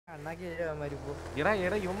ഇടാ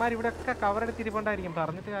ഇവന്മാർ ഇവിടെ ഒക്കെ കവറെടുത്തിരിപ്പുണ്ടായിരിക്കും,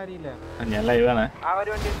 പറഞ്ഞിട്ട് കാര്യമില്ല. ഞാൻ ലൈവാണ്.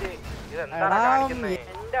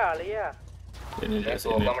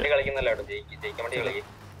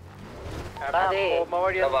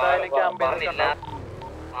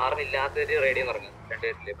 മാറുന്നില്ലാത്തൊരു റേഡിയോ ഇറങ്ങും,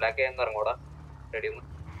 രണ്ടുപേരില് ബ്ലാക്ക് ഇറങ്ങൂടാ. റേഡിയോ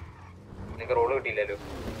നിനക്ക് റോള് കിട്ടിയില്ലല്ലോ.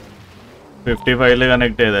 55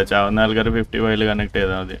 കണക്ട് ചെയ്താ ചാവുന്ന ആൾക്കാർ 55 കണക്ട്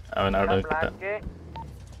ചെയ്താൽ മതി. അവൻ അവിടെ വെക്കട്ടെ.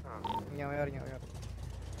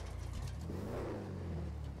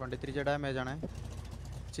 23 ഡാമേജ് ആണ്.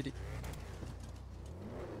 ശരി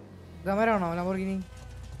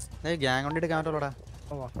ഗ്യാങ് കൊണ്ട് എടുക്കാൻ പറ്റുള്ളൂടാ.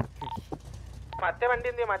 മറ്റേ വണ്ടി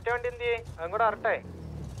എന്തിയെ അതും കൂടെ അറട്ടെ.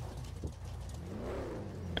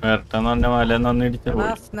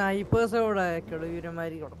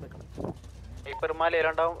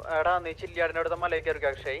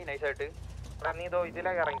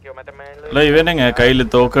 ഇവനെങ്ങ കയ്യില്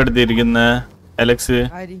തോക്കെടുത്തിരിക്കുന്ന അലക്സ്?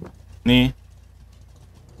 നീ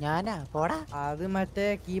ഞാനാ പോടാ. അത് മറ്റേ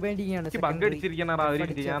കീ ബൈൻഡിങ് ആണ്.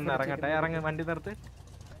 ഇറങ്ങട്ടെ, ഇറങ്ങ വണ്ടി നിർത്ത്.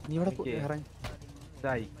 നീ ഇവിടെ ഇറങ്ങി.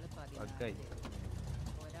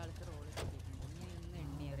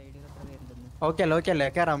 ഓക്കെ അല്ലേ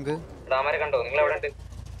കേറാം നമുക്ക്. കണ്ടോ നിങ്ങൾ എവിടെ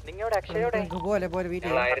ഉണ്ട്? പോലെ പോലെ വീട്ടിൽ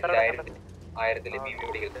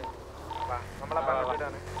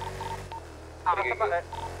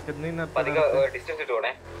ഡിസ്റ്റൻസ്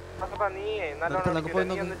ഇട്ടോണേ. നീ നല്ലോണം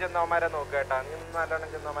ചെന്നവന്മാരെ നോക്ക് കേട്ടാ. നീ നല്ലോണം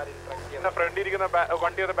ചെന്നവന്മാരെ ഫ്രണ്ട് ഇരിക്കുന്ന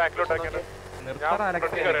വണ്ടി ഒന്ന് ബാക്കിലോട്ട്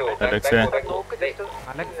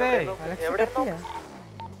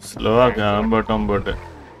സ്ലോ ആക്കാം. മുമ്പോട്ട്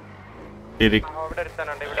ഇവിടെ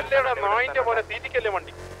എടുത്താനുണ്ട്. പോലെ തീറ്റിക്കല്ലേ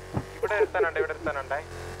വണ്ടി. ഇവിടെ എടുത്താനുണ്ടേ.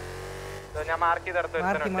 ഞാൻ മാർക്ക് ചെയ്തെടുത്ത്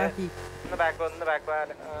ഒന്ന് ബാക്ക്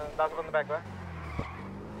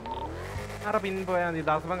പിൻ പോയാൽ മതി.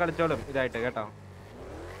 ദാസപ്പൻ കളിച്ചോളും ഇതായിട്ട് കേട്ടോ.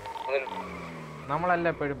 നമ്മളല്ല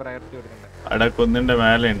എപ്പോഴും പ്രയറിറ്റി കൊടുക്കണ്ടേ. അവിടെ കുന്നിന്റെ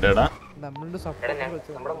മേലെ ഉണ്ട്. എടാ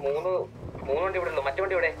നമ്മുടെ മൂന്ന് വണ്ടി ഇവിടെ ഉള്ളു. മറ്റേ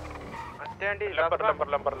വണ്ടി ഇവിടെ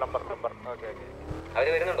അവര്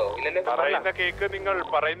വരുന്നുണ്ടോ? ഇല്ലല്ലോ.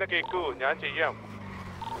 പറയുന്ന കേക്കു ഞാൻ ചെയ്യാം.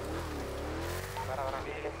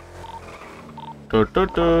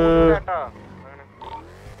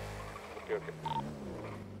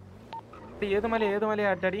 ഏത് മല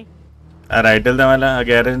അറ്റടി? റൈറ്റിലത്തെ മല,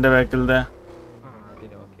 ഗാരേജിന്റെ ബാക്കിലത്തെ.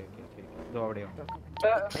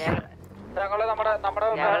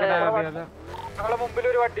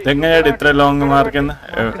 എങ്ങനെയാണ് ഇത്ര ലോങ് മാർക്കുന്ന?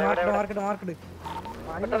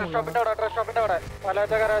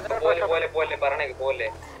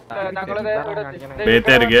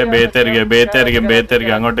 ബേത്തരിക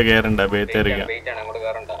അങ്ങോട്ട് കേറണ്ട. ബേത്തരിക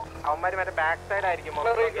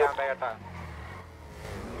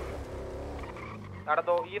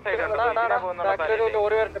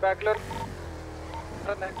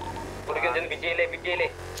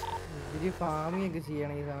ഫാമിംഗ് ഒക്കെ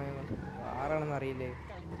ചെയ്യണം ഈ സമയം കൊണ്ട്. ആരാണെന്ന് അറിയില്ലേ.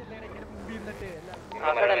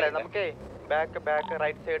 നമുക്ക് ബാക്ക്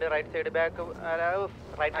റൈറ്റ് സൈഡ് ബാക്ക്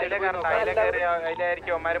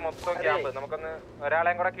അതിലായിരിക്കും അവന്മാര് മൊത്തം ക്യാമ്പ്. നമുക്കൊന്ന്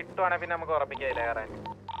ഒരാളെയും കൂടെ കിട്ടുവാണെങ്കിൽ പിന്നെ നമുക്ക് ഉറപ്പിക്കാം അതിലെ കയറാൻ.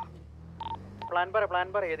 പ്ലാൻ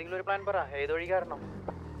പറ ഏതെങ്കിലും ഒരു പ്ലാൻ പറ. ഏത് വഴി കയറണം?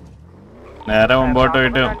 നേരെ മുമ്പോട്ട്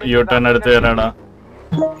പോയിട്ട് യു ടേൺ എടുത്ത് കയറാടാ.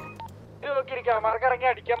 അവന്മാർക്ക് ഇറങ്ങി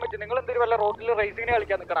അടിക്കാൻ പറ്റും. നിങ്ങൾ എന്തൊരു വല്ല റോഡിൽ റേസിങ്ങിന്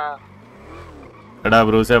കളിക്കാൻ നിക്കണ? എടാ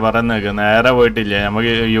ബ്രൂസെ പറയുന്നേക്ക്, നേരെ പോയിട്ടില്ലേ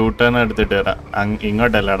നമുക്ക് യു ടേൺ എടുത്തിട്ട് വരാം.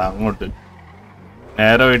 ഇങ്ങോട്ടല്ലടാ അങ്ങോട്ട്.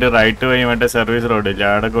 നേരെ പോയിട്ട് റൈറ്റ് പോയി മറ്റേ സർവീസ് റോഡില്ല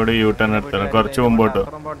അവിടെ കൂടി യു ടേൺ എടുത്തണം. കുറച്ച് മുമ്പോട്ട്.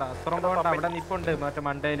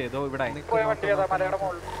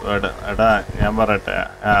 എടാ ഞാൻ പറയട്ടെ,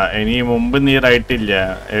 ഇനി മുമ്പ് നീ റൈറ്റ് ഇല്ല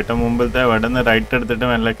ഏറ്റവും മുമ്പിലത്തെ ഇവിടെ നിന്ന് റൈറ്റ് എടുത്തിട്ട്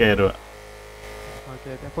മെല്ലെ കയറുക.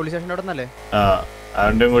 ആ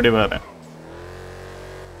അവൻ്റെ കൂടി പറയാം.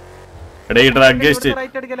 എടാ ഈ ഡ്രഗ്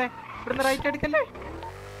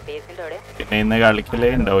പിന്നെ ഇന്ന് കളിക്കലേ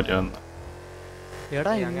ഉണ്ടാവില്ല ഒന്ന്.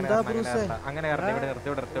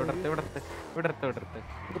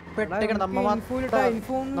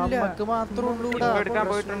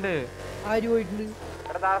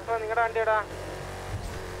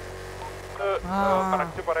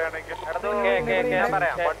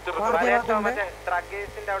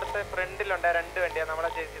 അവിടുത്തെ ഫ്രണ്ടിലുണ്ട് 2 വണ്ടിയാ നമ്മളെ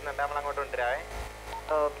ചേച്ചിന്നുണ്ട്. നമ്മളങ്ങോട്ട് കൊണ്ടുവരാവേ.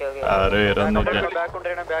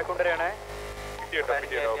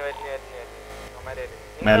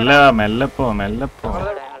 മെല്ലപ്പോ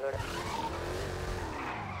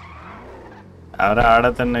അവരാടെ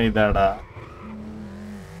തന്നെ ഇതാടാ.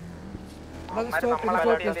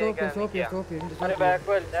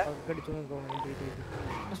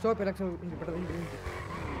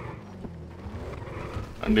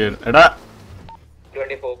 എടാ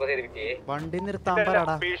വണ്ടി നിർത്താൻ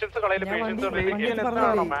പറടാ.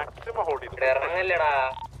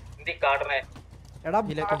 എടാ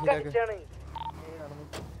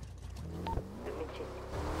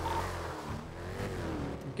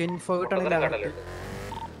ഇൻഫോ കിട്ടണില്ല.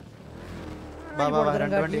 ബാ ബാ ബാ,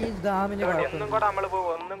 രണ്ട് വണ്ടി. ഡാമിന്റെ ഒന്നും കൂടെ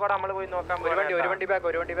നമ്മള് പോയി നോക്കാൻ ഒരു വണ്ടി ബാക്ക്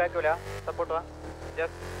സപ്പോർട്ട് വാ.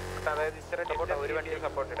 ജസ്റ്റ് അതായത് ഇത്ര ഒരു വണ്ടി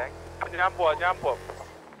സപ്പോർട്ട് ഇടേ. ഞാൻ പോവാം പോ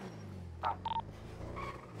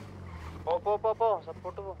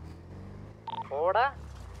സപ്പോർട്ട് പോടാ.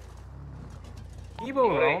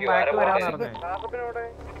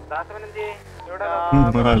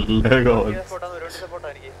 നല്ല ഗോൾ.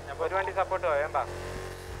 ഒരു വണ്ടി സപ്പോർട്ട് വേണ്ട.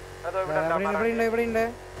 ഇവിടെ ഉണ്ട്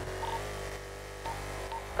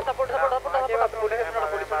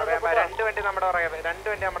രണ്ട് വണ്ടി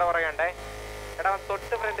നമ്മുടെ പുറകെ. എടാ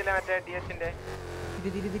തൊട്ട് ഫ്രണ്ടിലെ മറ്റേ DH-ന്റെ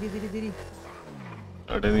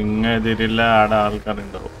നിങ്ങ എതിരില്ല. ആടെ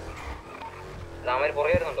ആൾക്കാരുണ്ടാവും.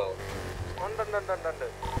 ഉണ്ട്.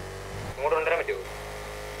 ഇങ്ങോട്ട് കൊണ്ടുവരാൻ പറ്റുമോ?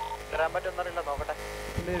 വരാൻ പറ്റുന്നറിയില്ല, നോക്കട്ടെ.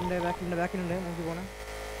 ബാക്കിലുണ്ട് നമുക്ക് പോണം.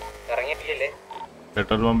 ഇറങ്ങിയിട്ടില്ലേ?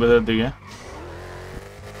 പെട്രോൾ പമ്പ് ശ്രദ്ധിക്ക.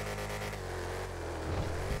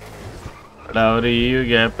 എടാ ഒരു ഈ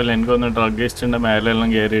ഗ്യാപ്പിൽ എനിക്കൊന്ന് ഡ്രഗിസ്റ്റിന്റെ മേലെല്ലാം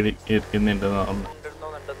കയറി ഇരിക്കുന്നുണ്ടെന്ന് പറഞ്ഞു.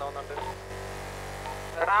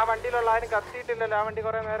 എടാ ആ വണ്ടിയിലുള്ള ആരും കത്തിയിട്ടില്ലല്ലോ. ആ വണ്ടി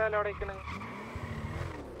കുറെ നേരം അവിടെ ഇരിക്കണ്.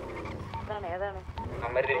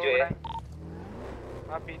 അമ്മ തിരിച്ചു പോയേ.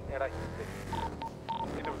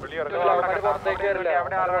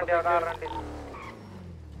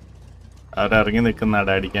 അവരിറങ്ങി നിക്കുന്ന അട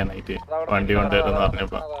അടിക്കാനായിട്ട് വണ്ടി കൊണ്ടുവരുന്ന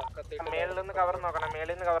പറഞ്ഞപ്പോ മേളിൽ നിന്ന് കവർ നോക്കണേ.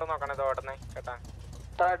 ഇത് ഓടണേ കേട്ടാ.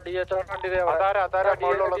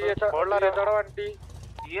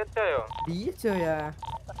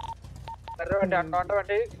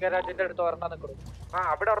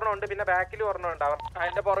 അവിടെ ഒരെണ്ണമുണ്ട്, പിന്നെ ബാക്കിൽ ഒരെണ്ണമുണ്ട്.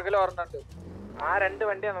 അതിന്റെ പുറകിൽ ഒരെണ്ണമുണ്ട്. ആ രണ്ട്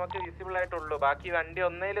വണ്ടിയാ നമുക്ക് വിസിബിൾ ആയിട്ടുള്ളൂ. ബാക്കി വണ്ടി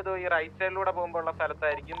ഒന്നേല് ഈ റൈറ്റ് സൈഡിലൂടെ പോകുമ്പോ ഉള്ള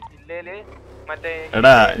സ്ഥലത്തായിരിക്കും. ഇല്ലേല് മറ്റേ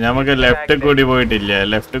എടാ നമുക്ക് ലെഫ്റ്റ് കൂടി പോയിട്ടില്ലേ?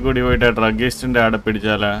 ലെഫ്റ്റ് കൂടി പോയിട്ട് ഡ്രഗിസ്റ്റിന്റെ ആടെ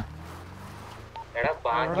പിടിച്ചാലാ?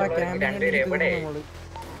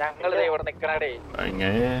 ഞങ്ങള് ഇവിടെ നിക്കണേ.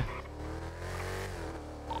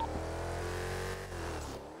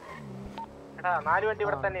 എടാ 4 വണ്ടി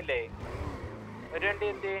ഇവിടെ തന്നെ ഇല്ലേ? ഒരു വണ്ടി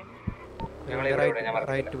എന്ത്?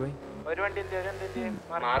 റൈറ്റ് പോയി. ഒരു വണ്ടി എന്ത്?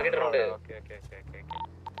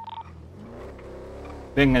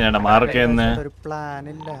 ഇതെങ്ങനെയാണ് മാർക്ക് ചെയ്യുന്നത്? ഒരു പ്ലാൻ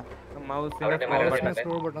ഇല്ല.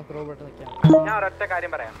 ഞാൻ ഒരൊറ്റ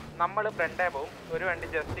കാര്യം പറയാം. നമ്മള് ഫ്രണ്ടേ പോവും, ഒരു വണ്ടി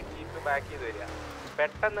ജസ്റ്റ് കീപ്പ് ബാക്ക് ചെയ്ത് വരിക.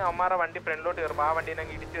 പെട്ടെന്ന് അമ്മാറെ വണ്ടി ഫ്രണ്ടിലോട്ട് കയറുമ്പോ ആ വണ്ടീനെ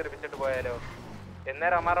ഇടിച്ച് തെറിപ്പിച്ചിട്ട് പോയാലോ?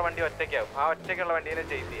 എന്നേരം അമ്മാറെ വണ്ടി ഒറ്റയ്ക്കാവും. ആ ഒറ്റയ്ക്കുള്ള വണ്ടീനെ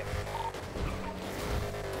ചേസ് ചെയ്യാം.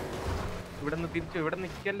 ഇവിടെ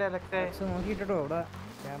നിക്കല്ലേ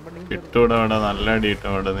കിട്ടൂടെ അവിടെ നല്ല അടിയിട്ടു.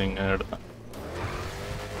 അവിടെ നിങ്ങളുടെ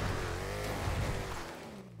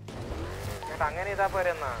അങ്ങനെ ഇതാ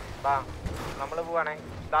പോരെന്നാ. ബാ നമ്മള് പോവാണേ.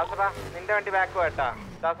 ദാസപ്പാ നിന്റെ വണ്ടി ബാക്ക് പോയട്ടാ.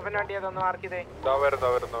 ദാസപ്പന്റെ വണ്ടി ഏതൊന്ന് മാർക്ക് ചെയ്തേ.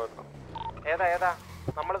 ഏതാ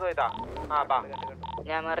നമ്മള് പോയതാ. ആ ബാ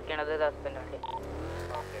ഞാൻ മാർക്ക് ചെയ്യണത് ദാസപ്പന്റെ വണ്ടി.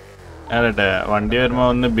 അതെ വണ്ടി വരുമ്പോ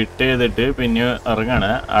ഒന്ന് ബിറ്റ് ചെയ്തിട്ട് പിന്നെ ഇറങ്ങാണ്.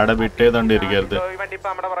 അവിടെ ബിറ്റ് ചെയ്തോണ്ടിരിക്കരുത്. ഈ വണ്ടി ഇപ്പൊ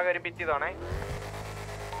നമ്മുടെ പുറകെ ഒരു പിറ്റ് ചെയ്തോണേ.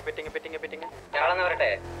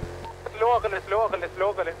 സ്ലോ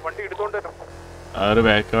ആക്കല്ലേ വണ്ടി എടുത്തോണ്ട് അവര്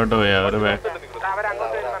ബാക്കോട്ട് പോയി.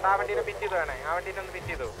 അവരങ്ങോട്ട് വരുന്നുണ്ട്. ആ വണ്ടീനെ പിറ്റ് ചെയ്ത് വേണേ. ആ വണ്ടീനെ ഒന്ന്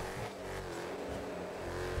പിറ്റ് ചെയ്തു.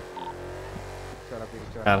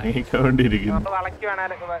 ഇറങ്ങിക്കൊണ്ടിരിക്കുന്നു. നമ്മള് വളക്കി വേണേ.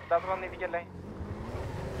 ദാസ വന്നിരിക്കല്ലേ.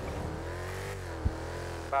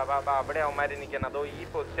 ബാ അവിടെ അവന്മാര് നിക്കണം. അതോ ഈ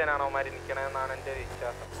പൊസിഷനാണ് അവന്മാര് നിക്കണെന്നാണ് എന്റെ ഒരു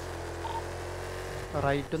വിശ്വാസം.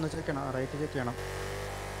 റൈറ്റ് ഒന്ന് ചെക്ക് ചെയ്യണം. റൈറ്റ് ചെക്ക് ചെയ്യണം.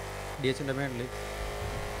 DH-ന്റെ മേളില്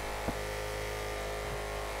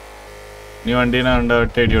നീ വണ്ടീനെ കണ്ട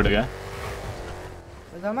ഒറ്റ അടി കൊടുക്ക.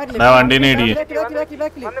 വണ്ടീനെ ഇടി.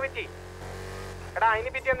 എടാ അതിന്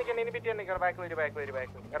പിറ്റിയാ നിക്കണം. ബാക്ക് വരും.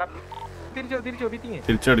 എടാ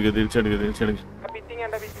തിരിച്ചെടുക്ക്. പിറ്റിങ്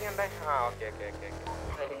ഉണ്ട്. ആ ഓക്കെ.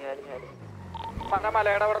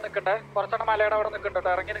 മലയുടെ അവിടെ നിക്കട്ടെ. കുറച്ചെണ്ണം മലയുടെ അവിടെ നിക്കട്ടെ.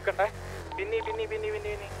 ഇറങ്ങി നിക്കട്ടെ. പിന്നെ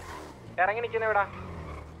ഇറങ്ങി നിക്കുന്ന എവിടാ?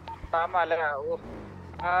 ആ മല.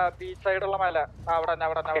 ബീച്ച് സൈഡുള്ള മല. അവിടെ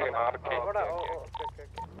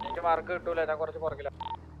എനിക്ക് മാർക്ക് കിട്ടൂല. ഞാൻ കുറച്ച് പുറകില.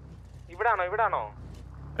 ഇവിടാണോ?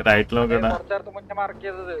 റൈറ്റ് നോക്കടാ. കുറച്ചേർത്ത് മുന്നേ മാർക്ക്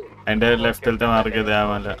ചെയ്തത്. അതിന്റെ ലെഫ്റ്റിലത്തെ മാർക്ക് ചെയ്ത ആ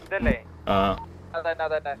മല. ഇതല്ലേ? ആ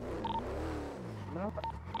അതന്നെ.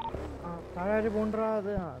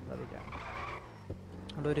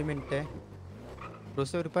 ഒരു മിനിറ്റ്.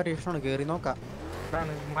 ഒരു പരീക്ഷണമാണ്. കേറി നോക്കാം.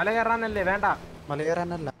 മല കയറാനല്ലേ? വേണ്ട മല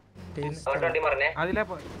കയറാനല്ല. അതിലെ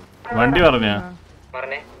വണ്ടി പറഞ്ഞാ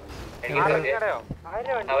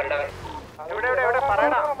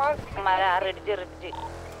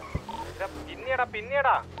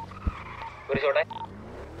പിന്നെടാ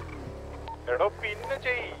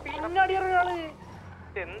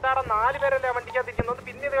എന്താടാ 4 പേരല്ലേ വണ്ടിക്കകത്തിരിക്കുന്നത്?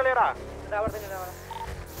 പിന്നെ കളിയടാ.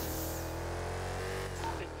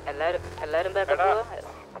 എല്ലാരും ബാക്കപ്പ് പോവാ.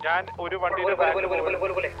 ഞാൻ ഒരു വണ്ടി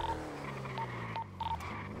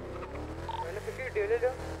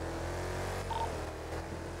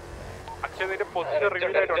അച്ഛനിന്റെ പൊസിഷൻ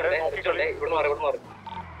റിവീൽ ആയിട്ടുണ്ട്.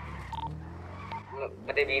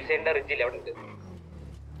 മറ്റേ വീസേന്റെ റിജില്ല അവിടെ ഉണ്ട്.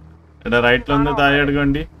 എടാ റൈറ്റിലൊന്ന് താഴെ എടുക്കുക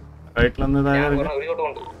വണ്ടി. റൈറ്റിലൊന്ന് താഴെ എടുക്കുക.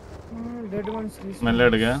 മെല്ലെ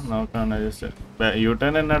എടുക്കുക. നോക്കാണ് ജസ്റ്റ് യു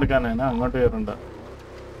ടേൺ തന്നെ എടുക്കാനാണ്. അങ്ങോട്ട് കയറണ്ട.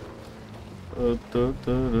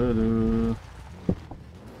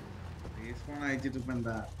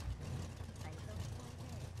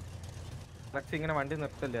 ഇങ്ങനെ വണ്ടി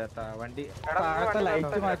നിർത്തല്ലേ ചേട്ടാ. വണ്ടി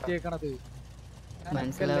ലൈറ്റ് മാറ്റിയേക്കണത്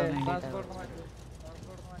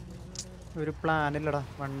ഒരു പ്ലാനില്ലടാ.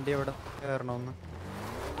 വണ്ടി എവിടെ കയറണമെന്ന്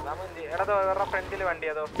ഫ്രണ്ടില് വണ്ടി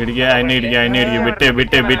അതോ ഇടിക്കുക. അതിനെ ഇടിക്കുക. അതിനെ ഇടിക്കുക. വിട്ട്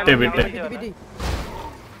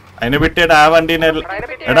അതിനെ വിട്ടിട്ട് ആ വണ്ടീനെ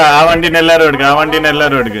എടാ ആ വണ്ടീനെ എല്ലാരും എടുക്കുക. ആ വണ്ടീനെ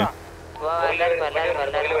എല്ലാരും എടുക്കുക.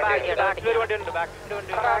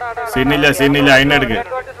 സീനില്ല അതിനെ എടുക്കുക.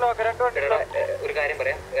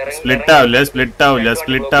 സ്പ്ലിറ്റ്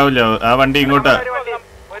ആവില്ല. ആ വണ്ടി ഇങ്ങോട്ടാ.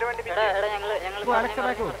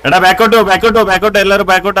 എടാ ബാക്കോട്ട് എല്ലാരും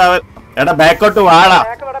ബാക്കോട്ട്. എടാ ബാക്കോട്ട് വാടാ.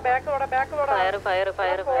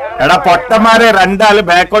 എടാ പൊട്ടന്മാരെ രണ്ടാള്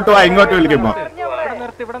ബാക്കോട്ട് വാ. ഇങ്ങോട്ട് വിളിക്കുമ്പോ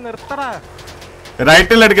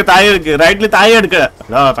റൈറ്റിൽ എടുക്ക. റൈറ്റിൽ താഴെ എടുക്ക.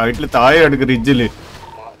 റിജില്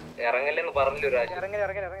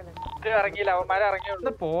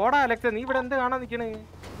പോടാ അലക്സ. നീ ഇവിടെ എന്ത് കാണാൻ നിക്കണേ?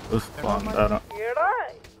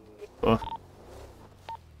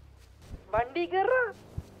 വണ്ടി കേറ.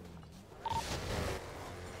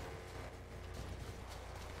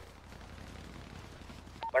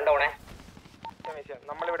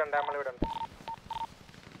 നമ്മളിവിടെ ഉണ്ട്.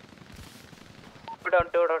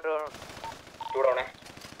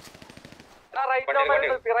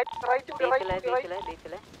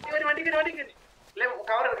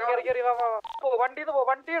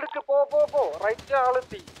 വണ്ടി എടുക്ക്. പോ റൈറ്റ്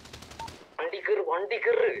ആളെത്തി.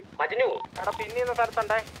 എടാ പിന്നീന്ന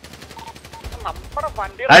സ്ഥലത്തുണ്ടേ നമ്മുടെ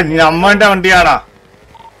വണ്ടി. നമ്മന്റെ വണ്ടിയാടാ.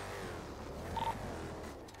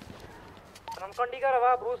 നമുക്ക് വണ്ടി കയറാ.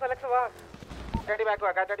 വാ ബ്രൂസ് അലക്സ് വാ. കാറ്റാടി ബാക്ക്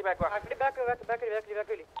വാ.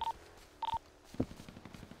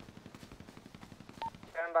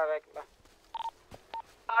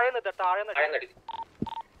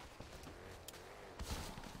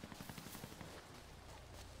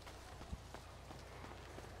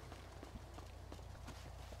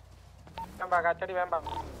 താഴെ കാറ്റാടി വേണ്ട.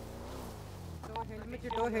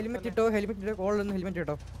 ഹെൽമെറ്റ് ഇട്ടോ. കോളൊന്ന് ഹെൽമെറ്റ്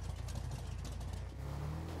ഇട്ടോ.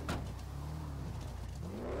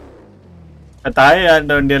 താഴെ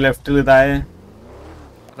ആരുടെ വണ്ടിയാ? ലെഫ്റ്റില് താഴെ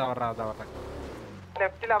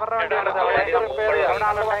ലെഫ്റ്റിൽ അവരുടെ വണ്ടിയുണ്ട്.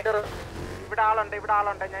 ഇവിടെ ആളുണ്ട്.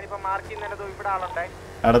 ഞാനിപ്പോ മാർക്ക് ചെയ്യുന്നത് ഇവിടെ ആളുണ്ട്.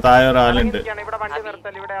 അവിടെ താഴെ ഒരാളുണ്ട്. ഇവിടെ വണ്ടി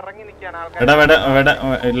നിർത്തല്. ഇവിടെ ഇറങ്ങി നിൽക്കാണ് ആൾക്കാർ. എടാ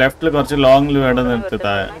ലെഫ്റ്റില് കുറച്ച് ലോങ്ങില് ഇവിടെ നിർത്തി.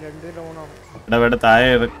 താഴെ ഇവിടെ താഴെ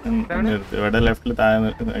നിർത്തി. ഇവിടെ ലെഫ്റ്റില് താഴെ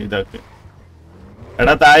ഇതാക്ക്.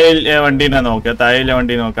 എടാ താഴെ വണ്ടീനെ നോക്ക.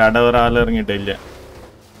 അവിടെ ഒരാൾ ഇറങ്ങിയിട്ടില്ല.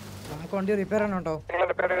 വണ്ടി റിപ്പയർ ആണ് കേട്ടോ.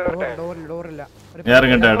 ഡോറില്ല.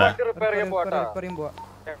 ഇറങ്ങട്ടെ. എടാ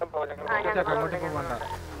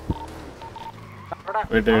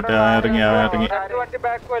വിട്ട് ഇറങ്ങി. രണ്ട് വണ്ടി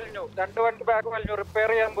ബാക്ക് വലിഞ്ഞു. റിപ്പയർ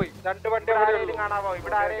ചെയ്യാൻ പോയി. രണ്ട് വണ്ടി കാണാവോ?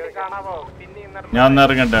 ഇവിടെ ആരെയും കാണാവോ? ഞാൻ ഒന്ന്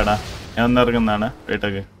ഇറങ്ങട്ടെ. എടാ ഞാൻ ഒന്ന് ഇറങ്ങുന്നതാണ്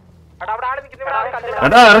വീട്ടേക്ക്.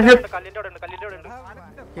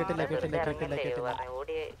 കേട്ടില്ല.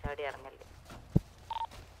 ഓടി ചാടി ഇറങ്ങല്ലേ.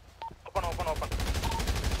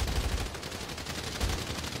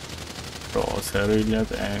 ഇല്ല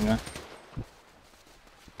തേങ്ങ.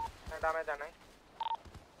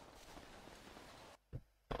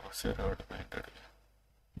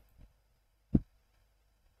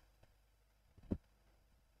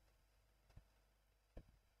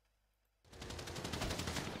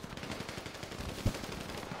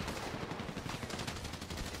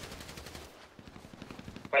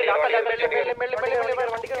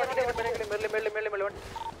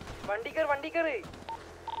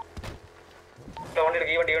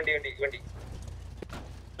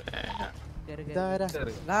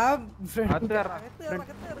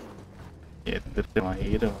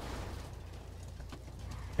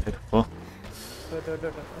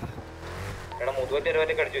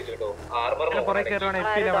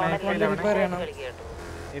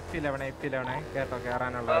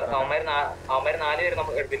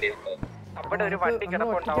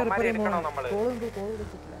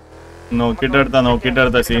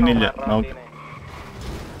 നോക്കിട്ടെടുത്ത സീനില്ല.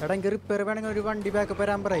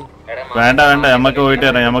 വേണ്ട നമുക്ക് പോയിട്ട്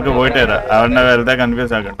തരാം. അവരുടെ വെറുതെ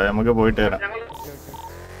കൺഫ്യൂസ് ആക്കട്ടെ. നമുക്ക് പോയിട്ട് തരാം.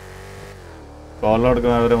 കോൾ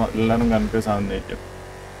കൊടുക്കുന്ന അവർ എല്ലാവരും കൺഫ്യൂസ് ആവുന്നേക്കും.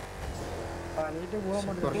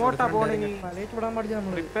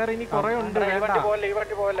 റിപ്പയർ ഇനി കുറെ ഉണ്ട്.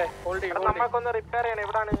 നമുക്കൊന്ന് റിപ്പയർ ചെയ്യണം.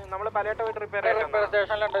 ഇവിടാണ് നമ്മൾ പലയിട്ട് പോയിട്ട് റിപ്പയർ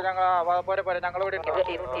സ്റ്റേഷനിലുണ്ട്.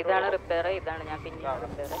 ഇതാണ് റിപ്പയർ, ഇതാണ് ഞാൻ പിന്നെ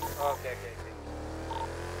റിപ്പയർ. ഓക്കെ ഓക്കെ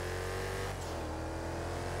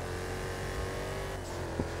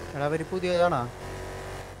എടാ അവര് പുതിയതാണോ?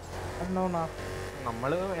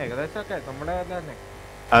 നമ്മള് ഏകദേശം ഒക്കെ നമ്മുടെ തന്നെ.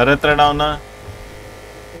 അവരെത്ര ഇടാവുന്ന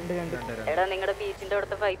എടാ നിങ്ങളുടെ ബീച്ചിന്റെ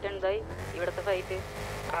അവിടുത്തെ ഫൈറ്റ് എന്തായി? ഇവിടത്തെ ഫൈറ്റ്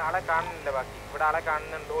ആളെ കാണുന്നില്ല. ബാക്കി ഇവിടെ ആളെ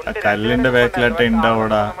കാണുന്നുണ്ട്. കല്ലിന്റെ ബാക്കിലായിട്ട്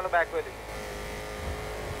ഉണ്ടാവൂടാ.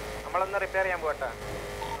 നമ്മളൊന്ന് റിപ്പയർ ചെയ്യാൻ പോട്ടെ.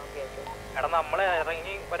 എടാ നമ്മളെ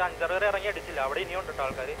ഇറങ്ങി ഒരു 5-6 പേര് ഇറങ്ങി അടിച്ചില്ല. അവിടെ ഇനിയുണ്ട്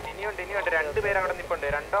ആൾക്കാർ. ഇനിയുണ്ട് 2 പേര് അവിടെ നിൽപ്പുണ്ട്.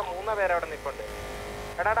 2-3 പേര് അവിടെ നിൽപ്പുണ്ട്.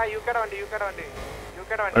 എടാ യുകെയുടെ വണ്ടി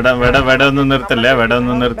വെട ഒന്നും നിർത്തില്ല, വെട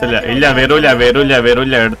ഒന്നും നിർത്തില്ല. ഇല്ല വരൂല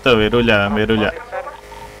എടുത്തോ, വരൂല.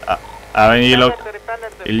 അവൻ ഈ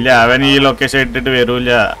ഇല്ല, അവൻ ഈ ലൊക്കേഷൻ ഇട്ടിട്ട് വരൂല.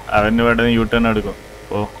 അവന് ഇവിടെ യൂട്ടേൺ എടുക്കും.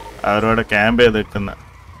 ഓ അവരോടെ ക്യാമ്പ് ചെയ്ത് നിൽക്കുന്ന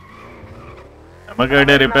നമുക്ക്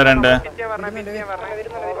എവിടെ റിപ്പയർ ഉണ്ട്?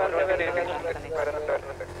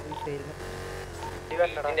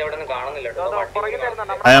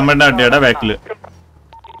 നമ്മുടെ വണ്ടിയുടെ ബാക്കില്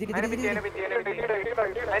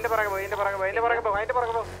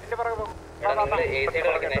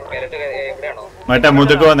മറ്റേ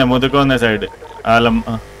മുതുക്ക് വന്നേ സൈഡ് ആലം.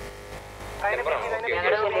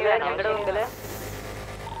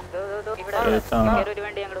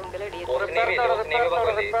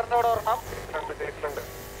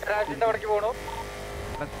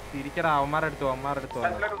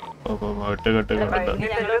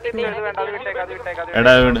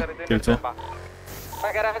 എടാ തിരിച്ചു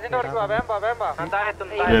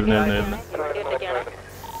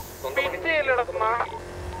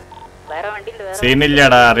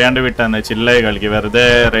സീനില്ലടാ, അറിയാണ്ട് വിട്ടാന്ന്. ചില്ലായി കളിക്ക്, വെറുതെ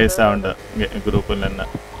റേസ് ആവണ്ട ഗ്രൂപ്പിൽ തന്നെ.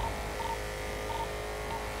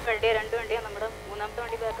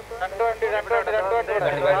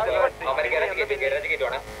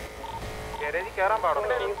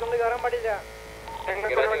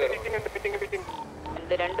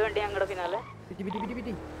 രണ്ട് വണ്ടി ഞങ്ങളുടെ പിന്നാലെ.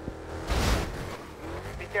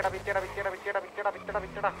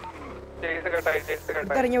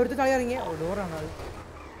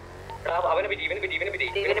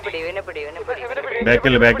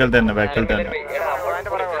 ബാക്കിൽ തന്നെ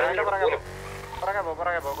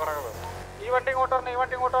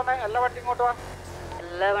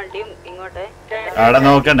എല്ലാ വണ്ടിയും ഇങ്ങോട്ടെ. അവിടെ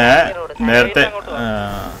നോക്കണേ, നേരത്തെ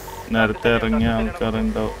ഇറങ്ങിയ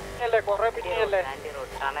ആൾക്കാരുണ്ടോ?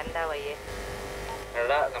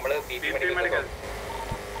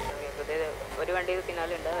 ഒരു വണ്ടി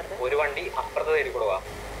പിന്നാലെ ഉണ്ട്. ഒരു വണ്ടി അപ്പുറത്തെ സൈഡിൽ കൂടെ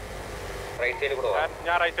റൈറ്റ് സൈഡിൽ കൂടെ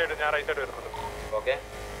ഞാൻ റൈറ്റ് സൈഡ് വരുന്നുണ്ട്. ഓക്കെ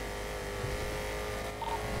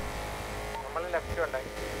നമ്മൾ ലെഫ്റ്റ് ഉണ്ടായി.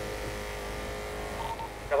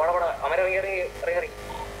 എവിടെ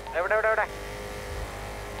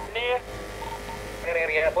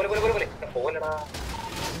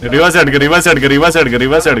റിവേഴ്സ്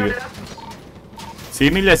എടുക്ക്.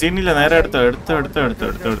 സീനില്ല, നേരെ എടുത്തോ.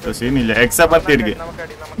 സീനില്ല. എക്സാ മർത്തിയിടിക്ക്.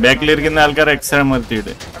 ബാക്കിലിരിക്കുന്ന ആൾക്കാർ എക്സാ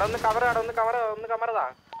മർത്തിയിട്ട്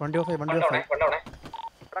വണ്ടി ഓഫ്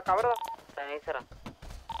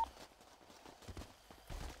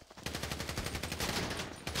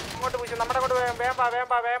ഇങ്ങോട്ട് പോയി. നമ്മുടെ കൊണ്ട് വേമ്പാ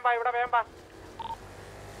ഇവിടെ വേമ്പാ.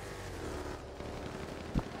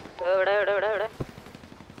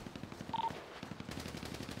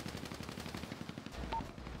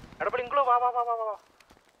 എവിടെ ഇങ്ങളോ വാ.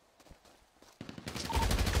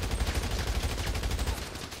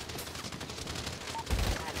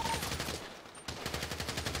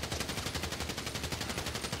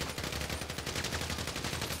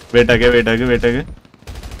 വേട്ടാക്ക്.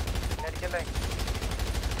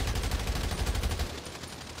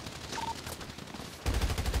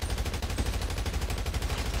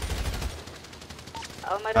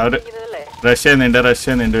 റഷ്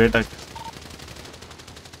ചെയ്യുന്നുണ്ട് വേട്ടാക്ക്.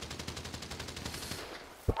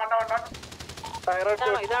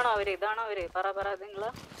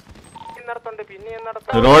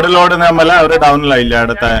 റോഡിലോട് നമ്മളെ അവര് ഡൗണിലായില്ല.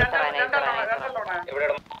 അടുത്ത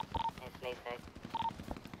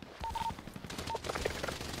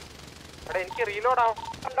എനിക്ക് റീലോഡ് ആവും.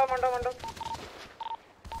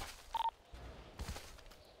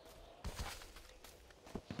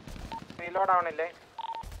 റീലോഡ് ആവണില്ലേ?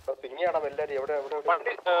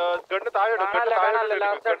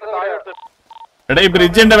 എടാ ഈ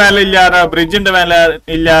ബ്രിഡ്ജിന്റെ മേലെ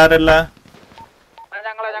ഇല്ല ആരല്ല.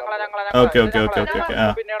 ഓക്കെ.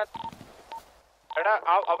 എടാ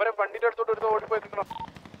അവരെ വണ്ടിന്റെ അടുത്തോട്ട് ഓടിപ്പോയി നിൽക്കണം.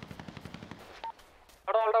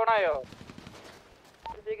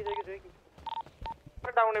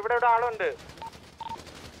 ഡൗൺ ഇവിടെ ഇവിടെ ആളുണ്ട്.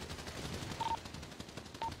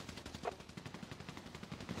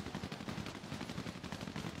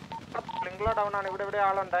 ഡൗൺ ആണ് ഇവിടെ ഇവിടെ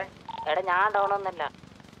ആളുണ്ടേ. എടാ ഞാൻ ഡൗൺ ഒന്നല്ല.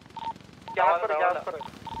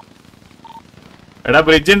 എടാ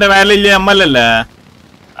ബ്രിഡ്ജിന്റെ മേലെ ഇല്ലേ അമ്മല്ലേ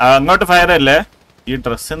അങ്ങോട്ട് ഫയർ അല്ലേ? ഈ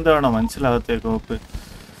ഡ്രസ് എന്താണോ മനസ്സിലാവത്തേ കോപ്പ്.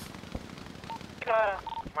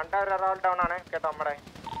 ഡൗൺ ആണ് കേട്ടോ നമ്മടെ.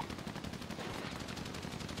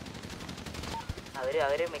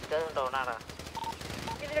 അവര് മിക്കതും ഡൗൺ ആണോ?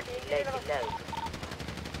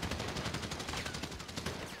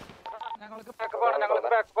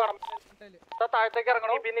 താഴത്തേക്ക്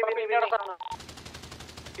ഇറങ്ങണോ? പിന്നെ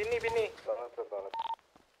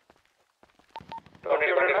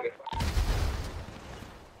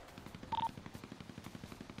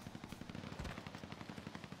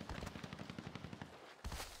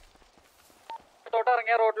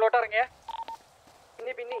ഇറങ്ങിയ റോഡിലോട്ട് ഇറങ്ങിയ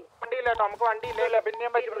പിന്നെ വണ്ടിയില്ല കേട്ടോ. നമുക്ക് വണ്ടിയില്ല. പിന്നെ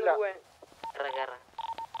പറ്റില്ല.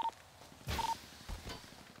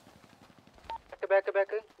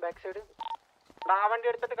 Back side. ആ വണ്ടി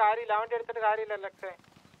എടുത്തിട്ട് കാര്യമില്ല ലക്ഷേ.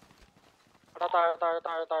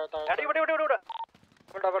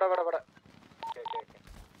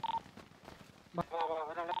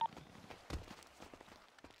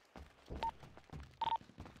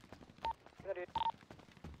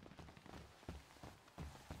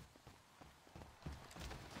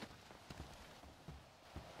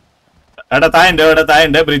 എടാ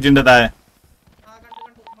തായുണ്ട് ബ്രിഡ്ജിന്റെ താഴെ.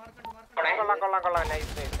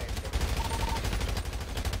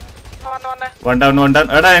 വൺ ഡൗൺ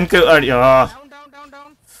എടാ എനിക്ക് അയ്യോ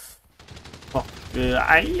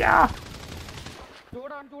അയ്യാ.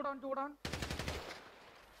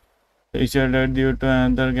 He shouted due to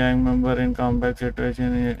another gang member in combat situation.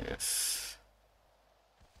 Yes.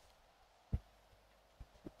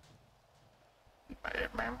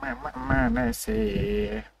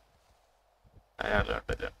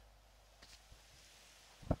 അയാളോട്ടില്ല.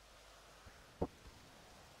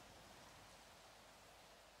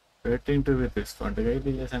 Waiting to be respond.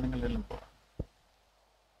 കയ്യിലില്ല സാധനങ്ങളെല്ലാം പോവാം.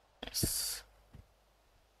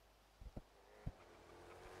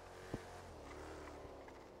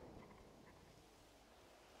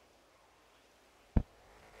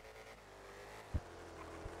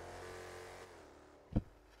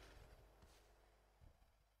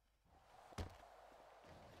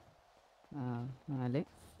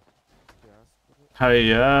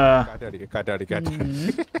 അയ്യാ കാറ്റാടി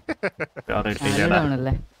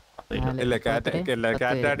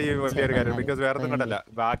വലിയൊരു കാര്യം. ബിക്കോസ് വേറെ ഒന്നും കണ്ടല്ല,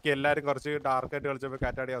 ബാക്കി എല്ലാരും കുറച്ച് ഡാർക്ക് ആയിട്ട് കളിച്ചപ്പോ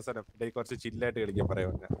കാറ്റാടി അവസാനം കുറച്ച് ചില്ലായിട്ട് കളിക്കാൻ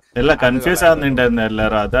പറയാൻ എല്ലാം കൺഫ്യൂസ് ആവുന്നുണ്ടായിരുന്നു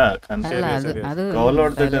എല്ലാരും. അതാ കോൾ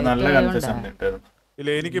കൊടുത്തിട്ട് നല്ല കൺഫ്യൂസ് ആവുന്നുണ്ടായിരുന്നു. ഇല്ല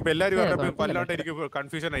എനിക്കിപ്പോ എല്ലാരും പറഞ്ഞപ്പോ കൊല്ലാണ്ട് എനിക്ക്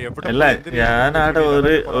കൺഫ്യൂഷൻ ആയി. അല്ല ഞാനവിടെ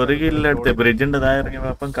ഒരു കില്ലെടുത്ത് ബ്രിഡ്ജിന്റെ താഴെ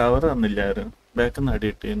ഇറങ്ങിയപ്പോ അപ്പം കവർ തന്നില്ലായിരുന്നു. ബാക്കിന്ന് അടി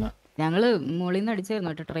കിട്ടിയെന്ന ഞങ്ങള് മുകളിൽ നിന്ന്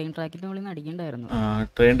അടിച്ചായിരുന്നു. ട്രെയിൻ ട്രാക്കിന്റെ മുകളിൽ നിന്ന് അടിക്കണ്ടായിരുന്നു.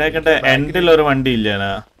 ട്രെയിൻ ട്രാക്കിന്റെ എൻഡിൽ ഒരു വണ്ടി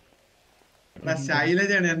ഇല്ലാനാ.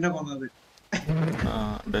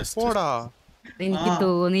 എനിക്ക്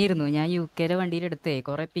തോന്നിയിരുന്നു ഞാൻ UK വണ്ടിയിൽ എടുത്തേ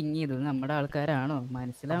കൊറേ പിങ് ചെയ്തു. നമ്മുടെ ആൾക്കാരാണോ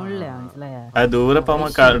മനസ്സിലാവണില്ല. മനസ്സിലായ ദൂരെ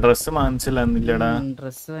ഡ്രസ് മനസ്സിലാവുന്നില്ലടാ.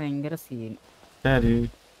 ഡ്രസ് ഭയങ്കര സീൻ.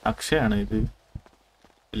 അക്ഷയാണ് ഇത്.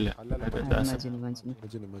 ഇല്ല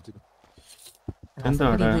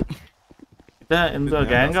എന്താ എന്തുവാ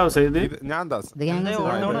ഗ്യാങ് ഹൗസ് ഇത്?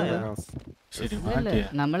 ശരി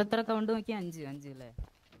നമ്മളെത്ര കൗണ്ട് നോക്കി? 5 അല്ലേ?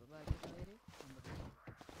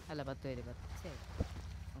 അല്ല 10 പേര്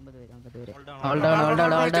 9 പേര്.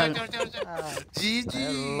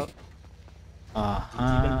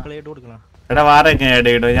 എടാ വാറൊക്കെ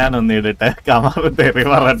ഇടയിടോ. ഞാനൊന്ന് ഇടട്ടെ. കമാവ് തെറി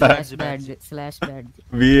പറട്ടെ.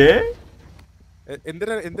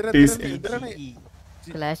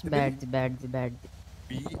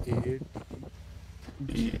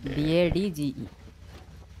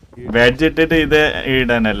 ബാഡ്ജ് ഇട്ടിട്ട് ഇത്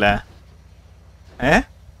ഇടാനല്ല.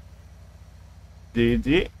 GG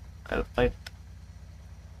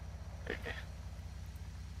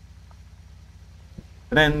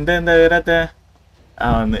എന്താ വരാത്ത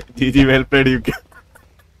GG വെൽ പ്ലേഡ് UK.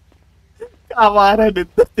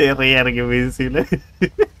 കമാരെടുത്ത് തെറി ഇറങ്ങി വീസില്.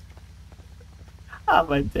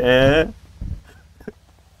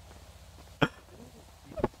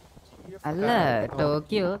 അല്ല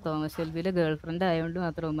ടോക്കിയോ തോമസ് ഷെൽബിയിലെ ഗേൾ ഫ്രണ്ട് ആയതുകൊണ്ട്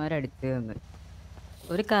മാത്രം ഉമ്മാർ അടിച്ചു തന്നു.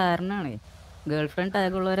 ഒരു കാരണമാണ്. ഗേൾ ഫ്രണ്ട്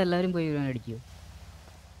ആകുള്ളവരെല്ലാരും പോയി അടിക്കൂ.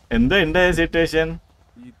 എന്താ സിറ്റുവേഷൻ?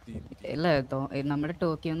 ഇല്ല നമ്മുടെ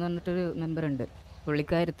ടോക്കിയോ എന്ന് പറഞ്ഞിട്ടൊരു മെമ്പർ ഉണ്ട്.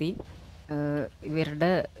 പുള്ളിക്കാരത്തി ഇവരുടെ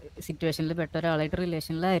സിറ്റുവേഷനിൽ പെട്ട ഒരാളായിട്ട്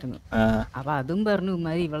റിലേഷനിലായിരുന്നു. അപ്പൊ അതും പറഞ്ഞു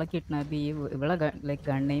ഉമ്മാര് ഇവളെ കിഡ്നാപ്പ് ചെയ്യും. ഇവളെ ലൈക്ക്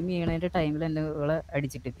ഗണ്ണെയിം ചെയ്യണതിന്റെ ടൈമിൽ തന്നെ ഇവളെ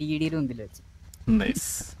അടിച്ചിട്ട് PDയുടെ മുമ്പിൽ വെച്ച്.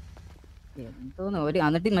 എന്തോന്നു ഒരു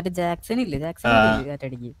എന്നിട്ട് മറ്റേ ജാക്സൺ ഇല്ലേ ജാക്സൺ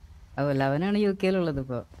കാറ്റടിക്ക് അതുപോലെ അവനാണ് UK യിലുള്ളത്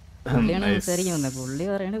ഇപ്പൊ. പുള്ളിയാണ് സംസാരിക്കാൻ വന്നത്. പുള്ളി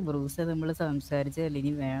പറയണ ബ്രൂസ് നമ്മള് സംസാരിച്ചല്ലേ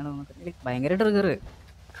ഇനി വേണോ ഭയങ്കര ട്രിഗർ.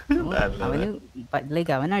 അവന്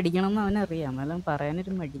ലൈക്ക് അവൻ അടിക്കണം എന്ന് അവനറിയാം, എന്നാലും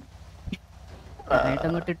പറയാനൊരു മടി.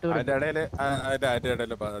 അങ്ങോട്ട് ഇട്ടു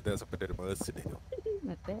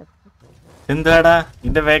എന്താടാ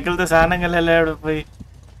ഇന്റെ വേക്കലത്തെ സാധനങ്ങളല്ലേ അവിടെ പോയി?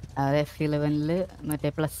 അത് F11 മറ്റേ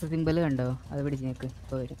പ്ലസ് സിമ്പിൾ കണ്ടോ, അത് പിടിച്ച് നോക്ക്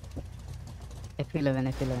ഇപ്പൊ വരും.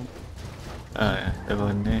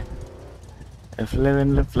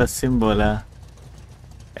 F11 plus സിംബോലാ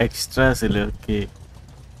എക്സ്ട്രാസില്. ഓക്കെ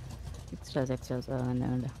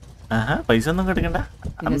പൈസ ഒന്നും കൊടുക്കണ്ട.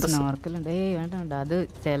 സ്നോർക്കലുണ്ട്. വേണ്ട വേണ്ട, അത്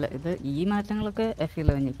ചില ഇത് ഈ മാറ്റങ്ങളൊക്കെ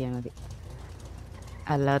F11 ഞെക്കിയാൽ മതി.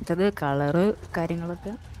 അല്ലാത്തത് കളറ്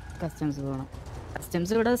കാര്യങ്ങളൊക്കെ കസ്റ്റംസ് പോകണം.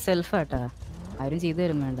 കസ്റ്റംസ് ഇവിടെ സെൽഫാട്ടാ, ആരും ചെയ്തു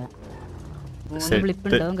തരും വേണ്ട. 3 ബ്ലിപ്പ്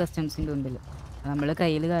ഉണ്ടാവും കസ്റ്റംസിന്റെ മുമ്പിൽ. നമ്മള്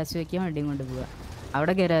കയ്യിൽ കാശ് വെക്കാൻ വണ്ടിയും കൊണ്ട് പോവാ.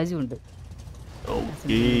 അവിടെ ഗരാജും ഉണ്ട്.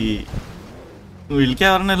 വിളിക്കാൻ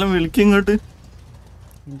പറഞ്ഞല്ലോ, വിളിക്കിങ്ങോട്ട്.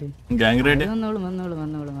 വന്നോളും വന്നോളും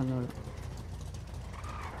വന്നോളും വന്നോളും.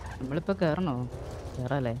 നമ്മളിപ്പോ കേറണോ?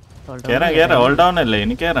 കേറാല്ലേ? ഓൾ ഡൗൺ അല്ലേ?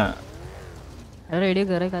 എനിക്ക് കേറാം. റേഡിയോ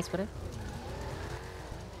കേറേ കാസ്പറെ.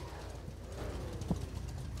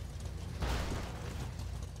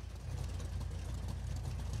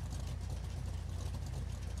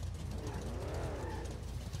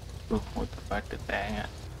 പാട്ട് തേങ്ങ.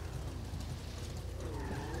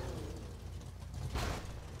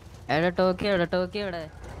 എടാ ടോക്കിയോ എവിടെ?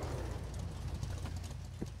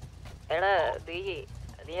 എടാ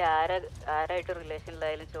നീ ആരായിട്ട്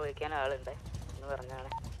റിലേഷനിലായാലും ചോദിക്കാൻ ആളുണ്ട് എന്ന് പറഞ്ഞാണ്.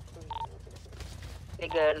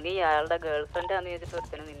 നീ അയാളുടെ ഗേൾ ഫ്രണ്ട് ആണെന്ന് ചോദിച്ചിട്ട്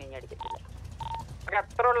ഒരുത്തനും നിന്നെ ഇനി അടിക്കത്തില്ല.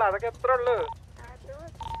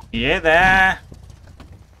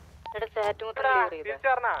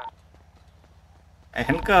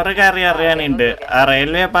 എനിക്ക് ഒരു കാര്യം അറിയാനുണ്ട്. ആ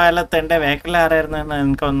റെയിൽവേ പാലത്തിന്റെ വേക്കിൽ ആരായിരുന്നു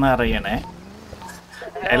എനിക്കൊന്നും അറിയണേ.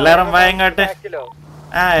 എല്ലാരും ഇങ്ങോട്ട്.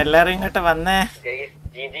 എല്ലാരും ഇങ്ങോട്ട് വന്നേ.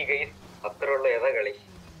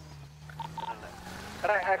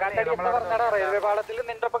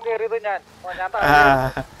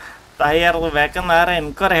 തയ്യാറ് വേക്കുന്ന ആരാ?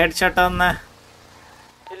 എനിക്കൊരു ഹെഡ് ഷോട്ട് വന്ന.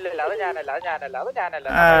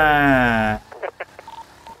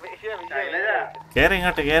 കേറി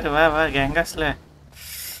ഇങ്ങോട്ട് കേറി വാ ഗാംഗാസിലെ.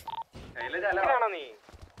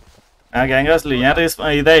 ഗാംഗാസില് ഞാൻ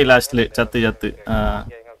ഇതായി ലാസ്റ്റില് ചത്ത്.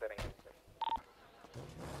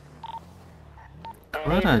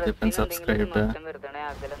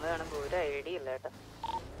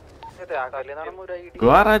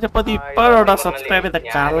 ഗോരാജപ്പതി ഇപ്പോഴോടാ സബ്സ്ക്രൈബ് ചെയ്ത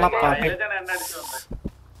കള്ളപ്പാപ്പി.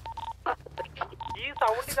 ഈ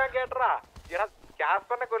സൗണ്ട് ഞാൻ കേട്ടറാ.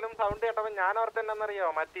 കാസ്പറിനെ കൊല്ലും സൗണ്ട് കേട്ടപ്പോ ഞാൻ ഓർത്തെന്നറിയോ,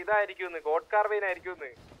 മറ്റിതായിരിക്കും ഗോഡ് കാർവൈൻ ആയിരിക്കും.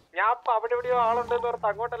 ഞാൻ ഇപ്പൊ അവിടെ എവിടെയോ ആളുണ്ടെന്ന് ഓർത്ത്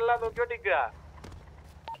അങ്ങോട്ടെല്ലാം നോക്കിയോണ്ടിരിക്കുക.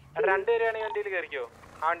 രണ്ടുപേരാണെങ്കിൽ വണ്ടിയിൽ കയറിക്കോ.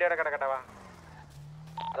 ആ വണ്ടിയുടെ കിടക്കട്ടെ വാ.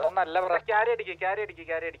 അതൊന്നല്ല ക്യാരി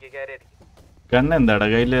അടിക്ക്. കണ്ണെന്താടാ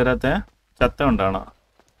കയ്യിൽ വരാത്ത? ചത്ത കൊണ്ടാണോ?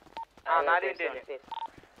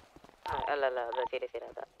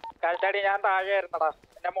 ഞാൻ താഴെ ആയിരുന്നടാ,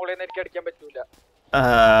 എന്നെ മുകളിൽ നിന്ന് എനിക്ക് അടിക്കാൻ പറ്റൂല.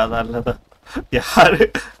 നല്ലതാ.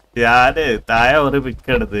 ഞാന് താഴെ ഒരു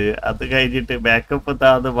പിക്കെടുത്ത് അത് കഴിഞ്ഞിട്ട് ബാക്കപ്പ്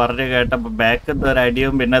താന്ന് പറഞ്ഞു കേട്ടപ്പോ ബാക്കിന്ന്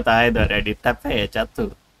ഒരടിയും പിന്നെ താഴെ ഒരടി ടപ്പേ ചത്തു.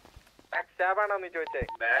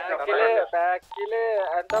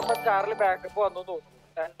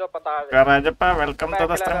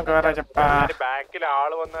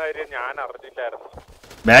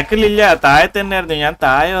 ബാക്കിലില്ല, താഴെ തന്നെ ആയിരുന്നു. ഞാൻ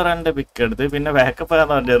താഴെ ഒരാണ്ട് പിക്ക് എടുത്ത് പിന്നെ ബാക്കപ്പ്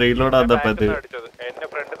ആന്ന് പറഞ്ഞു റീലോഡ് വന്നപ്പോ.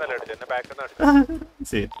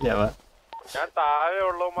 ശരിയാവാ. ഞാൻ താഴെ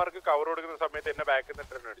ഉള്ളവന്മാർക്ക് കവർ കൊടുക്കുന്ന സമയത്ത് എന്നെ ബാക്കിൽ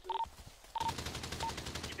നിന്ന് അടിച്ചത്.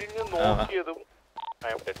 ഇതിന് നോക്കിയതും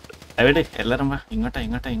എവിടെ എല്ലാരും വാ ഇങ്ങോട്ടാ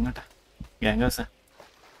ഗാംഗോസ്.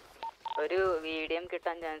 ഒരു വീഡിയോ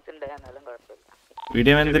കിട്ടാൻ ചാൻസ് ഉണ്ട്, എന്നാലും കുഴപ്പമില്ല.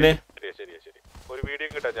 വീഡിയോ എന്തിന്? ശരി ഒരു വീഡിയോ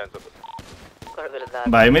കിട്ടാൻ ചാൻസ് ഉണ്ട്.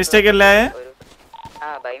 ബൈ മിസ്റ്റേക്ക് അല്ലേ?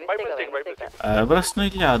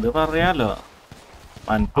 പ്രശ്നമില്ല, അത് പറയാലോ.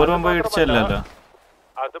 മനഃപൂർവ്വം പോയി ഇടിച്ചല്ലോ.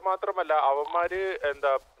 അത് മാത്രമല്ല അവന്മാര്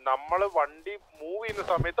നമ്മള് വണ്ടി മൂവ് ചെയ്യുന്ന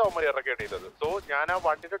സമയത്ത് അവന്മാർ ഇറക്കുകയാണ് ചെയ്തത്. സോ ഞാൻ ആ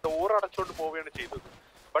വണ്ടിന്റെ ഡോർ അടച്ചോണ്ട് പോവുകയാണ് ചെയ്തത്.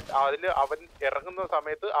 ബട്ട് അതില് അവൻ ഇറങ്ങുന്ന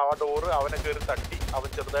സമയത്ത് ആ ഡോറ് അവനെ കയറി തട്ടി അവൻ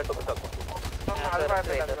ചെറുതായിട്ടൊന്ന് ചത്തു.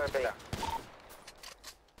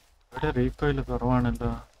 റീകോയില്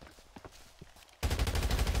കുറവാണല്ലോ.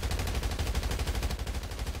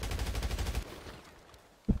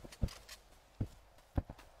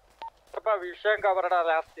 വിഷയം കവറടാ.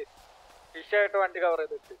 ലാസ്റ്റ് വിഷയമായിട്ട് വണ്ടി കവർ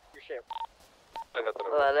ചെയ്തിട്ട് വിഷയം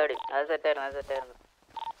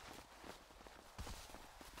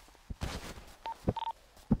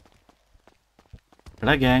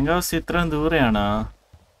എടാ ഗാംഗ് ഹൗസ് ഇത്രയും ദൂരെയാണോ?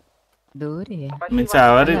 ദൂരെയാ? മീൻസ്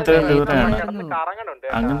അവർ ഇത്രയും ദൂരാണ്. കറങ്ങണുണ്ട്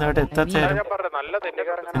അങ്ങനെ അവിടെ എത്താച്ചാലും ഞാൻ പറഞ്ഞ നല്ല തെന്നെ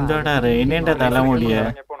എന്തോടാ റെയിനിന്റെ തലമുടിയോ?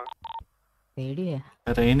 പേടിയാ.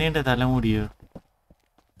 റെയിനിന്റെ തലമുടിയോ?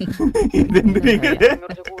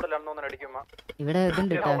 ഇവിടെ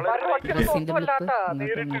ഇതുണ്ട് ട്ടോ. ഡ്രസ്സിന്റെ ബ്ലിപ്പ്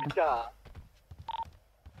ഇങ്ങോട്ടും ഇങ്ങോട്ടും.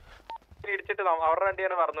 ഇടിച്ചിട്ട് അവരുടെ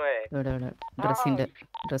വണ്ടിയാണ് പറഞ്ഞുപോയേ. ഇവിടെ ഡ്രസ്സിന്റെ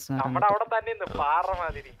ഡ്രസ് നമ്മുടെ അവിടെ തന്നെ പാറ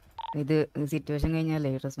മാതിരി. ഇത് സിറ്റുവേഷൻ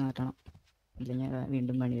കഴിഞ്ഞാലേ ഡ്രസ് മാറ്റണം, ഇല്ലെങ്കിൽ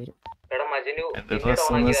വീണ്ടും പണി വരും. ഡ്രസ്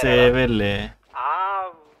സേവ് അല്ലേ?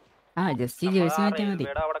 ആ ജസ്റ്റ് ജേഴ്സി മാറ്റിയാൽ മതി.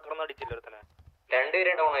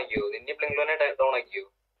 രണ്ടുപേരും ഡൗൺ ആക്കിയോ? നിന്നെ പ്ലിംഗ്ലോനെ ഡൗൺ ആക്കിയോ?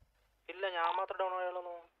 ഇല്ല, ഞാൻ മാത്രം ഡൗൺ ആയാലോ.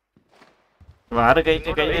 വാറ്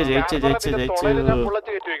കഴിച്ച് ജയിച്ചു.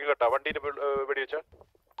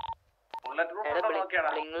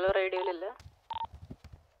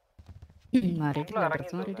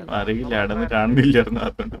 അറിയില്ല, അടന്ന് കാണുന്നില്ലായിരുന്നു.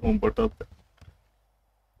 അതുകൊണ്ട് മുമ്പോട്ട്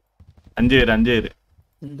 5 പേര്.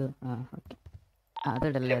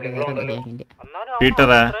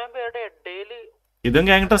 പീറ്ററാ ഇതും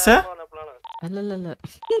ഗ്യാങ് ഡ്രസ്സാ? അല്ലല്ല,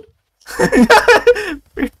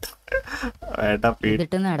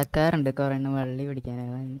 ഇതിട്ട് നടക്കാറുണ്ട് കൊറേ വള്ളി പിടിക്കാനാ.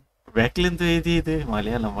 ബാക്കിൽ എന്ത് എഴുതിയത്?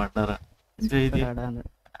 മലയാളം വണ്ടറ.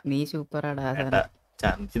 നീ സൂപ്പറാടാ.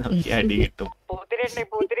 ചന്തി നോക്കി അടി കിട്ടും.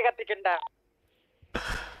 പൂത്തിരി കത്തിക്കണ്ട.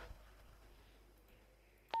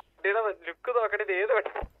 ലുക്ക് നോക്കണേ, ഏത്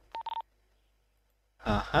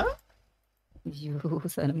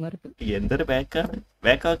എന്തൊരു ബാക്കാണ്.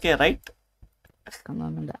 Back okay right.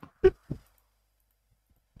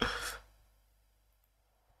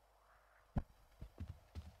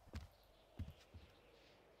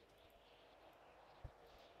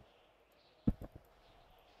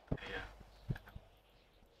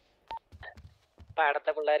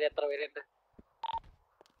 പാടത്തെ പിള്ളേര് എത്ര പേരുണ്ട്?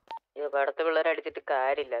 പാടത്തെ പിള്ളേരെ അടിച്ചിട്ട്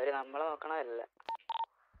കാര്യമില്ല, അവര് നമ്മളെ നോക്കണമല്ല.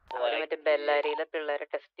 അവര് മറ്റേ ബെല്ലാരിയിലെ പിള്ളേരെ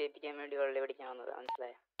ടെസ്റ്റ് ചെയ്യിപ്പിക്കാൻ വേണ്ടി വള്ളി പിടിക്കാൻ വന്നത്,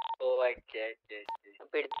 മനസ്സിലായോ?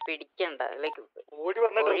 പിടിക്കണ്ട, ലൈക്ക്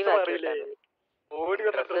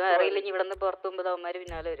അറിയില്ലെങ്കിൽ ഇവിടെ നിന്ന് പുറത്തു പോകുമ്പോ അവന്മാര്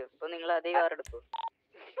പിന്നാലെ വരും. അപ്പൊ നിങ്ങൾ അതേ കാർ എടുക്കൂ.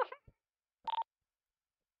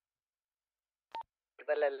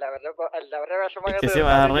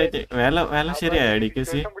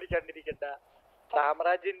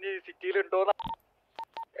 സാമ്രാജ്യം സിറ്റിയിലുണ്ടോ?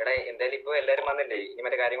 എടാ എന്തായാലും ഇപ്പൊ എല്ലാരും വന്നില്ലേ, ഇനി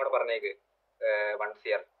മറ്റേ കാര്യം കൂടെ പറഞ്ഞേക്ക്. 1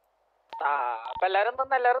 CR അപ്പൊ എല്ലാരും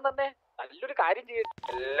തന്നെ നല്ലൊരു കാര്യം ചെയ്യും.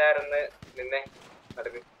 എല്ലാരും നിന്നെ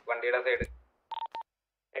നടക്ക് വണ്ടിയുടെ സൈഡ്.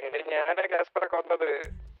 ഞാനാ കാസ്പറൊക്കെ വന്നത്.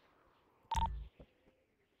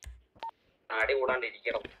 ആടി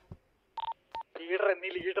കൂടാണ്ടിരിക്കണം.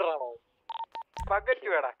 ലീഡറാണോ? പകച്ചു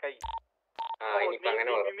വേടാ കൈ.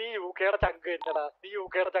 നീ യുകെയുടെ ചങ്ക് തന്നെടാ.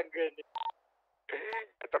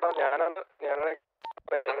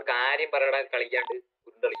 കാര്യം പറയടാ, കളിക്കാണ്ട്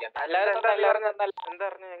ഉരുണ്ടളിക്കാണ്ട്. എന്താ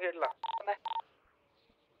പറഞ്ഞ ഞാൻ കേട്ടില്ല.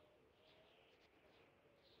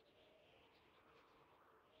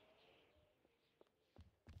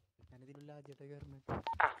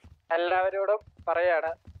 എല്ലാവരോടും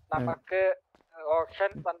പറയാണ്, നമുക്ക്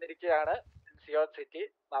ഓപ്ഷൻ വന്നിരിക്കുകയാണ് സിയോൺ സിറ്റി.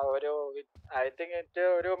 ഒരു ഐ തിങ്ക്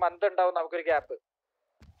ഒരു മന്ത് ഉണ്ടാവും നമുക്കൊരു ഗ്യാപ്പ്.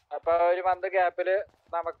 അപ്പൊ ഒരു മന്ത് ഗ്യാപ്പില്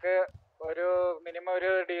നമുക്ക് ഒരു മിനിമം ഒരു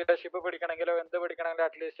ഡീലർഷിപ്പ് പിടിക്കണമെങ്കിലോ എന്ത് പിടിക്കണമെങ്കിലും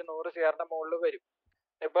അറ്റ്ലീസ്റ്റ് 100 CR മുകളിൽ വരും.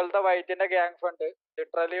 ഇപ്പോഴത്തെ വൈറ്റിന്റെ ഗ്യാങ് ഫണ്ട്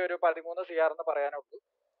ലിറ്ററലി ഒരു 13 CR എന്ന് പറയാനുള്ളൂ.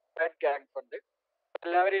 ഗ്യാങ് ഫണ്ട്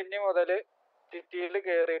എല്ലാവരും ഇനി മുതൽ സിറ്റിയിൽ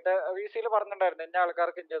കയറിയിട്ട് VC-യിൽ പറഞ്ഞിട്ടുണ്ടായിരുന്നു ഇന്ന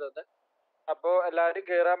ആൾക്കാർക്ക് ഇഞ്ഞതെന്ന്. അപ്പോൾ എല്ലാവരും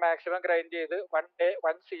കയറാൻ മാക്സിമം ഗ്രൈൻഡ് ചെയ്ത് 1 ഡേ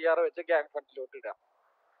 1 CR വെച്ച് ഗ്യാങ് ഫണ്ടിലോട്ട് ഇടാം.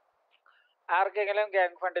 ആർക്കെങ്കിലും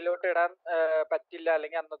ഗ്യാങ് ഫണ്ടിലോട്ട് ഇടാൻ പറ്റില്ല,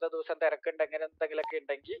 അല്ലെങ്കിൽ അന്നത്തെ ദിവസം തിരക്കുണ്ടെങ്കിൽ എന്തെങ്കിലുമൊക്കെ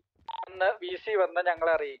ഉണ്ടെങ്കിൽ അന്ന് VC വന്ന്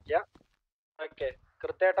ഞങ്ങളെ അറിയിക്കുക. ഓക്കെ,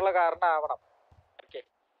 കൃത്യമായിട്ടുള്ള കാരണം ആവണം. ഓക്കെ,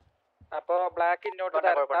 അപ്പൊ ബ്ലാക്ക് ഇന്നോട്ട്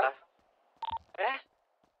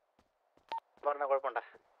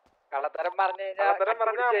കള്ളത്തരം പറഞ്ഞു കഴിഞ്ഞാൽ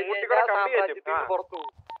പുറത്തു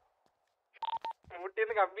പോകും.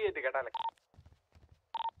 കമ്പി കയറ്റി കേട്ടാലേ.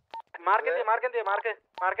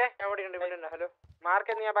 ഹലോ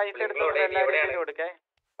മാർക്ക്, നീ പൈസ എടുത്ത് കൊടുക്കേ.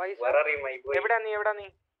 എവിടാ നീ?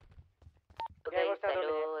 ഇത്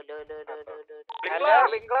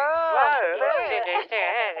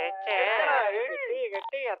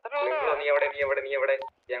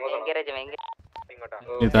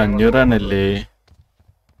 500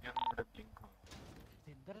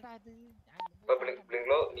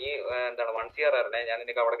 നീ എന്താണ് 1 CR അറിഞ്ഞേ, ഞാൻ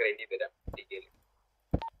നിനക്ക് അവിടെ ഗ്രൈൻഡ് ചെയ്ത് തരാം.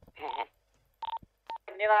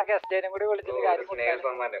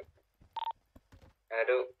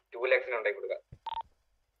 ഞാനൊരു 2 lakhs ഉണ്ടാക്കി കൊടുക്കാം.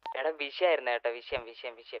 എടാ വിഷയായിരുന്നു കേട്ടോ, വിഷയം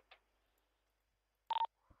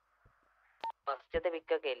ഫസ്റ്റത്തെ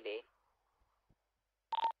പിക്കൊക്കെ അല്ലേ?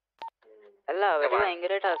 അല്ല അവര്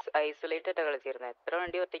ഭയങ്കരമായിട്ട് ഐസൊലേറ്റ് ആയിട്ടാ കളിച്ചിരുന്നത്. എത്ര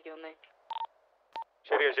വണ്ടി ഒറ്റയ്ക്ക് വന്നേ?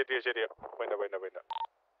 ശരിയാ പിന്നെ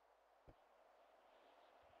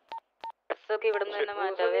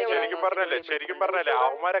ശരിക്കും പറഞ്ഞല്ലേ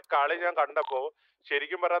അവന്മാരെ കളി ഞാൻ കണ്ടപ്പോ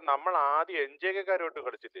ശരിക്കും പറഞ്ഞാൽ നമ്മൾ ആദ്യം എൻജേക്കാരോട്ട്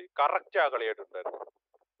കളിച്ചില്ലേ കറക്റ്റ് ആ കളിയായിട്ടുണ്ടായിരുന്നു.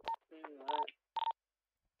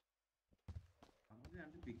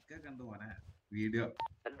 വീഡിയോ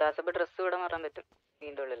ഡ്രസ് ഇവിടെ മാറാൻ പറ്റും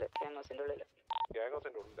ഇതിന്റെ ഉള്ളില് ക്യാൻവാസിന്റെ ഉള്ളില്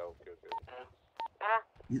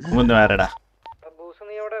ഒന്ന് വരടാ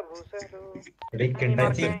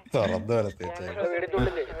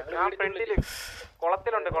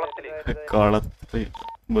കൊളത്ത്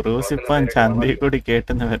ബ്രൂസ് ഇപ്പം ചന്തി കൂടി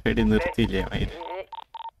കേട്ടുന്ന പരിപാടി നിർത്തിയില്ലേ മയില്.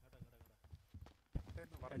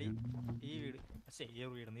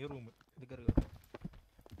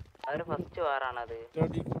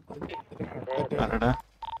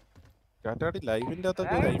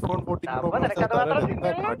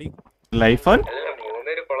 ലൈഫോൺ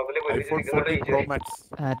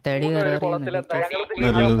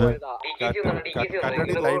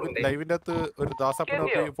ലൈവിന്റെ അകത്ത് ഒരു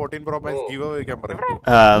ദാസപ്പനൊക്കെ 14 Pro Max ഗിവ് അവേ വെക്കാൻ പറയും.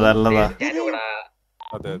 നല്ലതാ.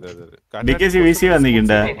 അതെ DKC VC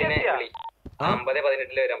വന്നിട്ടുണ്ടോ?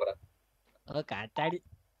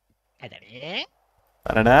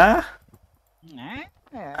 പറടാ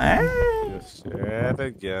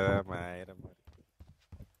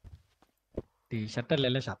ടീഷർട്ട്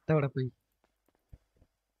അല്ലല്ലേ ഷർട്ട് എവിടെ പോയി?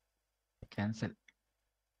 ക്യാൻസൽ.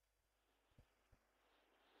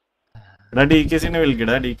 എടാ DKCനെ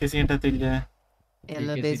വിളിക്കടാ. DKC കിട്ടത്തില്ല.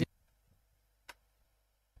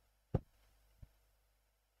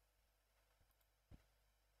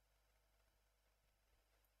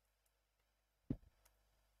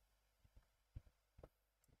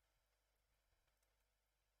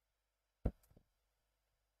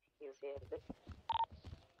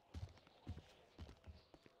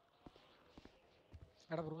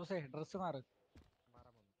 ഡ്രസ് മാറ്.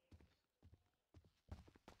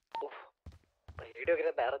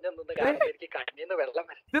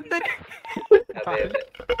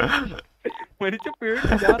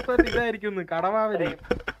 ഇതായിരിക്കും കടവാവലി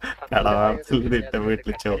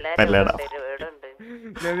വീട്ടിൽ ചോപ്പല്ലടാ.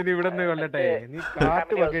 ഇവിടെ നിന്ന് കൊല്ലട്ടെ, നീ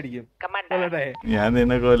കാട്ട് പക്കടിക്കും കൊല്ലട്ടെ. ഞാൻ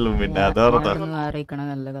നിന്നെ കൊല്ലും പിന്നെ അതോർത്താ. മാറിയിക്കണ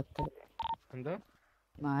നല്ല കത്തല്. എന്തോ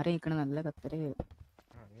മാറിയിക്കണ നല്ല കത്തല്.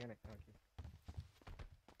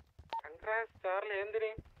 അങ്ങനെ ചാർലി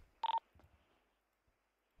എന്തിന്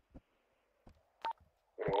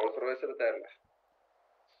റോൾസ് റോയ്സ് എടുത്താറില്ല.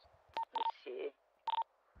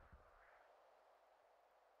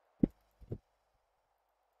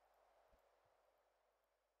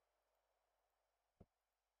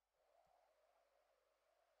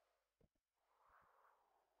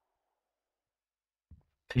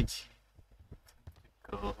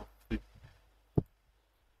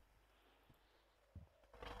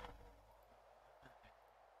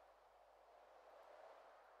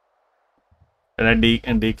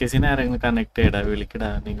 DKCനെ ആരെങ്കിലും കണക്ട് ചെയ്യടാ, വിളിക്കടാ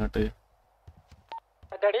ഇങ്ങോട്ട്.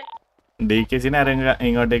 DKCനെ ആരെങ്കിലും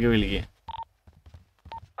ഇങ്ങോട്ടേക്ക് വിളിക്കേ.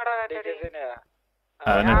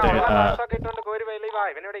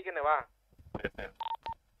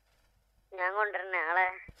 ഞാൻ കൊണ്ടുവരണ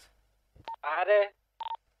ആളെ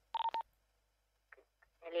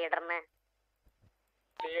ലീഡറിനെ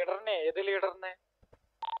ഏത് ലീഡറിനെ?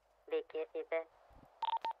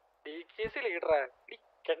 DKC ലീഡറാ?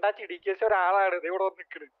 കണ്ടാച്ചി DKC ഒരാളാണ് ഇവിടെ വന്ന്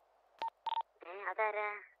നിക്കണ്.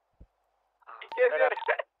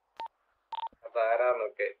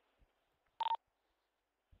 അതാരാന്നൊക്കെ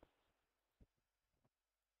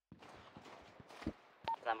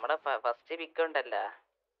നമ്മുടെ ഫസ്റ്റ് പിക്ക് ഉണ്ടല്ലോ,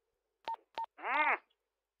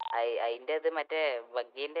 അതിന്റെ ഇത് മറ്റേ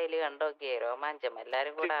ബഗ്ഗിന്റെ അതില് കണ്ടോക്കിയേ രോമാഞ്ചം.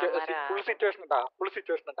 എല്ലാരും കൂടെ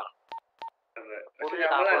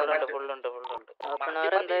ഫുള്ളുണ്ട്.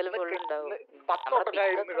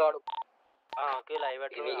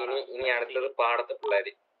 ഇനി അടുത്തത് പാടത്തെ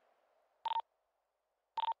പിള്ളേര്.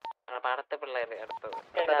 പാടത്തെ പിള്ളേര് അടുത്തത്.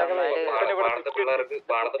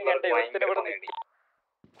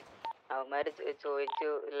 അവന്മാര് ചോദിച്ചു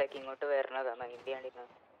ലൈക്ക് ഇങ്ങോട്ട് വരണതാണ് ഇന്ത്യ.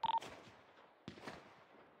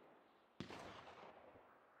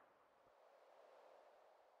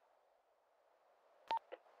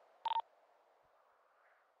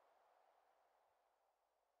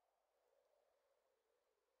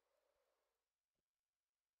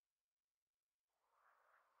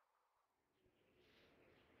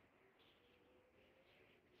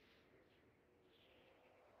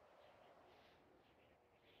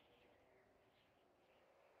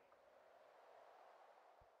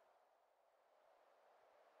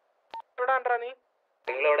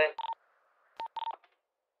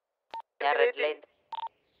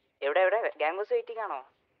 എവിടെ ഗ്യാങ് ഹൗസ് വെയിറ്റിംഗ് ആണോ?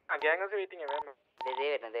 Gang house waiting.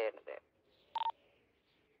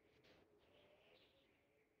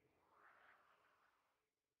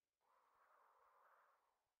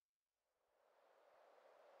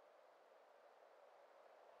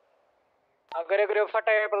 നമുക്കൊരു ഗ്രൂപ്പ്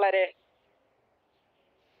ഫോട്ടോ പിള്ളേരെ.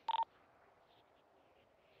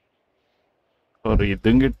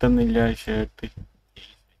 ഇതും കിട്ടുന്നില്ല ഷർട്ട്.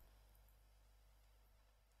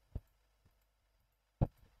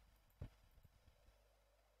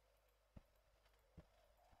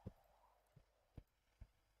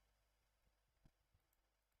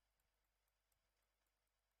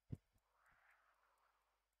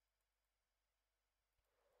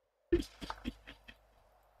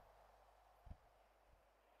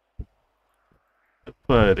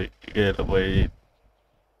 പോയി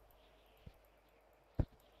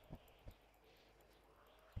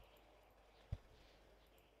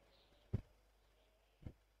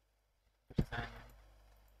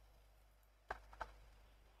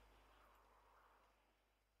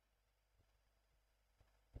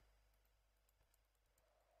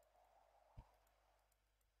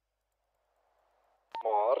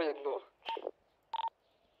മാറിയല്ലോ.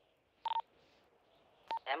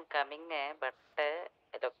 കമ്മിങ് ബട്ട്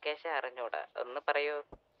ലൊക്കേഷൻ അറിഞ്ഞൂടാ, ഒന്ന് പറയൂ.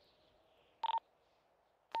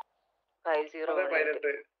 50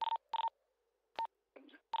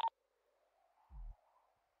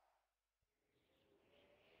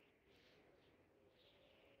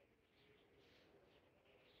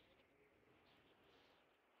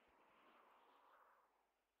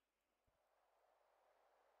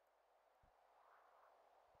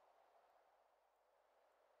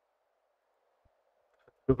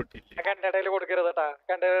 കണ്ടടയിൽ കൊടുക്കരുത് കേട്ടാ,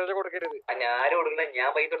 കണ്ടടയിൽ കൊടുക്കരുത്. ഞാൻ കൊടുക്കണ ഞാൻ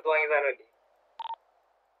പൈസ എടുത്ത് വാങ്ങിയ സാധനമല്ലേ.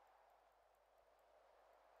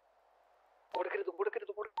 കൊടുക്കരുത്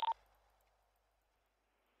കൊടുക്കരുത്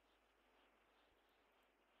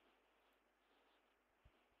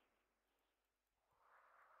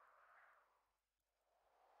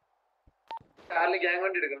കാറിൽ ഗ്യാങ്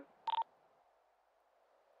വണ്ടി എടുക്കണം.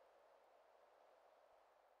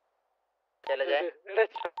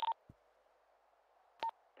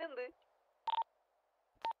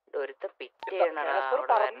 ഒരുത്ത പിക്ക്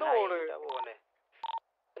പറന്നു പോണ്.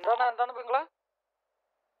 എന്താണ് നിങ്ങളെ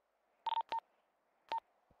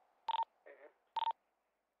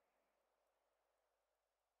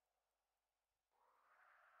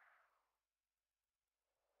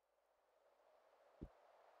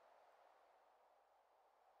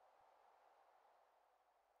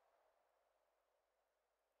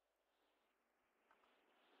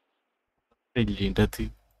വലിയത്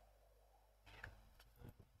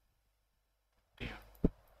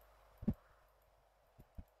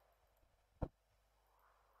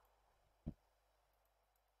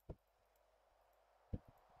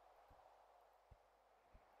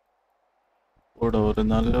ഇവിടെ ഒരു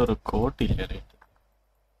നല്ലൊരു കോട്ടില്ല.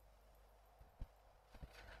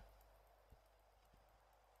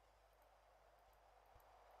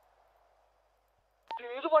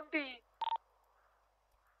 ഏത് വണ്ടി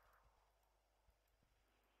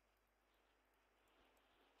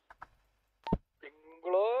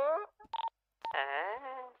നിങ്ങളോ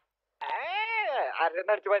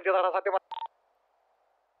അരണ്ണടിച്ച് പറ്റിയതാണ് സത്യം.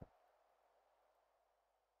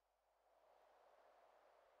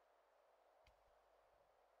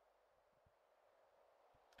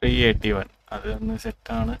 381 അതൊന്ന്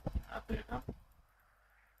സെറ്റാണ്. അത്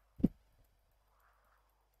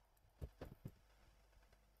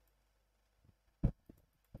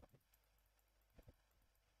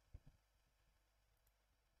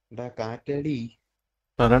കാറ്റാടി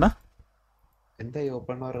പറയടാ. എന്തായി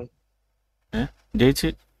ഓപ്പൺ വാർ? ജയിച്ച്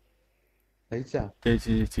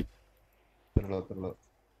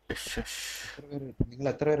നിങ്ങൾ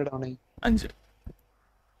എത്ര പേരുടെ ആണ്? 5.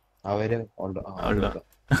 അവര്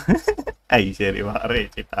ശരി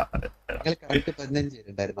മാറിയിട്ടാ. നിങ്ങൾ കറക്റ്റ് 15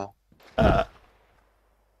 പേരുണ്ടായിരുന്നോ?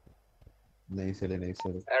 Nice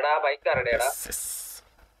nice. എടാ ബൈക്ക് ആരുടെയാടാ?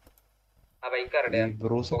 ആ ബൈക്ക് ആരുടെയാ?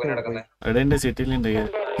 എന്റെ സിറ്റിയിലുണ്ട്.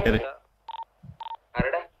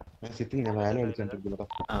 ആരുടെ സിറ്റിയിൽ ഞാൻ വാല കളിച്ചോണ്ടിരിക്കുന്നു.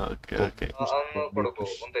 ഓക്കെ ഓക്കെ ഒന്ന് കൊടുക്കൂ,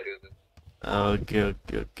 ഒന്ന് തരൂ ഇത്. Okay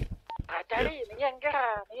okay okay.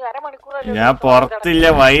 അരമണിക്കൂർ ഞാൻ പുറത്തില്ല,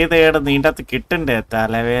 വൈ തേട് നീണ്ടത്ത് കിട്ടണ്ടേ,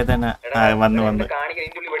 തലവേദന. വന്ന് വന്ന് കാണിക്കാൻ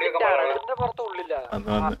ഇതിന്റെ ഉള്ളിൽ വെടിവെക്കാൻ പാടില്ല. പുറത്തുള്ളില്ല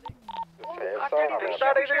വന്ന് വന്ന്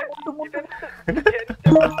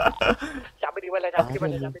ശബരിമല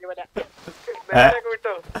ശബരിമല ശബരിമല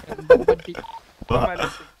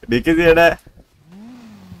ഡിക്കിസിയുടെ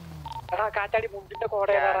കാറ്റാടി മുണ്ടിന്റെ കോട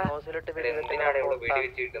എന്തിനാണ് ഇവിടെ വെടി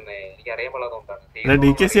വെച്ചിരിക്കുന്നത്? എനിക്ക് അറിയാൻ പാടാത്തോണ്ടാണ്.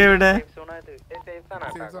 ഡിക്കിസി എവിടെ?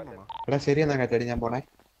 എടാ ശരി എന്നാ കാറ്റാടി, ഞാൻ പോണേ.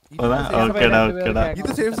 ഓക്കെടാ ഓക്കെടാ. ഇത്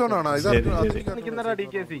സേഫ് സോൺ ആണോ?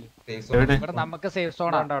 നമുക്ക് സേഫ്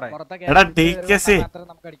സോൺ ആണ്. എടാ ഡിക്കിസി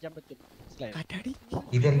നമുക്ക് അടിക്കാൻ പറ്റും.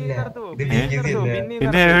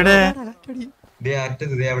 പിന്നെ എവിടെ?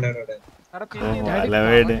 അറ്റത്ത് അവിടെ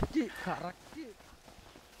വീട്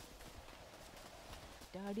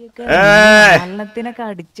നാലെണ്ണത്തിനൊക്കെ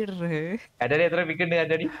അടിച്ചിടറ്. എത്ര പിക്കുണ്ട്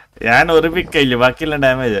കാറ്റാടി? ഞാൻ ഒരു പിക്കയില്ല, ബാക്കിയുള്ള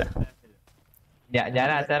ഡാമേജാ. ഞാൻ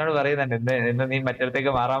ആശാനോട് പറയുന്നുണ്ട് ഇന്ന് നീ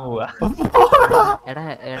മറ്റേടത്തേക്ക് മാറാൻ പോവാ. എടാ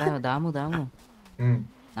എടാ ദാമു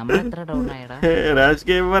നമ്മളെത്ര down ആയടാ? Raj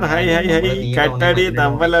gamer high high high. കട്ടാടി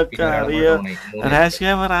നമ്മളൊക്കെ അറിയോ. രാജ്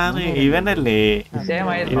ഗെയിമർ ആണ് ഇവനല്ലേ,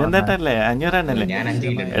 ഇവൻ തട്ടല്ലേ 500 എണ്ണല്ലേ?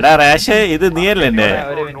 എടാ റാഷ് ഇത് നീയല്ലേ എന്റെ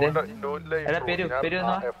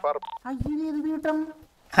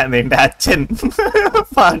നിന്റെ അച്ഛൻ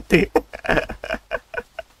പാട്ട്.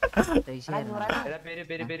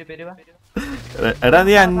 എടാ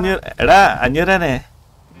നീ 500, എടാ 500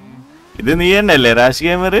 ഇത് നീ തന്നെയല്ലേ രാഷ്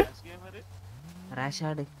ഗെയിമർ?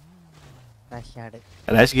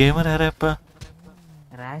 രാഷ് ഗെയിമർ ആരാപ്പ?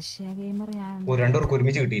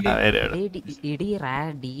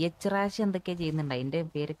 DH റാഷ് എന്തൊക്കെയാ ചെയ്യുന്നുണ്ട്, അതിന്റെ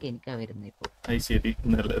പേരൊക്കെ എനിക്കാ വരുന്നത് ഇപ്പൊ. ശരി,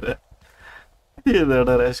 നല്ലതാ.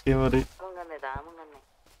 ഏതാടാ രാഷ് ഗെയിമർ?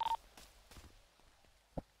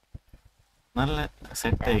 നല്ല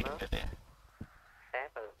സെറ്റ് ആയില്ലേ?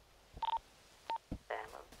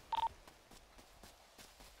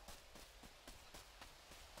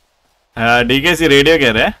 DKC radio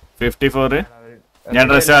കയറേ 54. ഞാൻ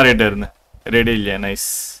ഡ്രസ് മാറിയിട്ടായിരുന്നു, റേഡിയോ ഇല്ല. നൈസ്.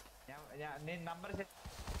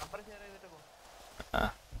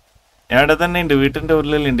 ഞാൻ ഇവിടെ തന്നെ ഉണ്ട്, വീട്ടിന്റെ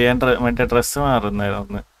ഉള്ളിലുണ്ട്. ഞാൻ മറ്റേ ഡ്രസ്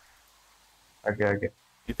മാറുന്നായിരുന്നു.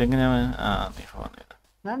 ഇതെങ്ങനെയാ? നീ phone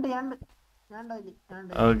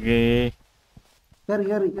okay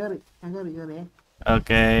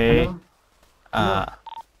okay.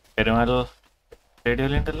 Perumal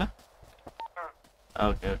റേഡിയോയിലുണ്ടല്ലോ.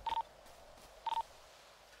 Okay okay.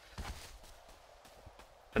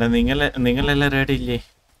 എടാ നിങ്ങളെല്ലാം റെഡി ഇല്ലേ?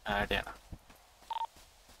 ആടെയാണ്.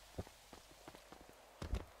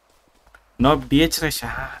 No DH rush.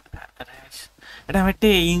 എടാ മറ്റേ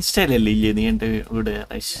ഇൻസ്റ്റയിലല്ലേ ഇല്ലേ നീ എന്റെ വീട്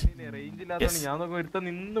റഷ്?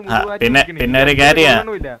 പിന്നെ ഒരു കാര്യം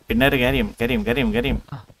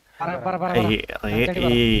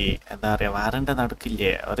എന്താ പറയാ, വാറണ്ട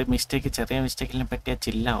നടക്കില്ലേ? ഒരു മിസ്റ്റേക്ക്, ചെറിയ മിസ്റ്റേക്കിലും പറ്റിയ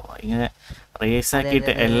ചില്ലാവോ? ഇങ്ങനെ റേസ്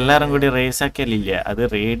ആക്കിയിട്ട് എല്ലാരും കൂടി റേസ് ആക്കിയാലില്ലേ, അത്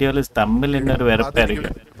റേഡിയോയില് തമ്മിൽ തന്നെ ഒരു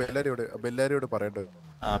വെറുപ്പായിരിക്കും.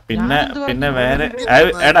 പിന്നെ വേറെ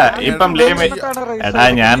എടാ ഇപ്പം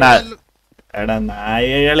എടാ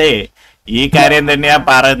നായകളെ, ഈ കാര്യം തന്നെയാ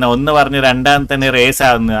പറയുന്നത്. ഒന്ന് പറഞ്ഞ് രണ്ടാമത്തെ റേസ്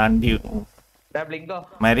ആവുന്നു. അണ്ടി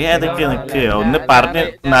മര്യാദക്ക് നിക്ക്, ഒന്ന് പറഞ്ഞ്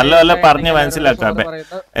നല്ല പറഞ്ഞ് മനസ്സിലാക്കാം.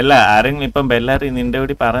 അല്ല ആരെങ്കിലും ഇപ്പം ബെല്ലാറി നിന്റെ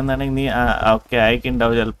കൂടി പറയുന്നതാണെങ്കിൽ നീ ഓക്കെ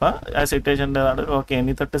ആയിക്കുണ്ടാവും ചിലപ്പോ ആ സിറ്റുവേഷൻ്റെ. ഓക്കെ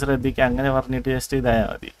ഇനി തൊട്ട് ശ്രദ്ധിക്കുക, അങ്ങനെ പറഞ്ഞിട്ട് ജസ്റ്റ് ഇതായാൽ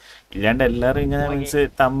മതി. ഇല്ലാണ്ട് എല്ലാരും ഇങ്ങനെ മീൻസ്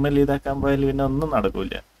തമ്മിൽ ഇതാക്കാൻ പോയാൽ പിന്നെ ഒന്നും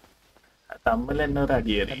നടക്കൂല. തമ്മിൽ തന്നെ ഒരു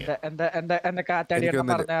അടിയായിരിക്കും.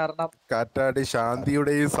 കാറ്റാടി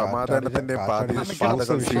ശാന്തിയുടെയും സമാധാനത്തിന്റെയും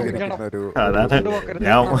പാതകൾ സ്വീകരിക്കുന്ന ഒരു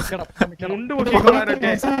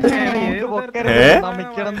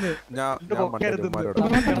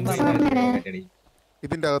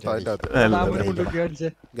ഇതിന്റെ അകത്ത്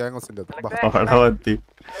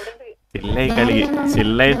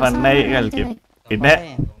ചില്ലായി ഫണ്ണായി കളിക്കും.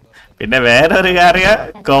 പിന്നെ വേറൊരു കാര്യം,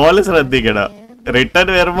 കോള് ശ്രദ്ധിക്കണം. റിട്ടേൺ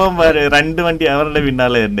വരുമ്പോ 2 വണ്ടി അവരുടെ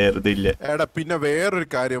പിന്നാലെ തന്നെയായിരുന്നില്ല. എടാ പിന്നെ വേറൊരു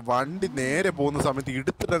കാര്യം, വണ്ടി നേരെ പോകുന്ന സമയത്ത്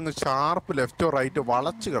എടുത്തിട്ട് അങ്ങ് ഷാർപ്പ് ലെഫ്റ്റോ റൈറ്റോ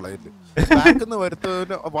വളച്ചു കളയില്ല. ബാക്കിന്ന്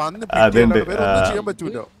വരുത്തതിന് വന്ന് ഒന്നും ചെയ്യാൻ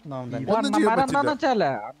പറ്റൂല. ഒന്നും ചെയ്യാൻ പറ്റില്ല.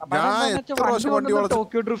 ഞാൻ എത്ര പ്രാവശ്യം വണ്ടി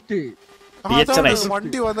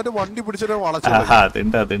വണ്ടി വന്നിട്ട് വണ്ടി പിടിച്ചിട്ട് വളച്ചു.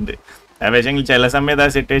 അതുണ്ട്. പക്ഷേ ചില സമയത്ത്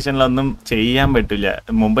ആ സിറ്റുവേഷനിലൊന്നും ചെയ്യാൻ പറ്റില്ല.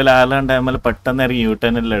 മുമ്പിൽ ആളുടെ ടൈമിൽ പെട്ടെന്ന് ഇറങ്ങി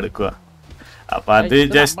യൂട്ടേണെല്ലാം എടുക്കുക. അപ്പൊ അത്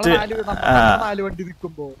ജസ്റ്റ്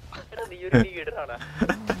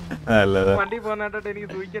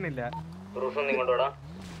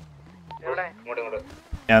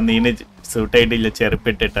ഞാൻ നീന് സൂട്ട് ആയിട്ടില്ല,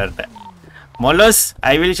 ചെറുപ്പിട്ടിട്ടെ. മോലോസ്,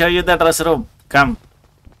 I will show you the dress room. Come.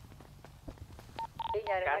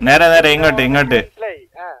 നേരെ ഇങ്ങോട്ട്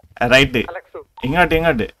റൈറ്റ്, ഇങ്ങോട്ട്.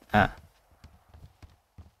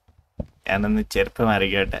 ഞാനൊന്ന് ചെരുപ്പ്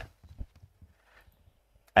മാറിക്കോട്ടെ.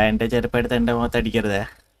 എന്റെ ചെരുപ്പെടുത്ത് എന്റെ മുഖത്ത് അടിക്കരുതേ.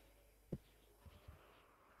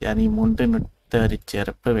 ഞാൻ ഈ മുണ്ടിനൊത്ത ഒരു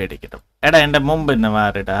ചെരുപ്പ് മേടിക്കണം. എടാ എന്റെ മുമ്പ് തന്നെ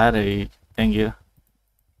മാറിടാ. ആരെ? Thank you.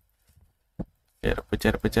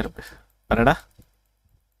 ചെരുപ്പ് പറയടാ.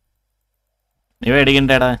 നീ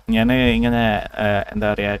മേടിക്കണ്ടേടാ. ഞാൻ ഇങ്ങനെ എന്താ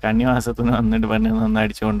പറയാ, കന്നിമാസത്തിന് വന്നിട്ട് പെണ്ണൊന്നും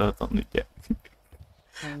അടിച്ചു കൊണ്ടുപോകത്തൊന്നുമില്ല.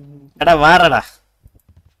 എടാ മാറടാ.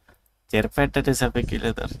 ചെരുപ്പായിട്ടിട്ട്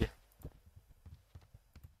സഭയ്ക്കില്ല അറിയ.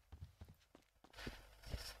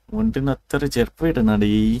 മുണ്ടിന് അത്ര ചെറുപ്പം ഇടുന്നടി.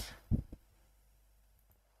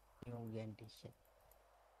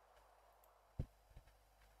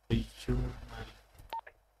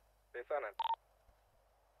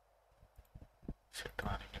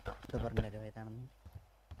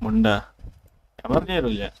 മുണ്ട ഞാൻ പറഞ്ഞു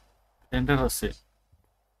തരൂല. 2 ഡ്രസ്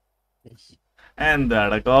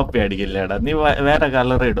എന്താടാ കോപ്പി അടിക്കില്ലടാ. നീ വേറെ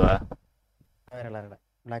കളർ ഇടുവാ.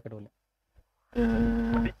 ബ്ലാക്ക് ഇടൂല.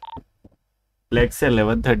 ലെക്സ് അല്ലേ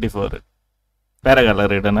 134. വേറെ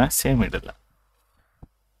കളർ ഇടണ സെയിം ഇടില്ല.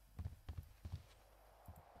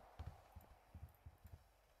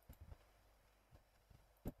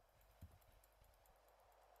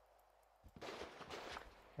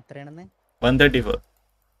 എത്രയാണെന്ന്? 134.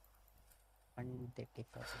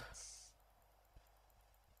 134.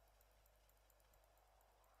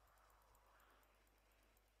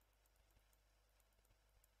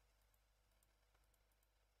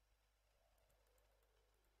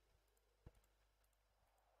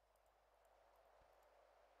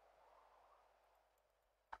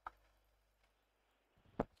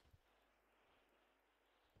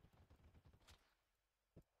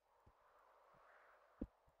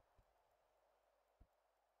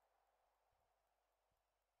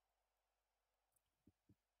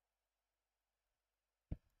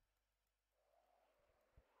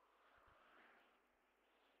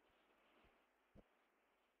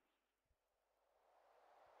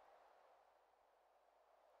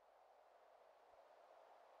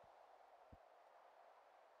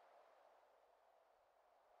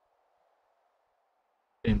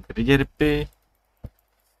 എന്തൊരു ചെരുപ്പ്.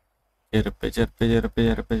 ചെറുപ്പ് ചെറുപ്പ് ചെറുപ്പ്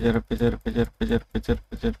ചെറുപ്പ് ചെറുപ്പ് ചെറുപ്പ് ചെറുപ്പ് ചെറുപ്പ്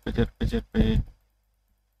ചെറുപ്പ് ചെറുപ്പ് ചെറുപ്പ് ചെറുപ്പ്.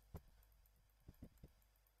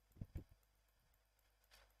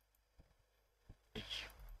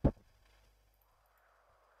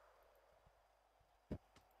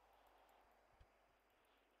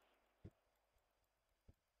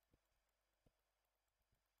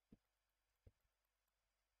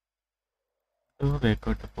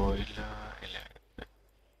 ബേക്കോട്ട് പോയില്ല. ഇല്ല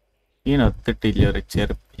ഇതിനൊത്തിട്ടില്ല. ഒരു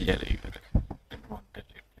ചെറുപ്പില്ലല്ലോ ഇവര്.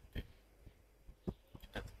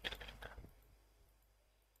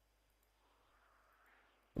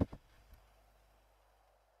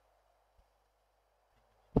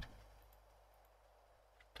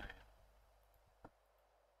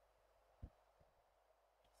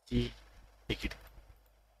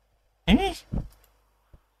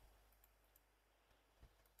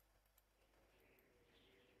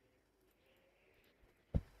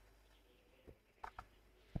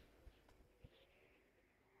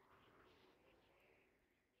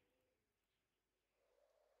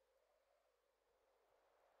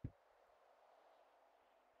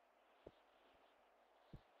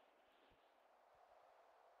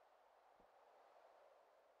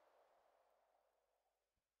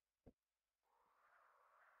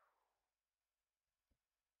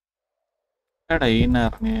 എടാ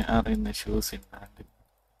അറിയുന്ന ഷൂസ് ഇന്നാണ്ട്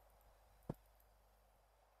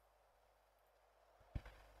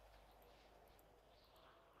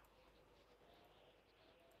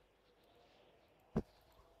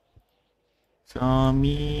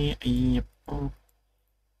സ്വാമി അയ്യപ്പോ.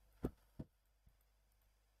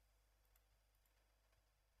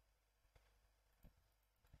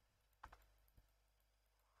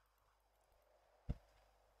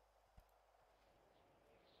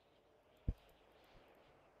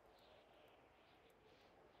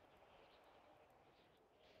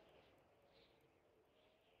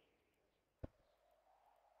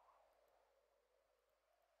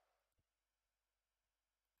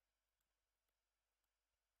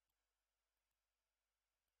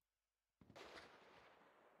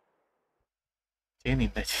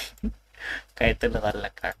 നിന്റെ കഴുത്തിൽ നല്ല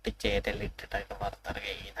കട്ടിച്ചേരലിട്ടിട്ടൊക്കെ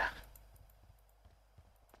പുറത്തിറങ്ങിയതാ.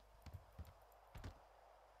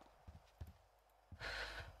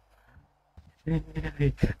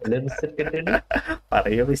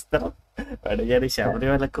 പറയൂ മിസ്റ്റർ. അവിടെ ഞാൻ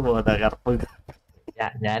ശബരിമലക്ക് പോകാ കറുപ്പ്.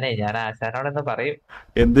 ഞാൻ ആശാനോടൊന്ന് പറയും.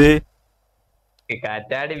 എന്ത്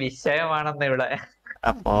കാറ്റാടി വിഷയമാണെന്ന് ഇവിടെ.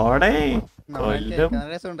 അപ്പോടെ കൊല്ലും.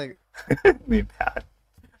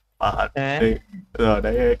 പാട്ട്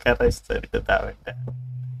എടുത്താവട്ടെ.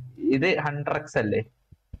 ഇത് 100x അല്ലേ?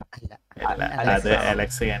 അത്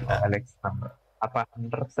അലക്സ് കണ്ട. അപ്പൊ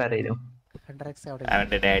 100x ആരായിരുന്നു?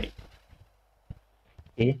 അവന്റെ ഡാഡി.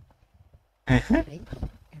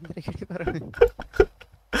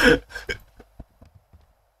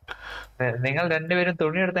 നിങ്ങൾ രണ്ടുപേരും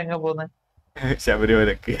തുണി എടുത്ത് എങ്ങ പോന്ന്?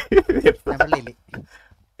 ശബരിമലക്ക്.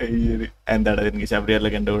 എന്താണ് എനിക്ക്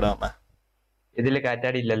ശബരിമല കണ്ടുകൂടാ? ഇതില്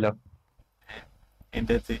കാറ്റാടി ഇല്ലല്ലോ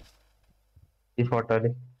എന്റെ ഈ ഫോട്ടോയില്.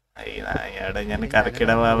 ഞാൻ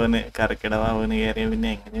കറക്കിടവാവന് കയറിയ പിന്നെ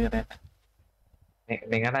എങ്ങനെ കയറാൻ?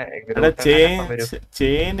 നിങ്ങളുടെ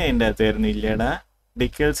ചെയിൻ എന്റെ അകത്തായിരുന്നു. ഇല്ലടാ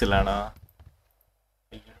ഡിക്കേഴ്സിലാണോ?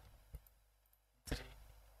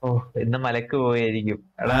 ഓ ഇന്ന് മലക്ക് പോയായിരിക്കും.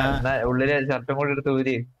 എടാ ഉള്ളിലെ ഷർട്ടും കൂടി എടുത്ത്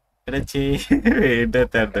ഊരി.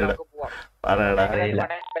 വീണ്ടെത്തണ്ടടാ പറയടാ.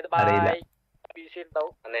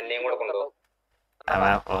 അന്ന് എന്നെയും കൂടെ കൊണ്ടുപോകും.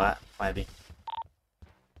 പോവാ മതി.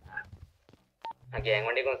 ആ ഗ്യാങ്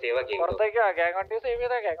വണ്ടിക്ക് ഒന്ന് സേവ് ആക്കി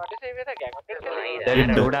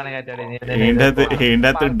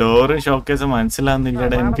ഇതിന്റെ ഡോറും ഷോക്കേസും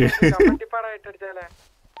മനസ്സിലാവുന്നില്ലടാ എനിക്ക്.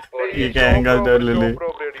 ഈ ഗ്യാങ് ഔട്ടല്ലേ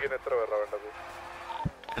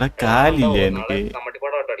എടാ കാലില്ലേ എനിക്ക്.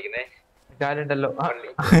 കാലുണ്ടല്ലോ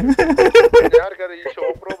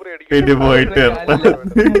പിന്നെ പോയിട്ട്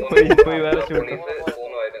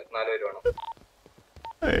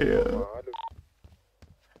അയ്യോ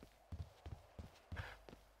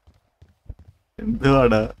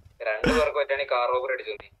എന്തുവാടാ. 2 പേർക്ക് പറ്റുകയാണെങ്കിൽ കാർ റോബർ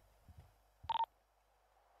അടിച്ചു.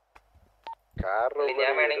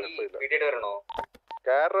 ഞാൻ വേണമെങ്കിൽ വീട്ടിൽ വരണോ?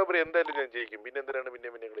 കാർ റോബറി എന്തായാലും ഞാൻ ജയിക്കും. പിന്നെ എന്തിനാണ് പിന്നെ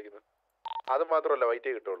കളിക്കുന്നത്? അത് മാത്രമല്ല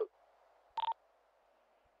വൈറ്റേ കിട്ടുള്ളൂ.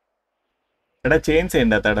 എടാ ചേഞ്ച്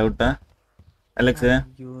ചെയ്യണ്ടാത്താടാ കുട്ടാ അലക്സ്.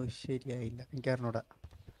 അയ്യോ ശരിയായില്ല, എനിക്ക് അറിഞ്ഞൂടാ.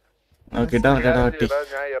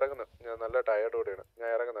 ഞാൻ ഇറങ്ങുന്നു. ഞാൻ നല്ല ടയർഡോടെയാണ് ഞാൻ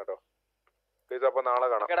ഇറങ്ങുന്ന കേട്ടോ. പ്ലീസ് അപ്പൊ നാളെ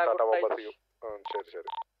കാണാം. ശരി ശരി.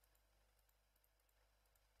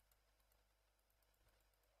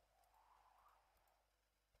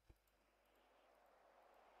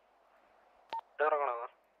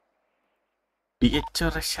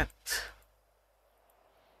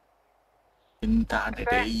 എന്താണ്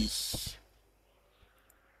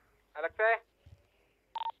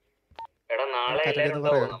എടാ നാളെ എല്ലാരും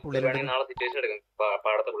ഉണ്ടാവും. നാളെ സിറ്റുവേഷൻ എടുക്കും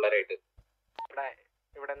പാടത്തെ പിള്ളേരായിട്ട്.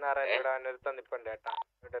 ഇവിടെ നിപ്പുണ്ട് കേട്ടാ.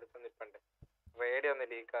 ഇവിടെ നിപ്പുണ്ട്. റേഡിയോ ഒന്ന്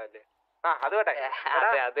ലീക്ക് ആവില്ലേ?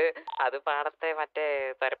 അത് പാടത്തെ മറ്റേ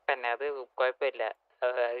പരപ്പന്നെ. അത് കുഴപ്പമില്ല.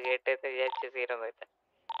 കേട്ടത് വിചാരിച്ച് സീരൊന്നുമില്ല.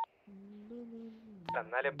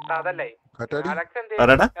 എന്നാലും അതല്ലേ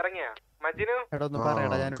ഇറങ്ങിയ മജിനു.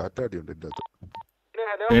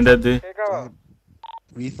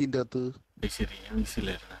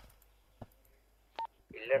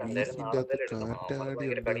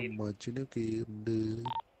 മജിനു കേറുണ്ട്,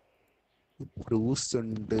 ബ്രൂസ്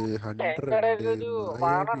ഉണ്ട്, ഹൺഡ്രഡ്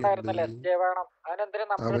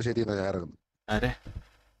ശരി. ഞാൻ ഇറങ്ങുന്നു.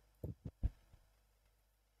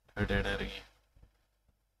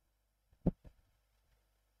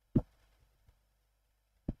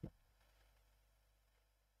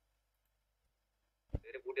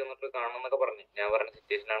 കൂട്ടി വന്നിട്ട് കാണണം എന്നൊക്കെ പറഞ്ഞു. ഞാൻ പറഞ്ഞ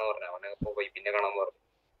സിറ്റുവേഷൻ ആണ് പറഞ്ഞു. അവനെ പോയി പിന്നെ കാണാൻ പറഞ്ഞു.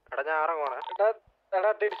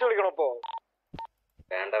 തിരിച്ചു വിളിക്കണം ഇപ്പോ?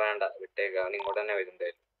 വേണ്ട വിട്ടേക്ക്. അവൻ ഇങ്ങോട്ട് തന്നെ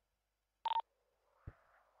വരുന്നുണ്ടായിരുന്നു.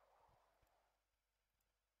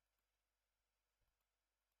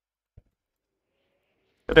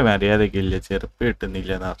 ഒരു മര്യാദക്കില്ല, ചെറുപ്പ്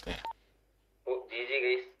കിട്ടുന്നില്ല നേരത്തെ.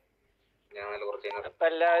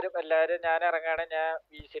 എല്ലാരും ഞാൻ ഇറങ്ങാണ്. ഞാൻ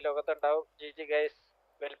VC ലോകത്തുണ്ടാവും. GG guys,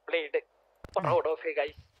 well played, proud of you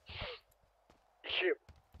guys.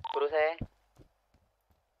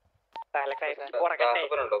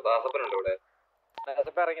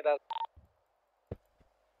 ഇറങ്ങി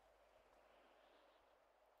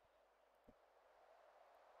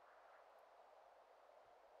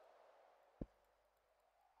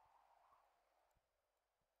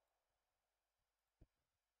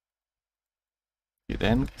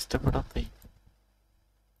ഇതെനിക്ക് ഇഷ്ടപ്പെടാത്ത.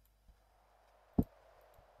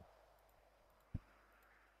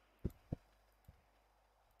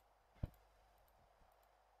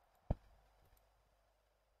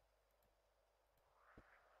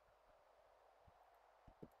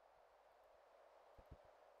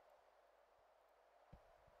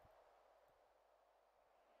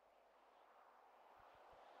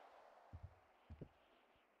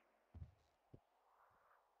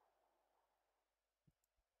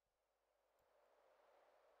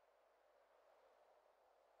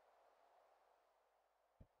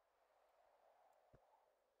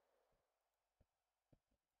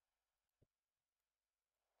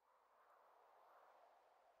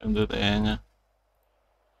 എന്ത് തേങ്ങ.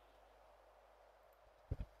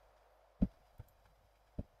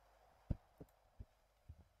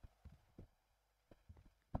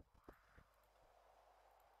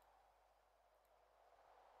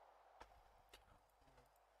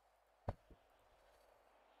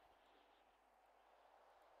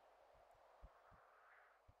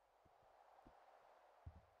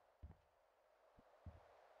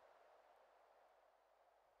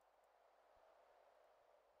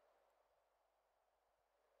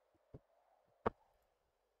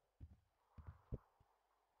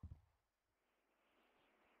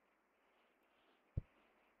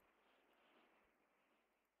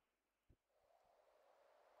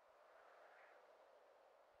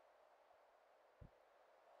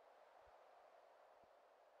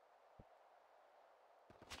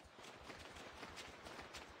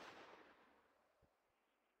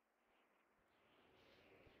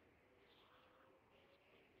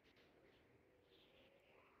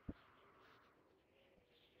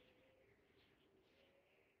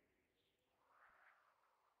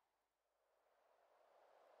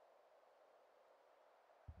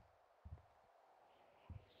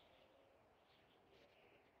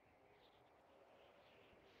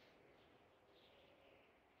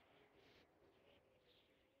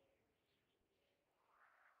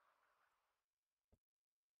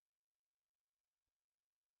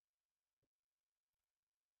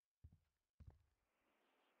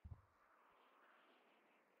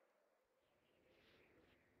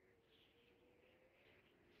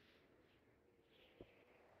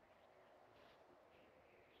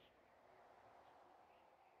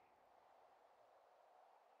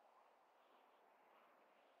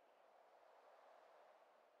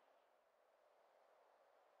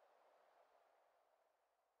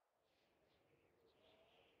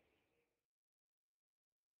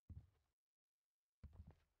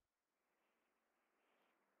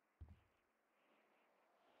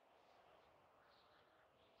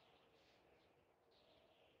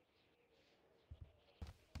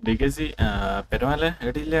 ഡികസി പെരുമാല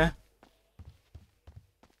എടിയില്ല.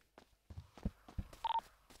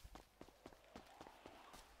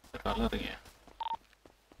 കളറിയ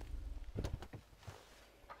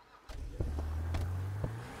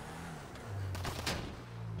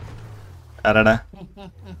ആരാടാ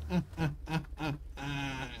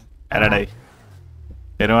ആരാടാ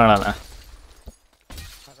പെരുമാളാണ്.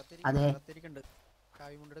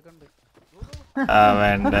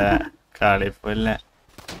 വേണ്ട കളിപ്പല്ല.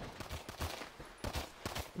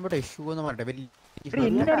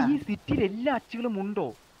 ഈ സിറ്റിയിൽ എല്ലാ അച്ചുകളും ഉണ്ടോ?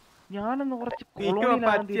 ഞാനൊന്ന് കുറച്ച്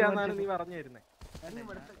നീ പറഞ്ഞു തരുന്നേ.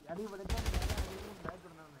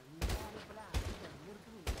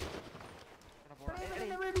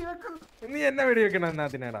 നീ എന്നെ വെടിവെക്കണം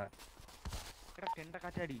എന്നാത്തിനാടാ?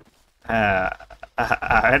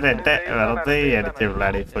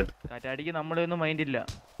 കാറ്റാടിക്ക് നമ്മളൊന്നും മൈൻഡ് ഇല്ല.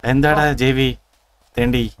 എന്താടാ ജെവി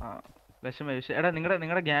തേണ്ടി എടാ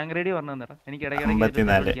നിങ്ങളുടെ ഗ്യാങ് റേഡി പറഞ്ഞു തന്നെടാ. എനിക്ക്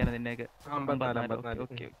ഇടയ്ക്കിടയ്ക്ക് നിന്നെയൊക്കെ.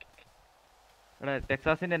 എടാ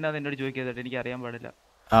ടെക്സാസിന്റെ എന്നാ എന്നോട് ചോദിക്കാതെ എനിക്ക് അറിയാൻ പാടില്ല.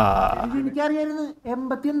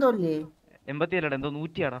 80 അല്ലടാ എന്തോ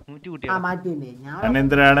 100 ആടാ 100 കൂട്ടിയാടാ.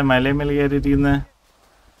 എന്തിനാണ് മലമേൽ കയറിയിരിക്കുന്നത്?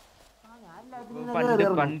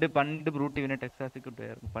 പണ്ട് ബ്രൂട്ട് ഇവനെ ടെക്സാസിൽ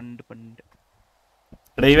കിട്ടുമായിരുന്നു പണ്ട്.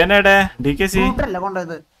 ഇവനെടെ ഡികെസി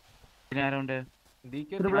പിന്നെ ആരുണ്ട്?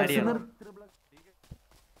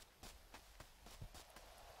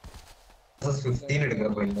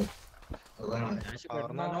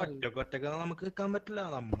 ഒറ്റക്ക് നമുക്ക് നിൽക്കാൻ പറ്റില്ല.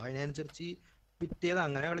 നമ്മൾ അതിനനുസരിച്ച് ഫിറ്റ് ചെയ്ത്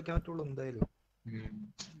അങ്ങനെ കളിക്കാൻ പറ്റുള്ളൂ. എന്തായാലും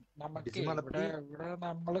ഇവിടെ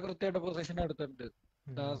നമ്മള് കൃത്യമായിട്ട് പൊസിഷൻ എടുത്തിട്ടുണ്ട്.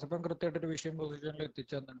 ദാസപ്പം കൃത്യമായിട്ടൊരു വിഷയം പൊസിഷനിൽ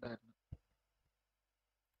എത്തിച്ചു തന്നിട്ടുണ്ടായിരുന്നു.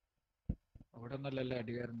 അവിടെ ഒന്നല്ലല്ലോ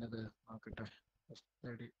അടി വരുന്നത്. നോക്കട്ടെ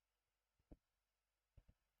അടി.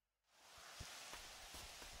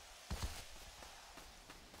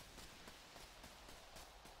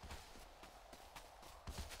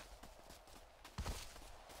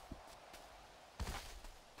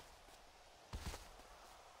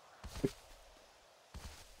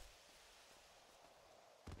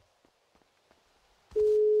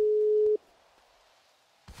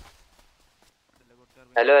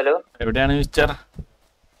 ഹലോ ഹലോ, എവിടെയാണ് മിസ്റ്റർ?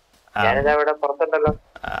 ഞാനിതാ ഇവിടെ പുറത്തുണ്ടല്ലോ.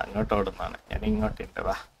 അങ്ങോട്ട് ഓടുന്നതാണ്. ഞാൻ ഇങ്ങോട്ടുണ്ട്.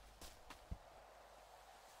 വാ.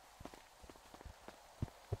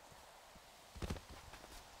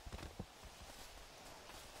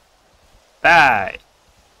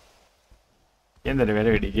 എന്തൊരു വില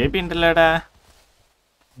പിടി ജെ പി ഉണ്ടല്ലോടാ.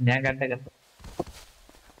 ഞാൻ കണ്ട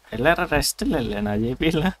എല്ലാരും റെസ്റ്റിലല്ലേണ ജെ പി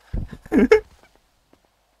ഇല്ല.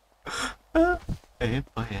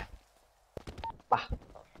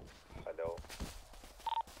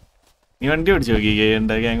 നീ വണ്ടി ഓടിച്ചു നോക്കിക്കേ?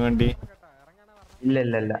 എന്താ ഗ്യാങ് വണ്ടി? ഇല്ല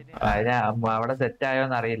അവിടെ സെറ്റ്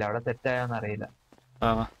ആയോന്ന് അറിയില്ല.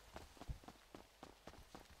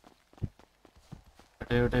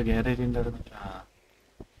 ഗ്യാരേജ്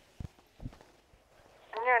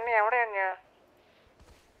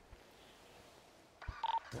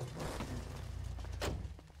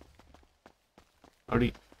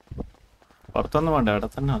പുറത്തൊന്നും വേണ്ട, അവിടെ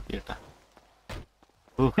തന്നെ നോക്കിട്ടാ.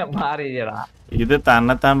 ഇത്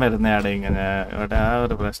തന്നെത്താൻ വരുന്നയാടെ ഇങ്ങനെ ഇവിടെ ആ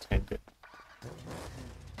ഒരു പ്രശ്നമായിട്ട്.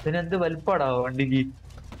 ഇതിനെന്ത് വലിപ്പാടാ വണ്ടിക്ക്?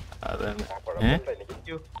 അതാണ്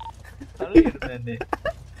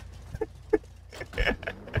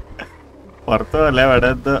പുറത്തു പോലെ ഇവിടെ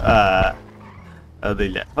എന്തോ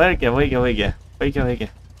അതില്ല. പോയിക്ക.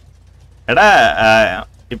 എടാ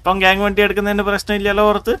ഇപ്പം ഗ്യാങ് വണ്ടി എടുക്കുന്നതിന് പ്രശ്നമില്ലല്ലോ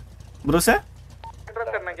പുറത്ത് ബ്രൂസേ?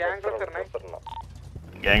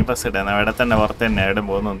 ഗ്യാങ് ഡ്രസ് ഇടാ ഇവിടെ തന്നെ, പുറത്ത് തന്നെ, എവിടെ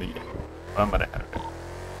പോകുന്നൊന്നുമില്ല. പോകാൻ പറയാം.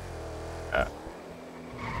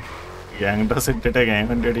 ഗ്യാങ് ഡ്രസ് ഇട്ടിട്ട് ഗ്യാങ്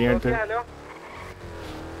വണ്ടി അടിക്കാനായിട്ട്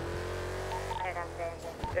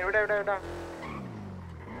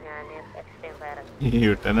ഈ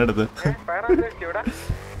യൂട്ടേൺ എടുത്ത്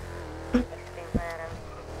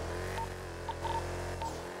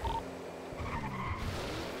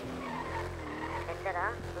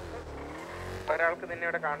ഒരാൾക്ക് നിന്നെ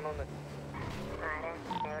ഇവിടെ കാണണമെന്ന്.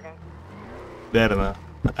 ഇതായിരുന്നോ?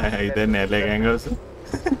 ഇത് തന്നെയല്ലേ ഗ്യാങ് ഹൗസ്?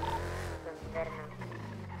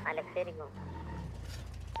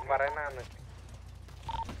 പറയുന്നാന്ന്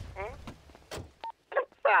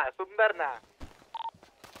സുന്ദരനാ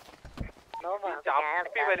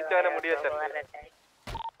വലിച്ചോനെ മുടി വെച്ചല്ലേ.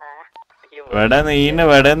 ഇവിടെ നീന്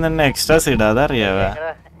ഇവിടെ തന്നെ എക്സ്ട്രാസ് ഇടാ, അതറിയാവേ?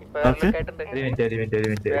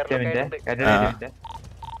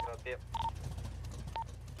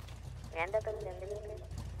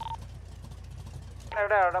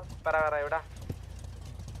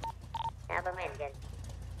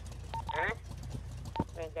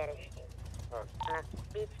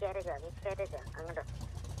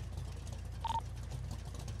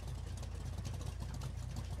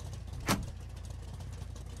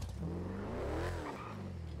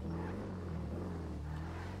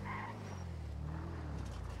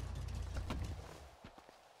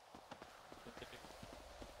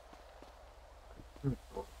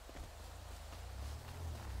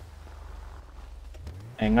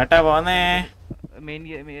 എങ്ങോട്ടാ പോന്നേ? മെയിൻ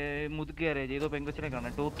മുതുക്കി അറിയാം ചെയ്തോ പെങ്കൊച്ചിനെ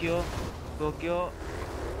കാണാം. ടോക്കിയോ ടോക്കിയോ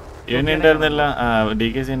ഇവന് ഉണ്ടായിരുന്നല്ലോ. ആ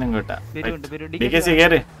DKC എങ്ങോട്ടാ? DKC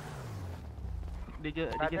കേറ്.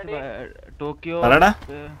 ടോക്കിയോ പറടാ.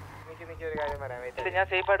 ഞാൻ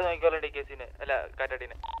സേഫ് ആയിട്ട് നോക്കിക്കോളാം DKCനെ. അല്ല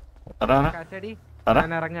കാറ്റാടിനെ. കാറ്റാടി പറ.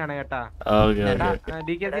 ഞാൻ ഇറങ്ങാണ് കേട്ടാ. Okay okay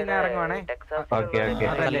DKC ഇറങ്ങുവാണേ.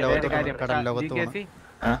 DKC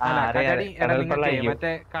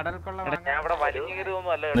മറ്റേ കടൽ കൊള്ള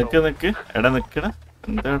നിക്ക് എടാ നിക്കടാ.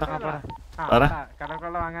 എന്താടാ പറ. കടൽ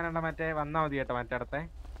കൊള്ള വാങ്ങാനുള്ള മറ്റേ വന്നാ മതി കേട്ടോ മറ്റേടത്തെ.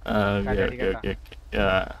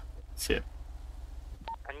 ശരി.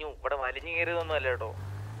 ഇവിടെ വലിഞ്ഞു കയറിയതൊന്നും അല്ല കേട്ടോ.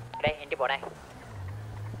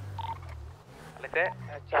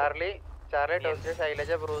 ചാർലി ടോക്സിയോ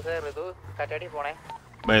ശൈലജ ബ്രൂസ് ഋതു കാറ്റാടി പോണേ.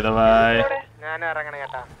 By the by. ഞാൻ ഇറങ്ങണേ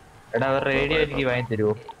കേട്ടാ. എടാ റേഡിയോ എനിക്ക് വാങ്ങി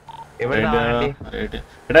തരുമോ?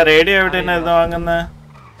 എടാ റേഡിയോ എവിടെയാണ് വാങ്ങുന്ന?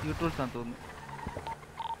 യൂട്യൂബ്സ് ആണെന്ന് തോന്നുന്നു.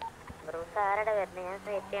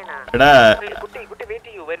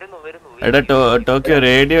 എടാ ടോക്കിയോ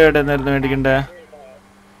റേഡിയോ എവിടെയായിരുന്നു മേടിക്കണ്ടേ?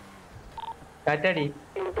 കാറ്റാടി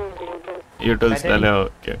യൂട്യൂബ്സിലല്ലേ?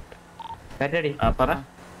 ഓക്കെ. കാറ്റാടി ആ പറ.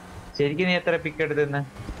 ശരിക്കും നീ എത്ര പിക്ക് എടുത്തെന്ന്?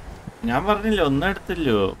 ഞാൻ പറഞ്ഞില്ല, ഒന്നും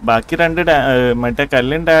എടുത്തില്ലോ. ബാക്കി രണ്ട് മറ്റേ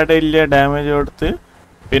കല്ലിൻ്റെ ആടെ ഇല്ല ഡാമേജ് കൊടുത്ത്,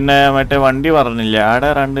 പിന്നെ മറ്റേ വണ്ടി പറഞ്ഞില്ല ആടെ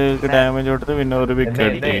 2 ഡാമേജ് കൊടുത്ത്, പിന്നെ ഒരു പിക്ക്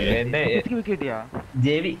അടിക്കില്ല.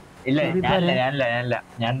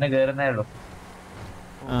 ഞാൻ കേറുന്നേ ഉള്ളൂ.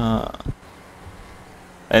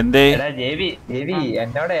 എന്തേ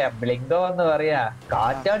എന്നോട് ബ്ലിങ്കോ എന്ന് പറയാ.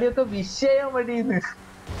 കാറ്റാടിയൊക്കെ വിഷയം മടിയെന്ന്.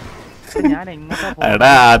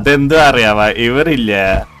 എടാ അതെന്തോ അറിയാവാ, ഇവരില്ല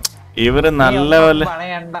ഇവര് നല്ല പോലെ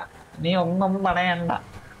നീ ഒന്നും പറയണ്ട.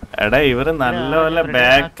 എടാ ഇവര് നല്ല പോലെ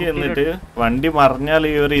ബാക്ക് എന്നിട്ട് വണ്ടി മറിഞ്ഞാൽ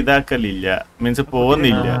ഇവർ ഇതാക്കലില്ല, മീൻസ്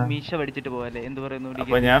പോകുന്നില്ല.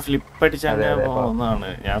 അപ്പൊ ഞാൻ ഫ്ലിപ്പ് അടിച്ച് അങ്ങനെ പോകുന്നതാണ്.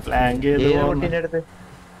 ഞാൻ ഫ്ലാങ്ക് ചെയ്ത്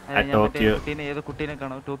ടോക്കിയോ. കുട്ടീനെ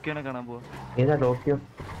കാണാൻ ടോക്കിയോനെ കാണാൻ പോവാ. ഏതാ ടോക്കിയോ?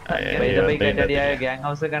 ഗ്യാങ്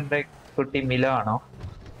ഹൗസ് കണ്ട കുട്ടി മിലോ ആണോ?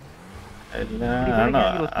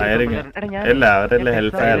 അല്ല അവരെല്ലാം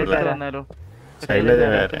ഹെൽപ്പ് ആയല്ല. ശൈലജ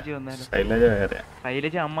വേറെ.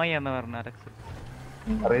 ശൈലജ അമ്മായി എന്ന് പറഞ്ഞ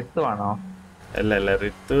ഋതു ആണോ? അല്ല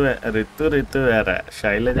ഋതു വേറെ,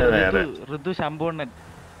 ശൈലജ വേറെ. ഋതു ശംഭു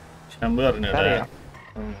പറഞ്ഞു.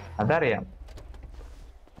 അതറിയാം.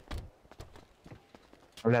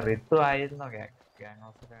 അല്ല ഋതു ആയിരുന്നോ ഗ്യാങ്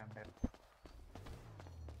ഹൗസ് കണ്ടത്?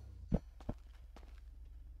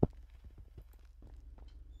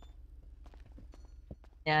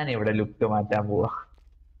 ഞാനിവിടെ ലുക്ക് മാറ്റാൻ പോവാ.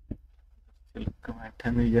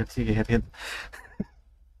 മാറ്റാന്ന് വിചാരിച്ച് കയറിയത്.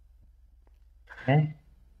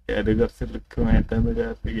 കുറച്ച് ലുക്ക് മാറ്റാന്ന്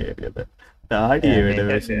വിചാരിച്ച് കയറിയത്. താടി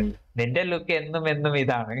നിന്റെ ലുക്ക് എന്നും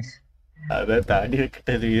ഇതാണ്. അതെ താടി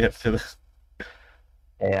വെക്കട്ടെ വിചാരിച്ചത്.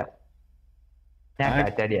 ഞാൻ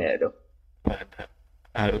കാറ്റാടി ആയാലോ?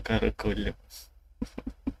 ആൾക്കാരെ കൊല്ലും.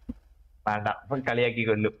 വേണ്ട, കളിയാക്കി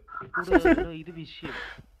കൊല്ലും. ഇത് വിഷയം.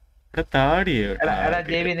 താടി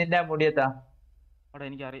ജേബി നിന്റെ മുടിയെത്താ?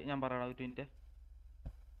 എനിക്കറിയാം, ഞാൻ പറയാം ഒരു മിനിറ്റ്.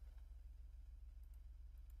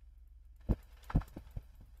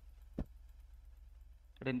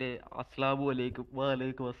 എന്റെ അസ്ലാമു അലൈക്കും.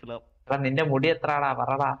 വലൈക്കും അസ്സലാം. നിന്റെ മുടി എത്രടാ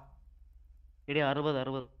പറടാ?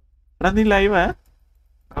 60. നീ ലൈവാ?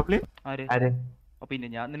 പിന്നെ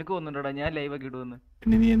ഞാൻ നിനക്ക് വന്നിട്ടുണ്ടാ ഞാൻ ലൈവ് ഒക്കെ ഇടുവന്ന്.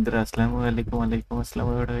 നീ എന്താ അസ്ലാമു അലൈക്കും വലൈക്കും അസ്സലാം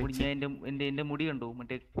എന്റെ മുടി കണ്ടു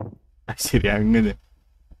മറ്റേ? ശരി അങ്ങനെ.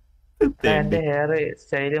 എന്റെ ഹെയർ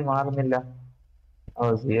സ്റ്റൈല് മാറുന്നില്ല. ഓ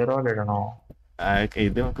 0 ഇടണോ?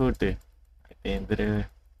 ഇത് നമുക്ക് വിട്ട് എന്തൊരു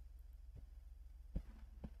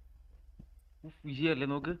വിഷയല്ലേ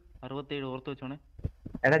നോക്ക്. 67 ഓർത്ത് വെച്ചോണേ.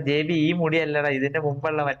 എടാ ജേബി ഈ മുടി അല്ലടാ, ഇതിന്റെ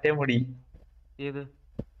മുമ്പുള്ള മറ്റേ മുടി. ഏത്?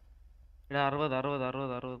 60.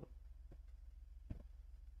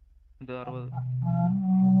 ഇത് 60.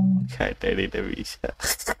 കാറ്റാടിയുടെ വീശ.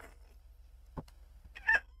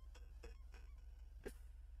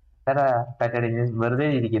 വെറുതെ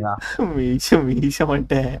ഇരിക്കുന്ന മീശ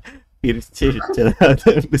മറ്റേ തിരിച്ചു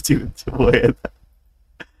ചിരിച്ചു പോയതാ.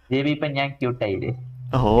 ജേബി ഇപ്പൊ ഞാൻ ക്യൂട്ടായില്ലേ?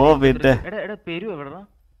 ഓ പിന്നെ പേര് എവിടെടാ?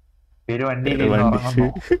 പേര് വണ്ടി.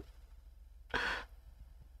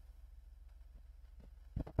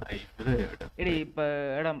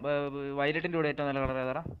 വയലറ്റിന്റെ കൂടെ ഏറ്റവും നല്ല കളർ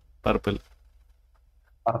ഏതാ? പർപ്പിൾ.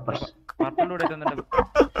 പർപ്പിളിന്റെ കൂടെ ഏറ്റവും നല്ല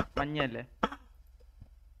മഞ്ഞല്ലേ?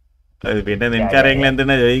 പിന്നെ നിനക്കറിയെങ്കിൽ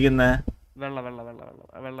എന്തിനാ ചോദിക്കുന്നേ? വെള്ള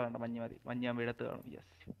വേണ്ട, മഞ്ഞ മതി. മഞ്ഞാകുമ്പോ ഇടത്ത് കാണും.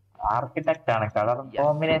 ആർക്കിടെക്ട് ആണ്, കളർ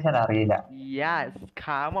കോമ്പിനേഷൻ അറിയില്ല.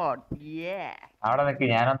 അവിടെ നിൽക്ക്,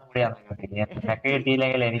 ഞാനൊന്നും കൂടി നിനക്ക്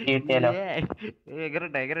കിട്ടിയില്ലെങ്കിൽ എനിക്ക് കിട്ടിയാലോ?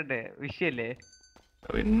 എങ്ങനെയുണ്ട് വിഷയല്ലേ?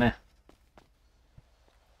 പിന്നെ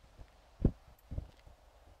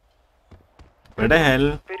ഇവിടെ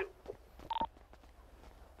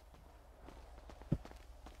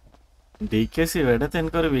DKC ഇവിടത്തെ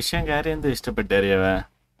എനിക്കൊരു വിഷയം കാര്യം എന്തോ ഇഷ്ടപ്പെട്ടറിയാവാ,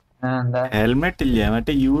 ഹെൽമെറ്റ് ഇല്ല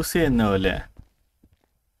മറ്റേ യൂസ് ചെയ്യുന്ന പോലെ.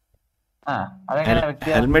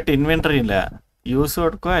 ഹെൽമെറ്റ് ഇൻവെന്ററി ഇല്ല, യൂസ്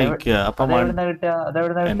കൊടുക്കുക അയക്കുക. അപ്പൊ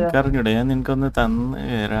എനിക്കറിഞ്ഞൂടെ, ഞാൻ നിനക്കൊന്ന് തന്ന്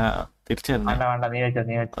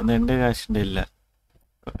തിരിച്ചറിഞ്ഞ ഒന്ന് എന്റെ കാശിന്റെ ഇല്ല.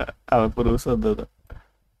 അവ പ്രൂസ് വന്നത്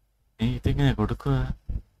ഇതെങ്ങനെ കൊടുക്കുക?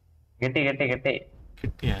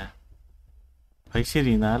 കിട്ടിയാ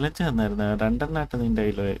ശരി 4-5 തന്നായിരുന്നു. 2 നിന്റെ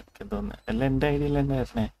കയ്യിലോ എനിക്ക് തോന്നുന്നു. എല്ലാം എന്റെ ഐഡിയയിൽ തന്നെ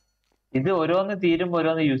വരണേ. ഇത് ഓരോന്ന് തീരുമ്പോ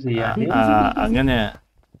ഓരോന്ന് യൂസ് ചെയ്യാം. അങ്ങനെയാ.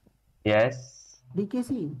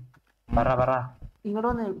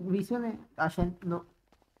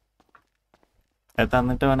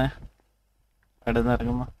 തന്നിട്ട് വേണേ അവിടെ നിന്ന്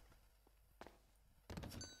ഇറങ്ങുമ്പോ.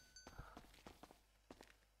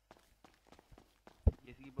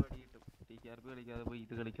 കളിക്കാതെ പോയി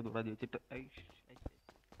ഇത് കളിക്കുന്നു വെച്ചിട്ട്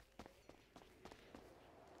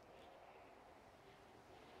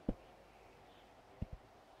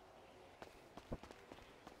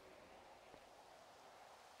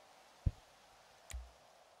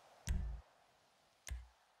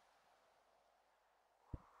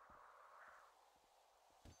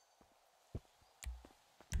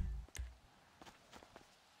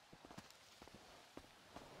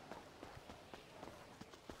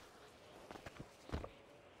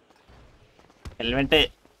ഹെൽമെറ്റ്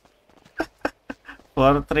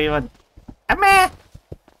 431. അമ്മേ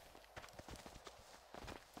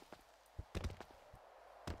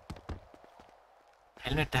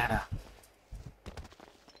ഹെൽമെറ്റ് ആടാ.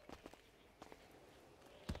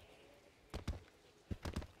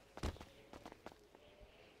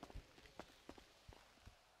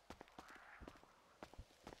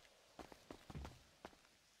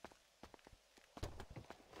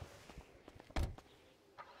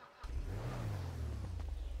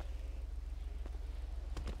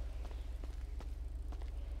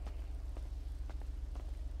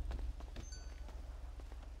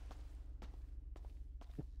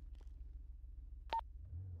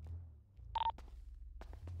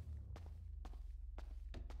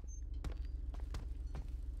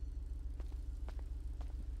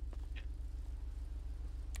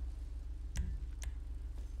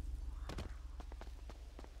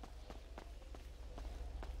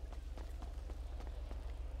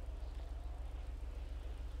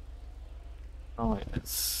 Oh,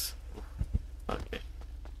 yes. Okay.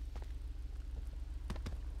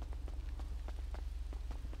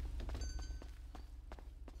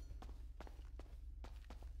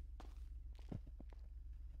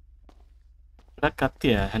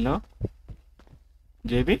 കത്തിയാ? Hello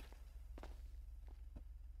JB,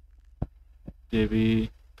 JB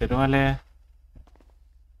പെരുമാലേ.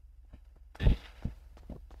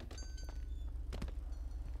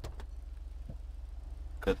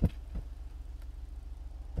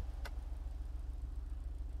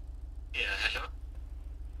 Hello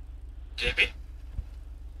JB,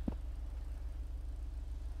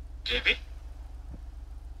 JB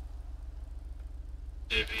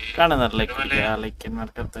കാണുന്നറിലേക്ക്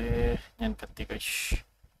നടക്കത്തെ. ഞാൻ കത്തി കഷ്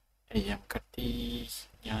അയ്യം കത്തി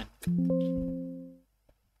ഞാൻ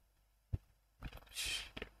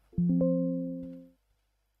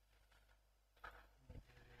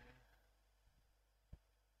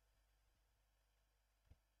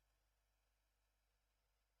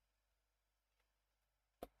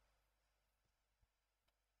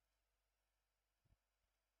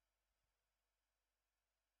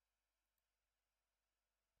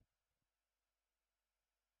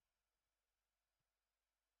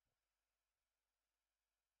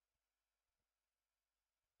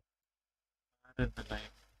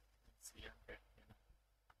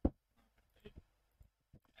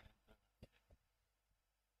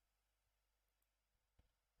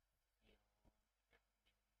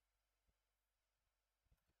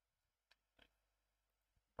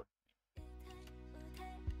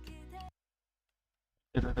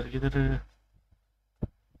ഇതർ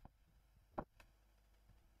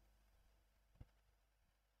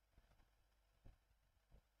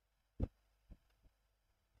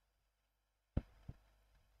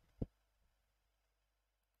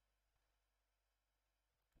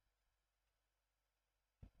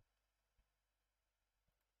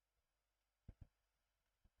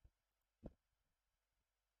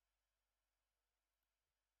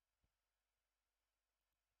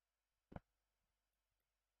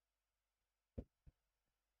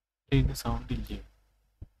സൗണ്ട് ഇല്ലേ?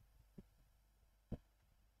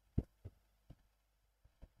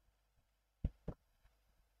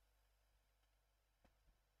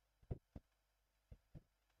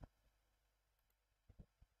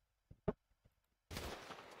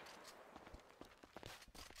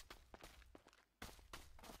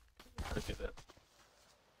 ഇത്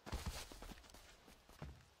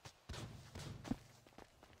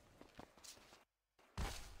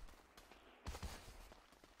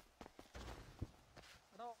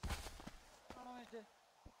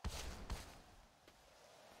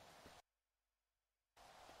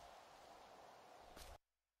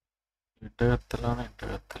കത്തിലാണ്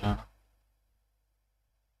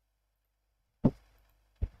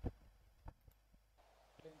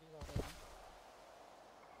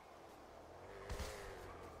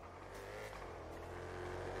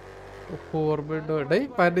ഓർബിട്ടോ ഡേ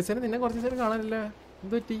പാരഡൈസിനെ നിന്നെ കുറച്ച് ദിവസം കാണാനില്ല.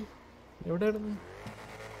 എന്ത് പറ്റി? എവിടെയായിരുന്നു?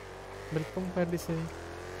 Welcome paradise.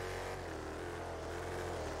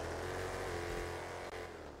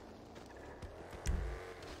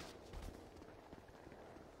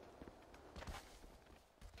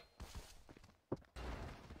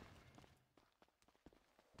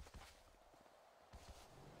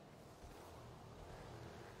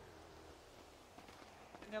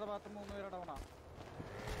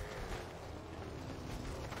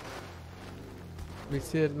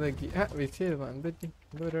 ബിസി ആയിരുന്നു. ബിസി ആയിരുന്നു. എന്ത് പറ്റി?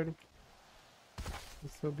 എന്താ പരിപാടി?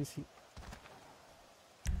 So busy.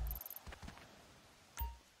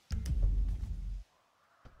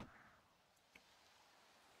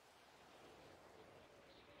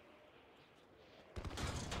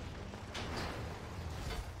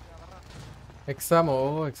 എക്സാമോ?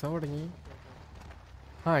 എക്സാം തുടങ്ങി.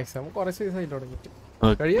 എക്സാം കുറച്ച് ദിവസമായിട്ട് തുടങ്ങിയിട്ട്.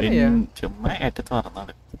 കഴിയാറില്ല. ചുമ്മാ ഏറ്റത്ത്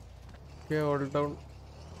പറഞ്ഞാണ് ഓൾ ഡൗൺ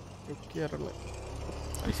കേരള.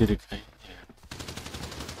 ശരി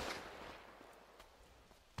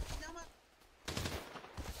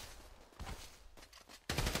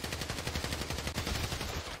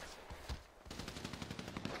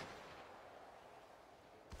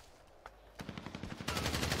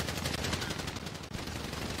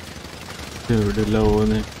എവിടെയല്ല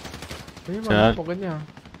പോകുന്നേ?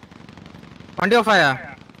 വണ്ടി ഓഫായാ?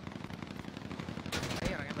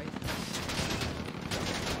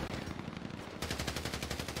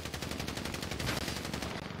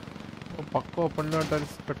 പക്ക ഓപ്പണിലോട്ട്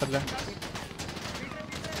പെട്ടല്ല.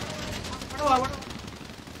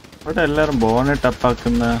 ഇവിടെ എല്ലാരും ബോണെ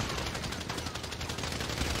ടപ്പാക്കുന്ന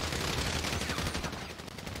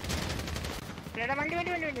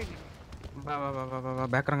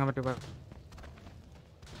ബാക്ക് ഇറങ്ങാൻ പറ്റും.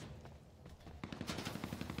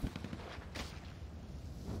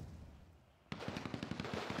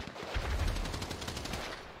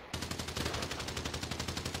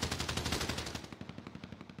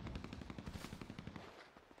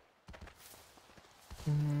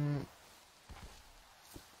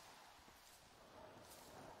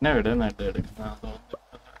 എവിടെ നട്ട് എടുക്കുന്ന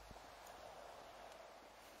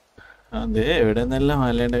അതെ എവിടെ നിന്നെല്ലാം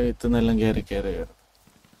മലേന്റെ വിത്തുന്നെല്ലാം കയറി കയറി വരും.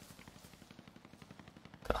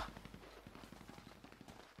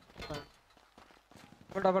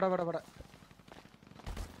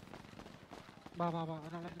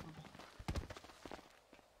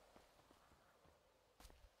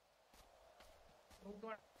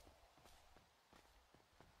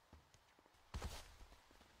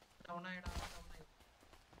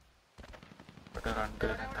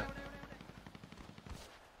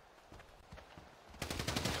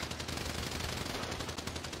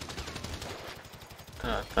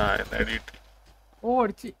 ഓ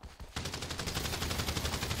അടിച്ച്.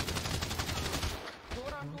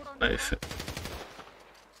 നൈസ്.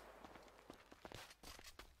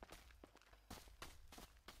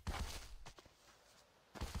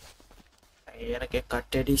 എനിക്ക്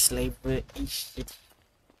കട്ടടി സ്ലൈവ്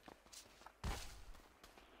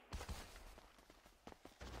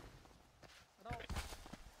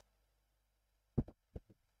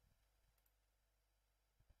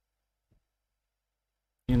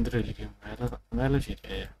എന്തിരിക്കും വേല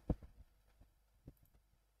ശരിയായ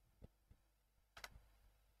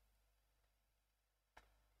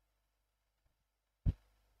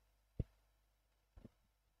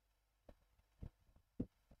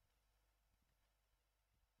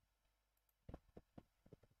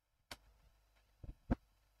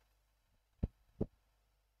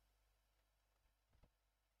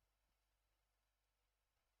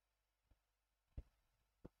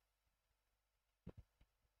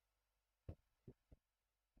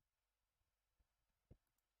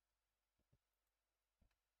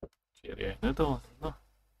ശരിയായെന്ന് തോന്നുന്നു.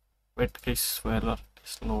 Wet case Valorant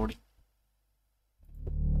is loading.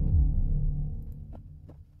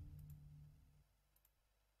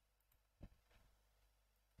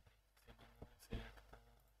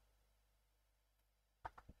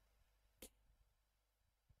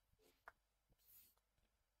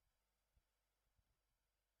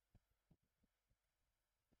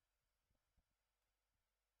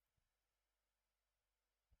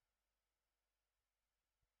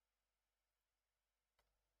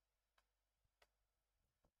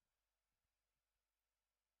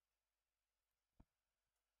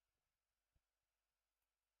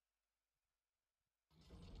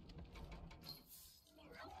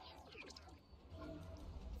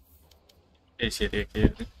 ശരിയാക്കി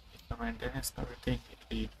മെയിൻ്റെനൻസ്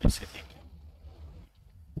ശരിയാക്കി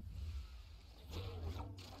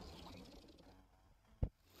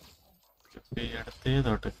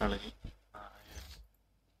അടുത്തേതോട്ട് കളി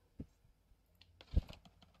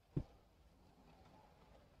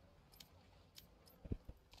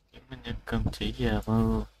ഞക്കം ചെയ്യാമോ?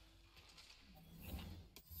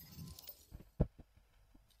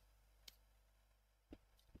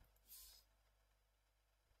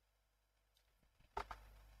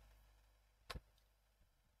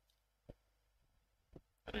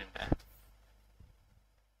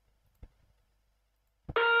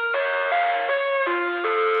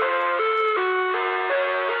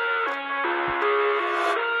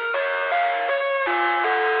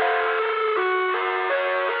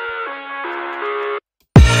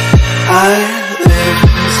 I live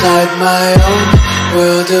inside my own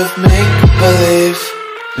world of make-believe.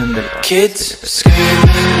 Kids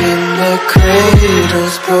screaming in the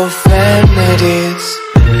cradles, profanities.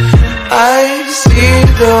 I see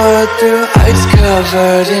the world through eyes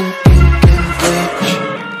covered in ink and bleach.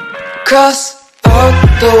 Cross out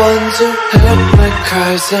the ones who heard my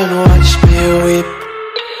cries and watched me weep.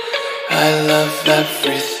 I love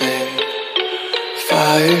everything.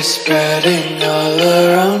 Fire spreading all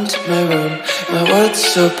around my room. My world's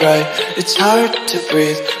so bright, it's hard to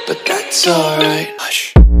breathe, but that's alright. Hush.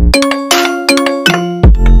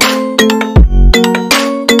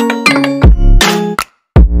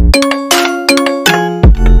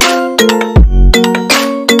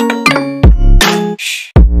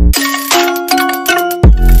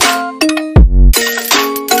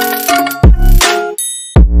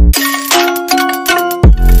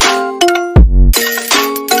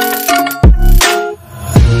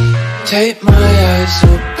 Tape my eyes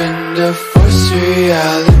open to force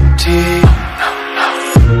reality.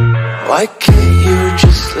 Why can't you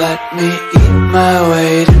just let me eat my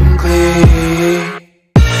weight in glee?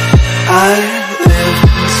 I live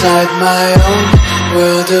inside my own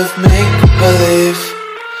world of make-believe.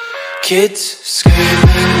 Kids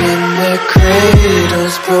screaming in their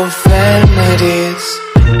cradles, profanities.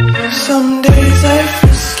 Some days I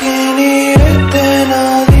feel skinnier than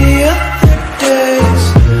all the other days.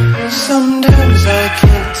 Sometimes I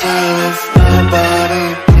can't tell if my body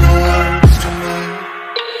belongs to me.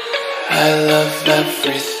 I love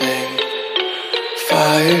everything.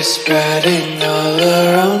 Fire spreading all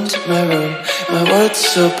around my room. My world's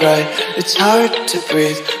so bright, it's hard to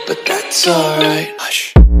breathe, but that's alright. Hush.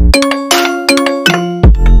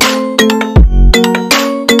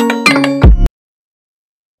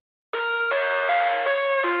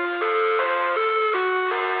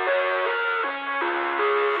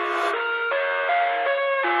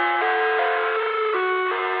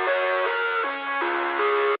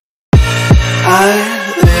 I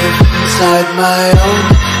live inside my own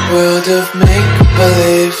world of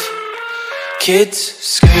make-believe. Kids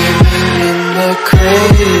screaming in the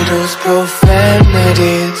cradles,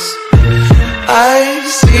 profanities. I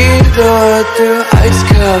see the world through eyes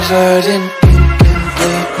covered in ink and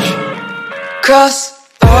bleach. Cross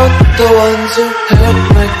out the ones who heard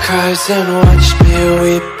my cries and watched me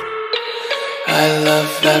weep. I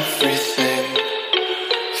love everything.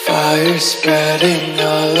 Fire spreading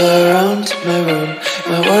all around my room.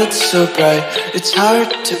 My world's so bright, it's hard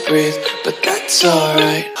to breathe, but that's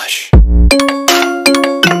alright. Hush.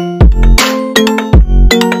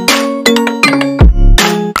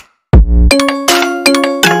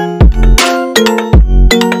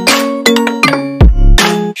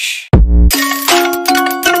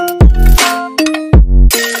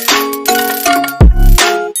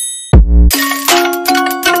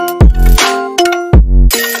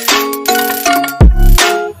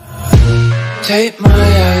 Tape my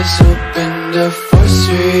eyes open to force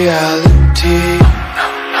reality.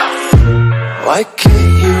 Why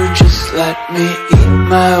can't you just let me eat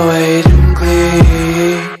my weight in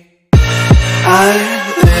glee? I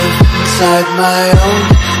live inside my own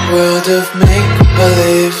world of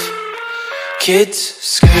make-believe. Kids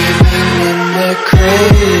screaming in their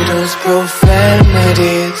cradles,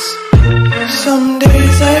 profanities. Some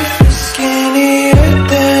days I feel skinnier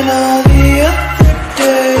than all the other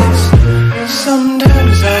days.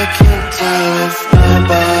 Sometimes I can't tell if my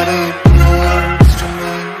body belongs to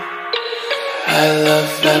me. I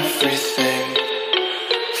love everything.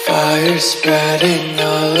 Fire spreading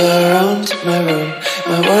all around my room.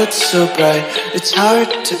 My world's so bright, it's hard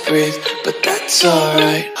to breathe, but that's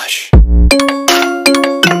alright. Hush.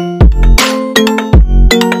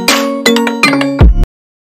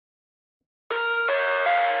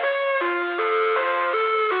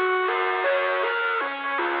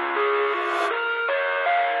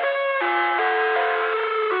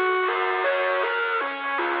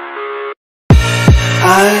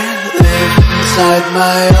 I live inside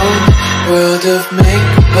my own world of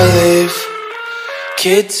make-believe.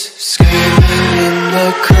 Kids screaming in the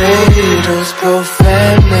cradles,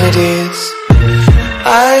 profanities.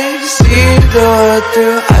 I see the world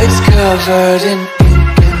through ice covered in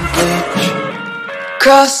ink and bleach.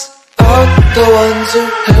 Cross out the ones who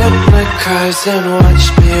heard my cries and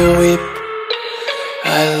watched me weep.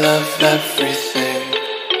 I love everything.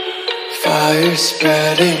 Fire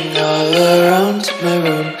spreading all around my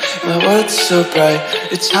room. My world's so bright,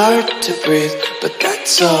 it's hard to breathe, but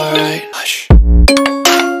that's alright. Hush.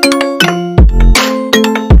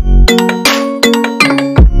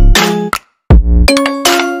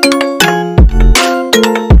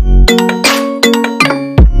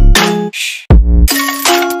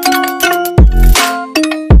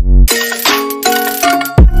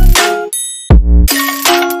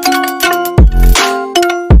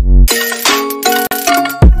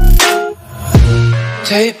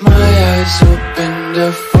 Take my eyes open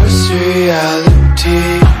to force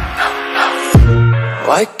reality.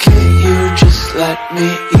 Why can't you just let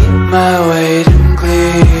me eat my weight in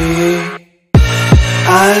glee?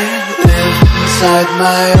 I live inside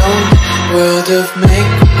my own world of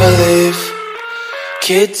make-believe.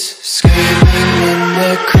 Kids screaming in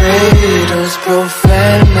their cradles,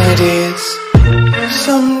 profanities.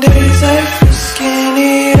 Some days I feel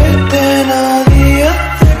skinnier than all the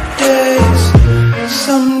other days.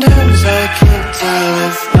 Sometimes I can't tell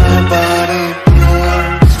if my body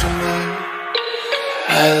belongs to me.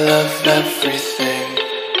 I love everything.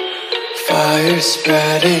 Fire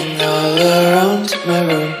spreading all around my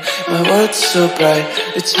room. My world's so bright,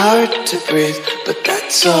 it's hard to breathe, but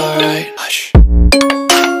that's alright. Hush.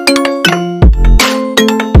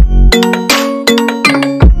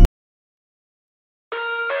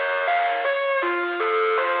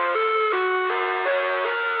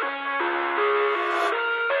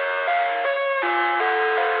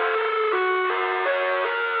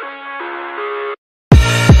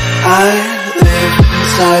 I live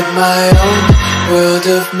inside my own world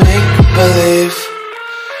of make-believe.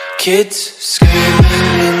 Kids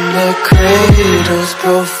screaming in the cradles,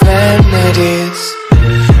 profanities.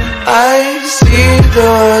 I see the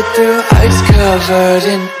world through ice covered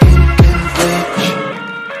in ink and bleach.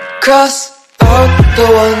 Cross out the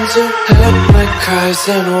ones who heard my cries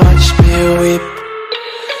and watched me weep.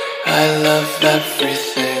 I love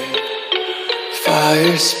everything.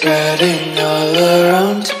 Fire spreading all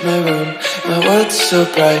around my room. My world's so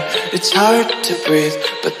bright, it's hard to breathe,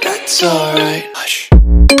 but that's alright. Hush.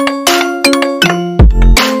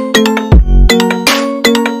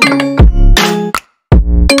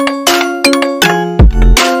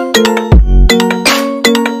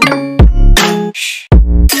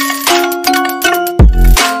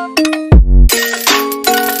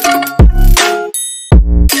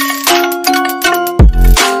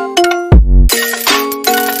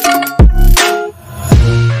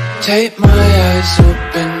 Take my eyes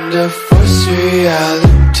open to force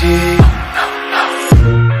reality.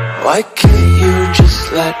 Why can't you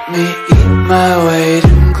just let me eat my weight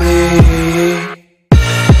in glee?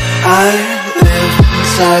 I live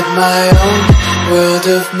inside my own world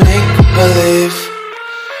of make-believe.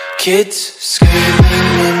 Kids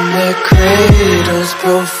screaming in their cradles,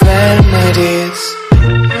 profanities.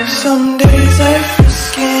 Some days I feel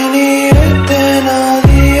skinnier than all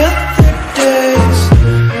the other days.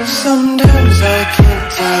 Sometimes I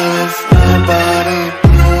can't tell if my body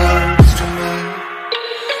belongs to me.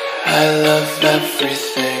 I love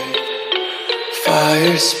everything.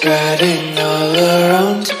 Fire spreading all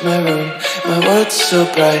around my room. My world's so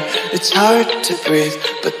bright, it's hard to breathe,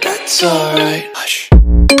 but that's alright. Hush.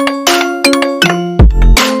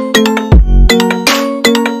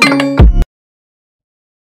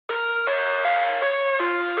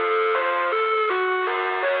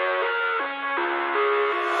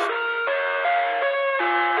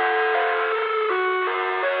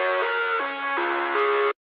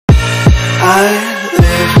 I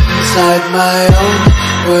live inside my own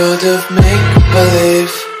world of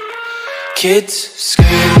make-believe. Kids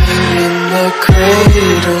screaming in the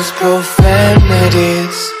cradles,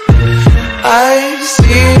 profanities. I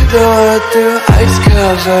see the world through ice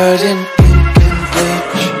covered in ink and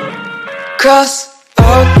bleach. Cross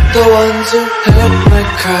out the ones who heard my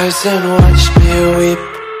cries and watched me weep.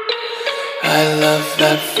 I love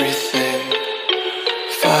everything.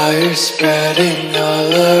 Fire spreading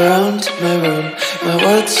all around my room. My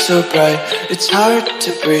world's so bright, it's hard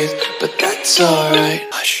to breathe, but that's alright.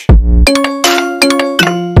 Hush.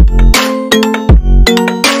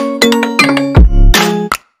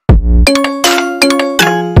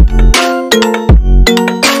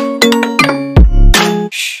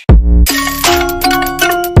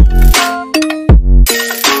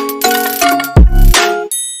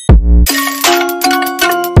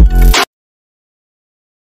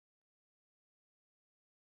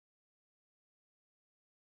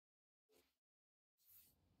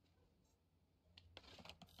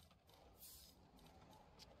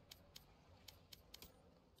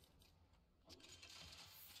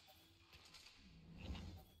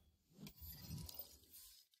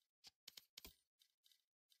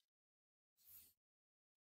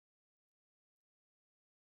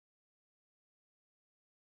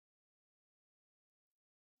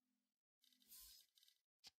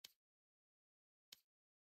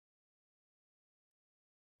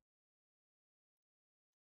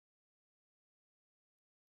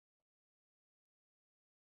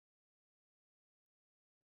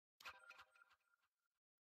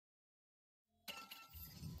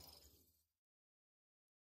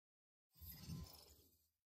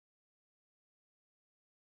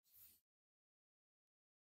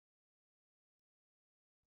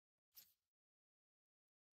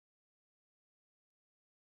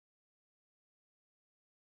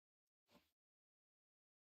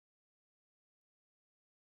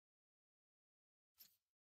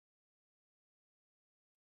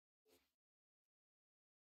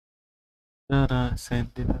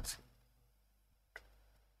 Sentinels.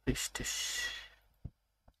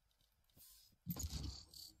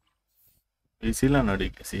 Isiലാണ്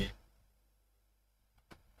അടിക്കസി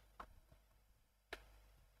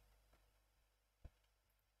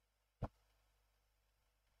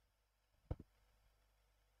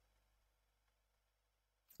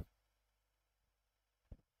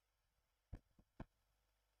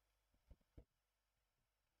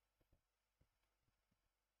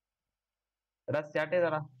എടാ start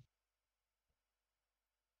ചെയ്തടാ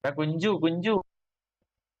Kunju Kunju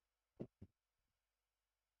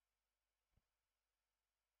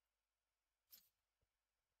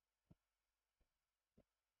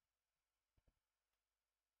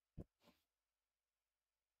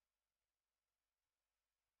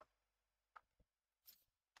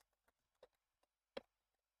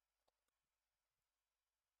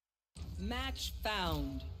Match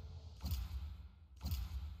found.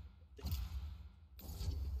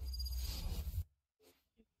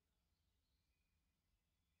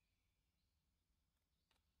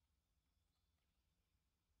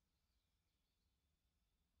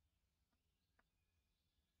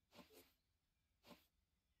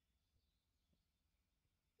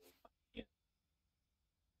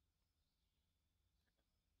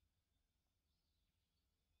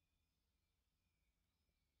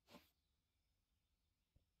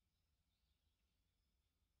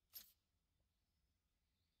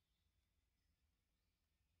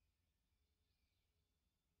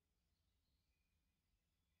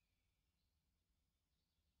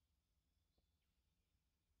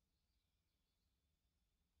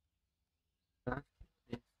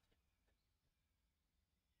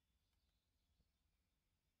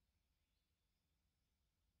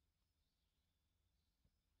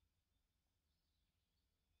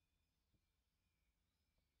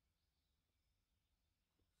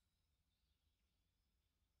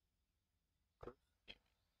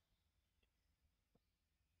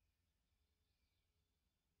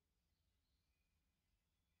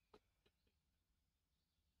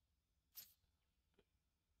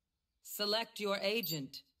 Select your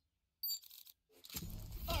agent.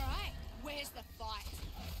 All right, where's the fight?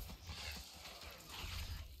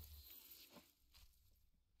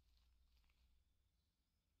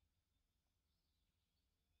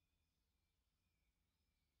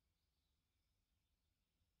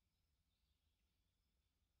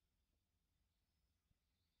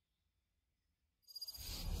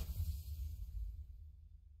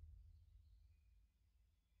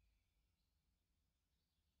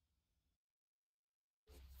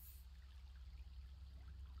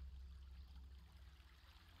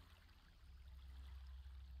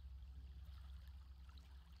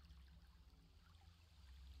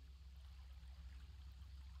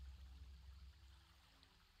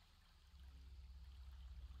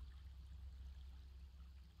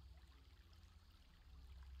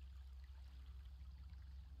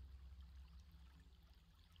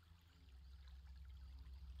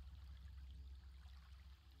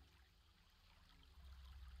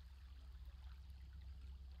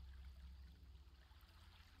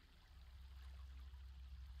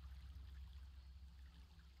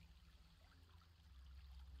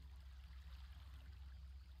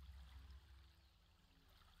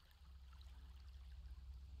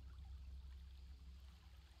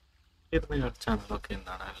 ഇരുന്ന് കളിച്ചാണല്ലോ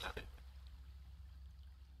എന്താണ് എല്ലാവരും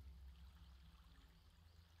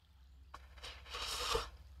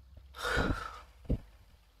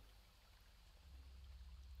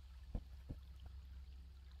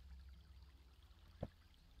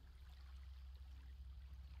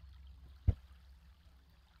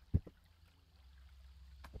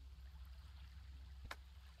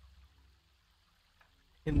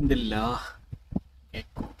എന്തില്ല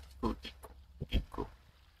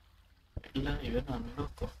എല്ലാം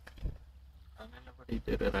ഇവനാണല്ലോ അങ്ങനെ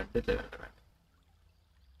പഠിച്ചൊരു 2 level വേണം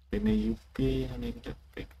പിന്നെ UPI ആണ് ഇതിന്റെ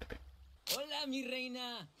cricket Hola, mi reina.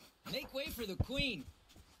 Make way for the queen.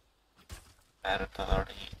 Direct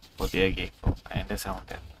തുടങ്ങി പുതിയ കേൾക്കും അതിന്റെ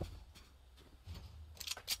sound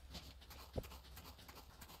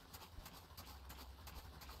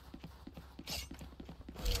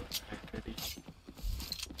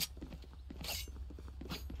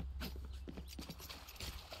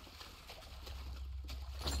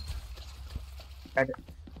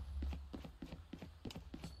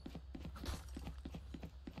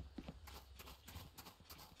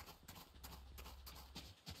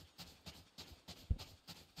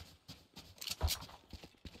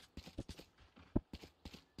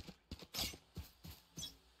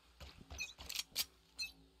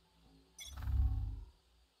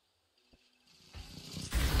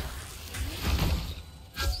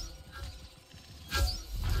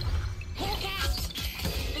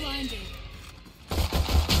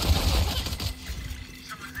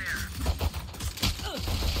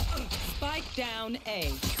down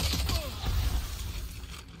A.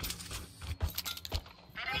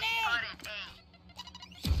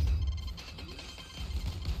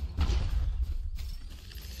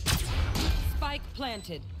 Spike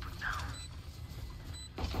planted.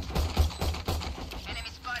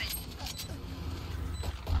 Enemy spotted.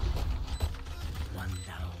 One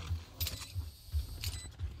down.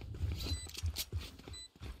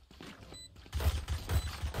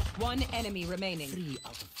 One enemy remaining. 3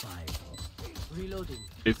 out of 5. Reloading.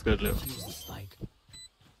 It's good level. Use the spike.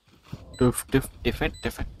 Defect.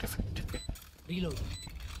 Reloading.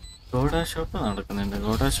 Goda shop നടക്കുന്നുണ്ട്.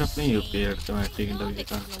 Goda ഷോപ്പിന് U P എടുത്ത് മാറ്റിക്കിൻ്റെ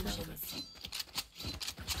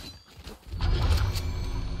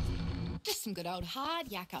Just some good old hard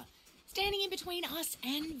yakka, standing in between us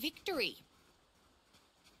and victory.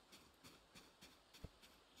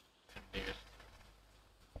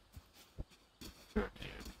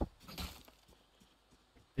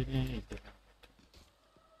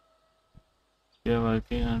 We are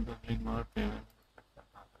working on doing more payment.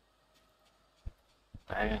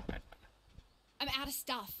 I'm out of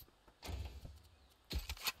stuff.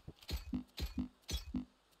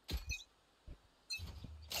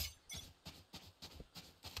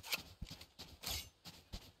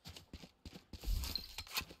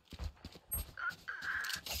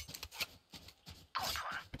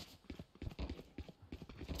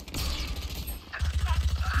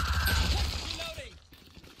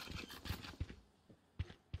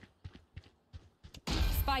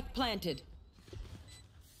 Spike planted.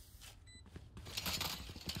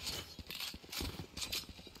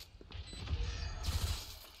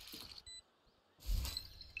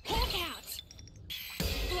 Hawk out.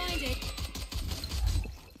 Blinded.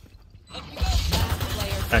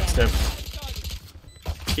 Back step.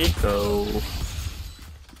 Eco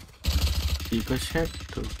shot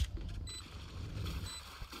too.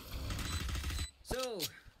 So,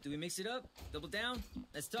 do we mix it up? Double down?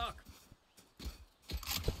 Let's talk.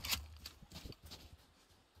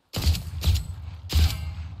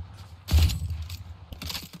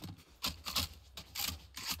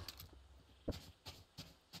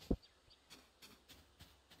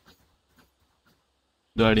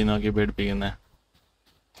 ദ്വാടി നോക്കി പേടിപ്പിക്കുന്ന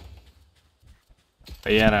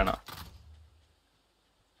തയ്യാറാണോ?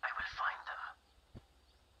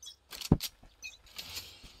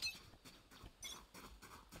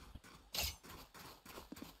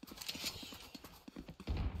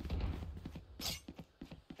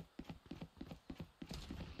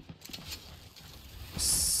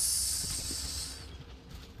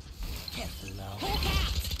 Hawk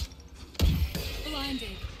out.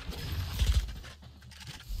 Blinded.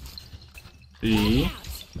 See?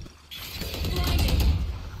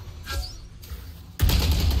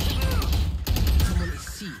 Someone is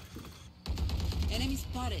C. Enemy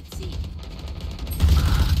spotted. C.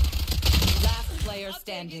 Last player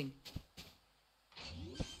standing.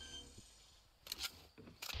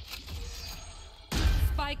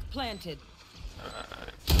 Spike planted.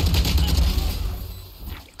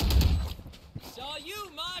 Saw you,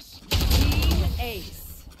 Mosh! Team Ace.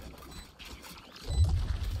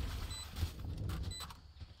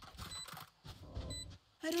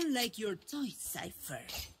 I don't like your toy, Cypher.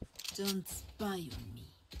 Don't spy on me.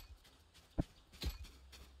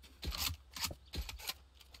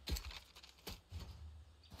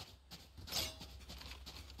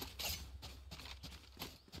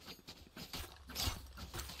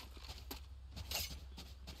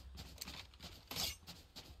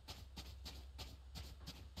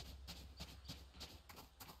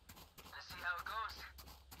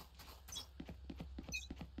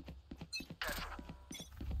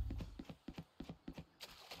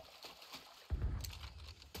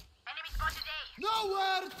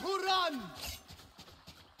 Nowhere to run!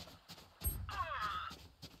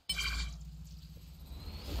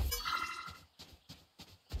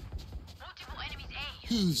 Multiple enemies A.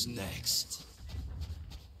 Who's next?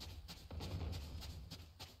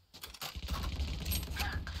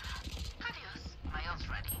 Adios. My ult's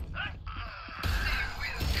ready.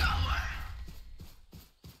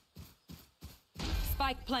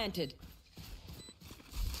 Spike planted.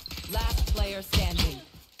 Last player standing.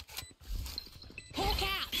 Hawk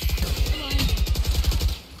out. Blinded.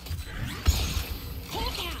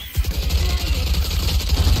 Hawk out.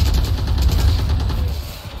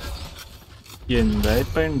 എന്താ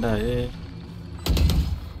ഇപ്പൊ ഉണ്ടായേ?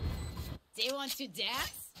 Do you want to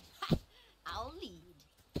dance? I'll lead.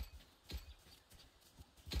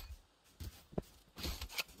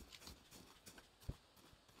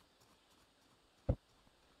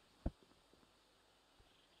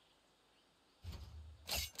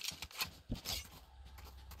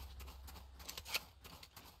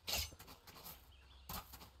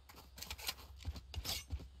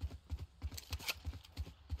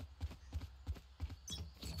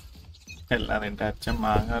 എല്ലാം നിന്റെ അച്ഛൻ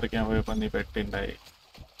മാങ്ങ പറിക്കാൻ പോയപ്പോ നീ പെട്ടിണ്ടായി.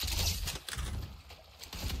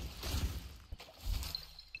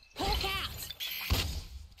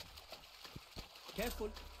 Careful.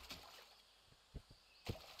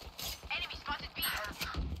 Enemy spotted B.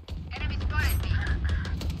 Enemy spotted B.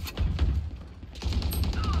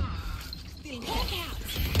 Still Hawk out.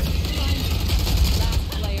 Last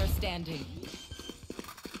player standing.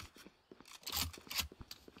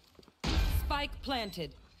 Spike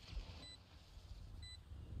planted.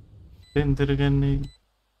 എന്തൊരു കണ്ണി.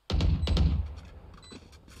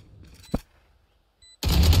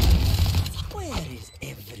 Where is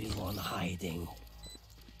everyone hiding?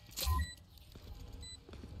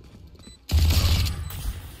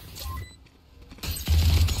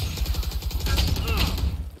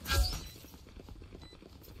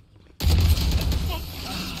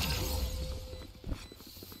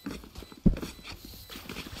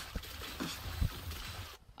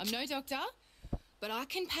 I'm no doctor, but I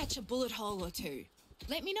can patch a bullet hole or two.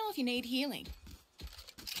 Let me know if you need healing.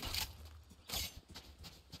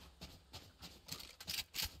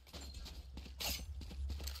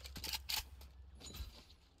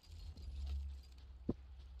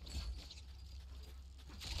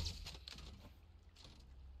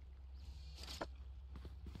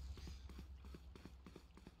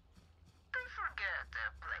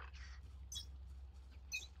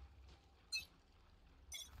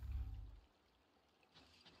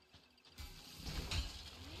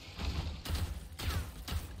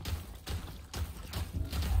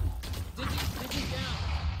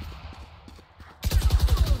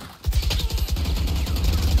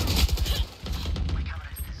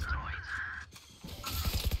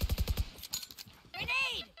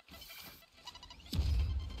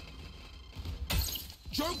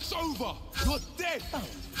 Joke's over! You're dead!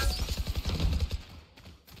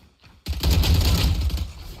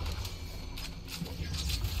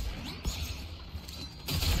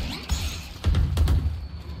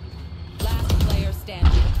 Last player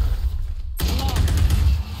standing.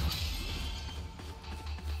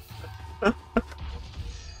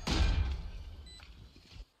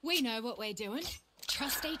 We know what we're doing.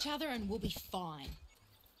 Trust each other and we'll be fine.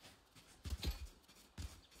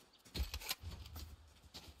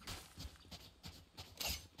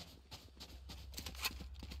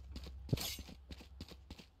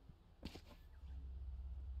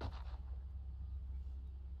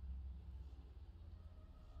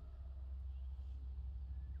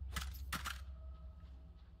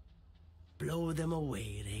 Blow them away,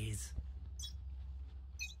 Raze.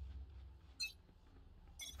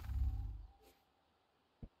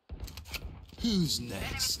 Who's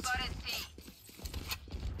next?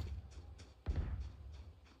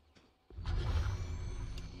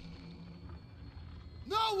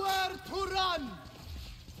 Nowhere to run!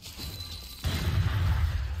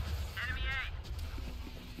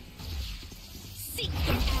 Seek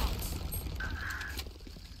them out.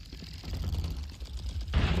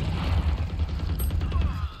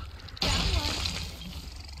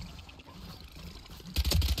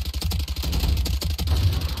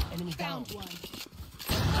 Enemy down. Found one.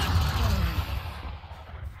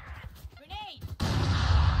 Grenade.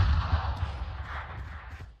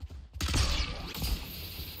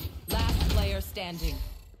 Last player standing.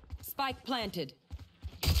 Spike planted.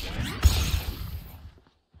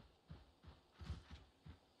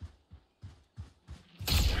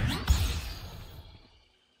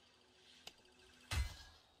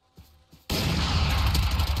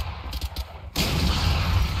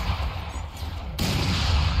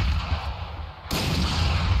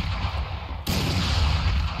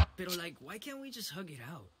 Pero like, why can't we just hug it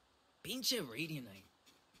out? Pinche Radiant Night.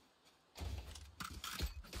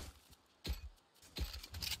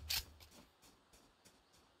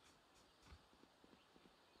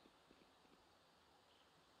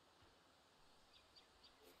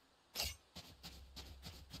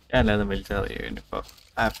 ഞാനത് വിളിച്ചറിയോ ഇനിയിപ്പോ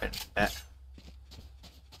ആപ്പണ്ട.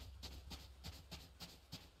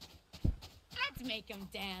 Let's make them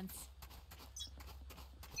dance.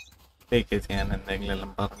 ഞാൻ എന്തെങ്കിലും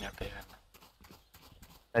എല്ലാം പറഞ്ഞോട്ടെ.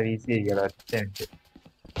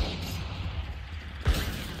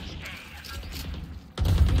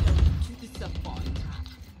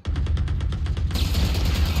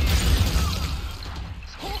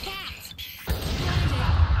 Hawk out.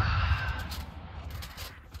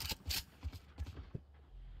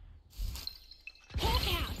 Hawk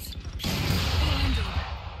out.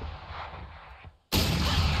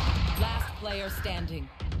 Last player standing.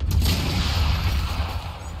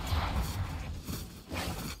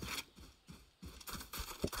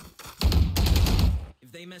 If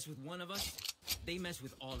they mess with one of us, they mess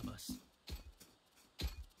with all of us.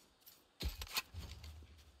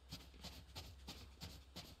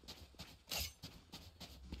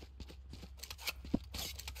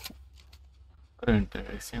 Minute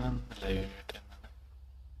live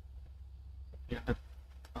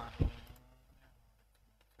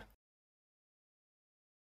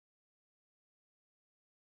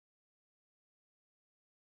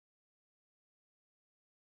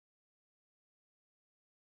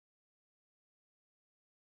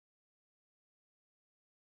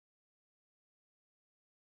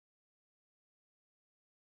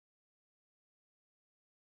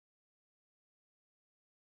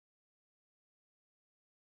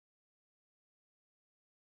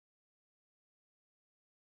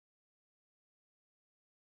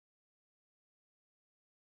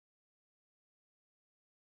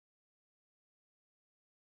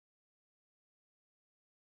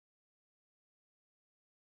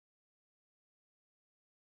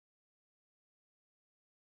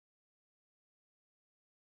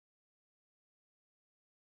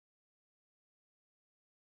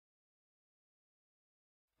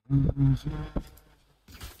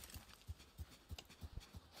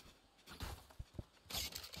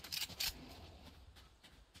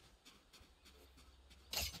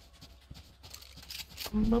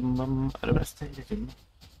ada pasti di sini.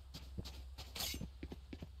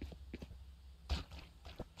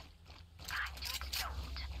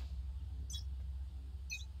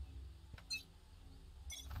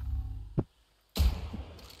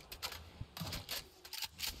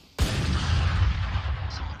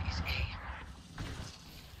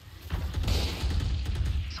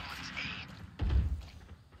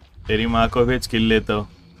 तेरी माँ को भी स्किल लेता हूँ,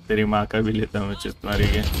 तेरी माँ का भी लेता हूँ चित मारी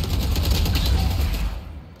के।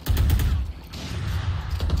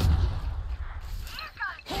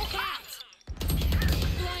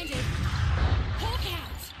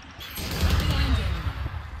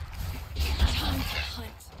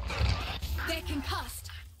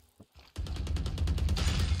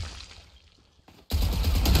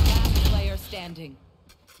 Standing.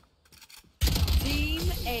 Team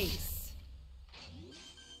Ace.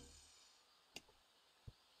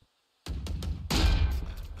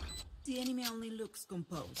 The enemy only looks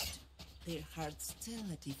composed. Their hearts tell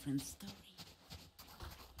a different story.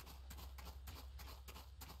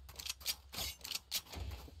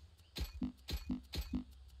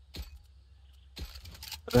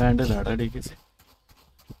 Randall आड़ा डीके से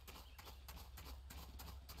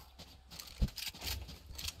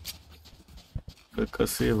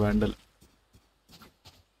कसी Vandal.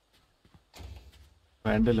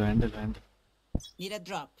 Need a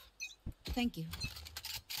drop. Thank you.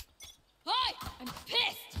 Hi! I'm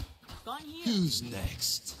pissed! Gone here. Who's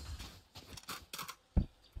next?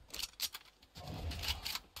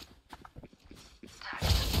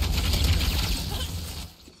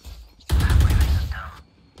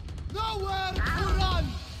 Nowhere to run!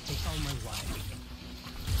 Take all my wife.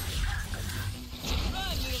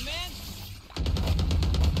 Run, little man!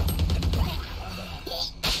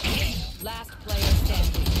 Last player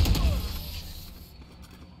standing.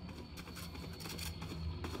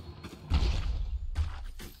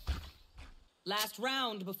 Last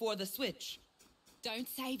round before the switch. Don't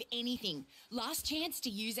save anything. Last chance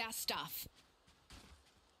to use our stuff.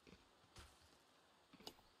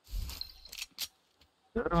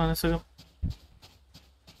 One second.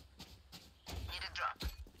 Need a drop.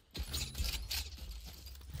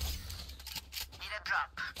 Need a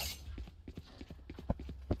drop.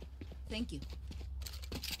 Thank you.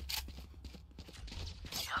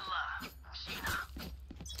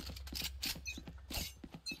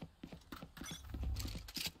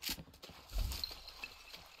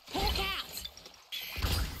 Hawk out!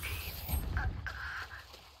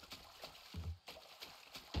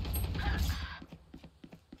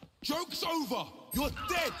 Joke's over! You're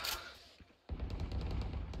dead!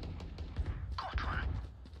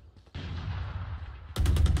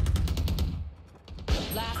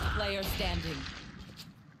 Last player standing.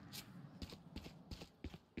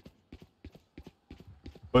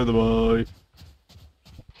 By the way.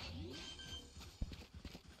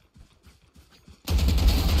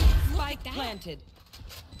 Spike planted.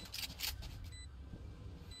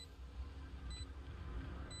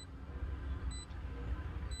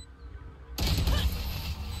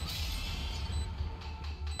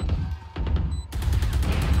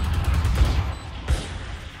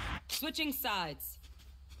 Switching sides.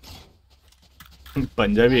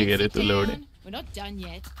 Punjabi कह रहे तू लोड़े We're not done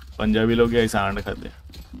yet. Punjabi लोग ऐसा and खाते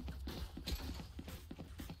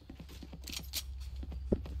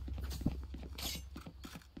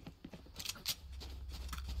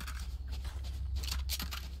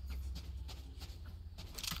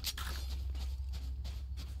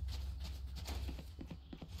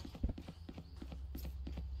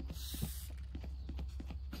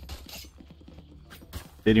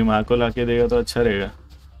तेरी माँ को लाके देगा तो अच्छा रहेगा.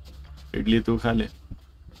 इडली तू खा ले.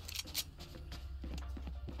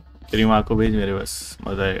 तेरी माँ को भेज मेरे बस,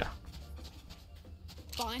 मजा आएगा.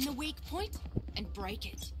 Find the weak point and break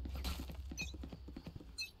it.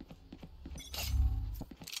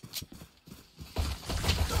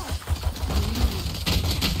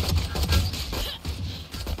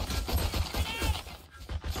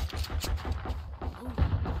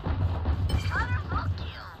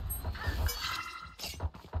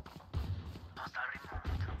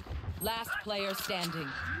 Last player standing.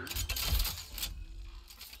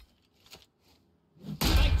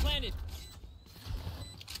 Spike planted.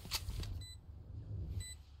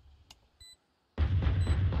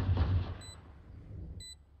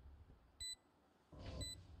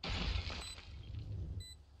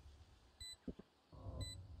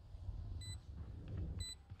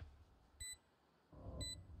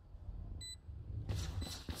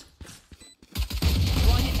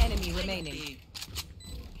 One enemy remaining.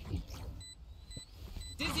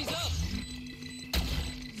 Dizzy's up.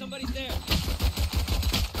 Somebody's there.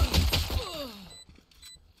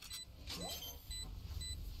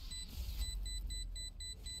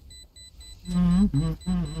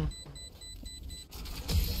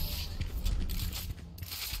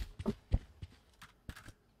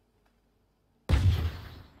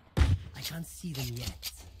 I can't see them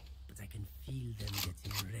yet, but I can feel them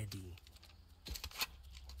getting ready.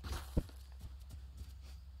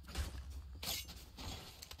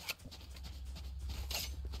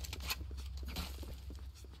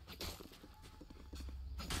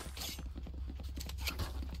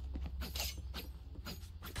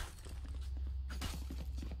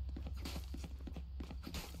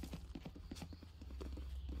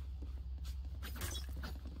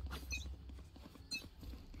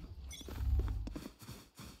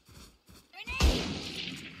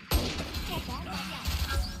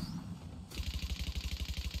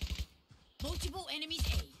 Multiple enemies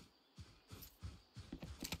A.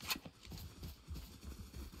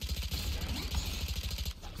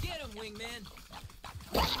 Get him, wingman.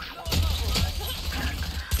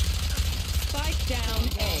 Spike down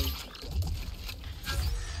A.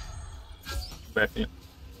 Back in.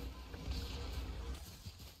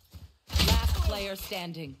 Last player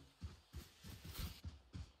standing.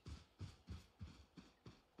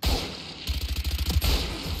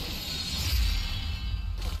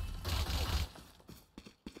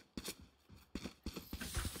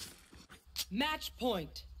 Match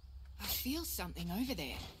point. I feel something over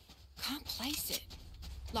there. Can't place it.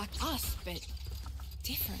 Like us, but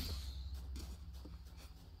different.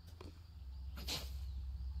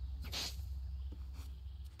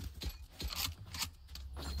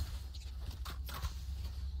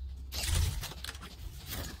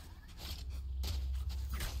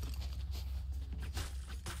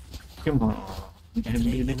 Come on.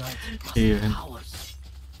 Even.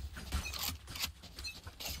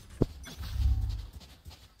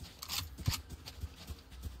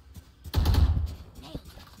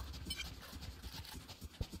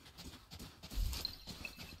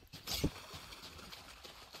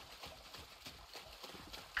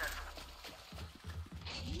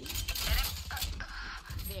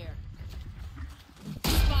 There.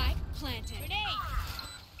 Spike planted. Grenade.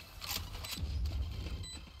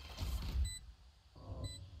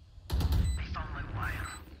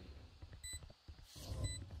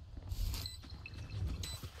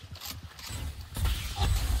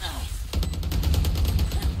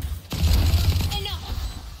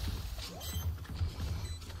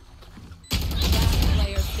 Last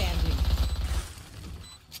player standing.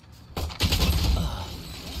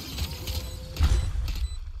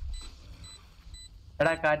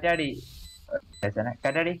 എടാ കാറ്റാടി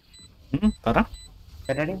കാറ്റാടി പറ.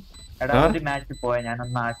 കാറ്റാടി എടാ ഒരു match പോയാ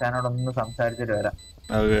ഞാനൊന്ന് ആശാനോടൊന്ന് സംസാരിച്ചിട്ട് വരാം.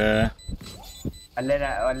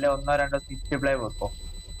 അല്ല ഒന്നോ രണ്ടോ സ്വിച്ച് പ്ലേ വെക്കോ.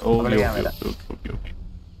 ഞാൻ വരാം.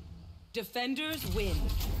 Defenders win.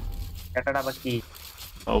 കേട്ടടാ ബക്കി.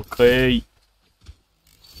 Okay.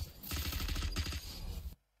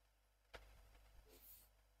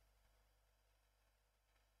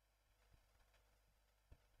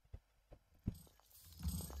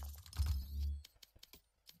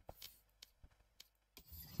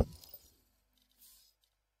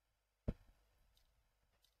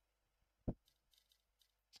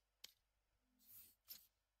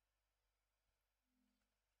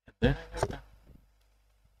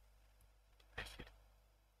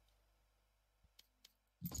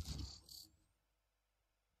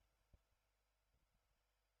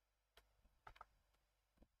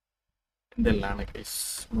 ഇതെല്ലാണ് കേസ്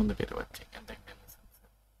 3 പേര് വച്ചേക്കാൻ.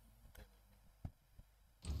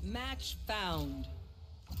 Match found.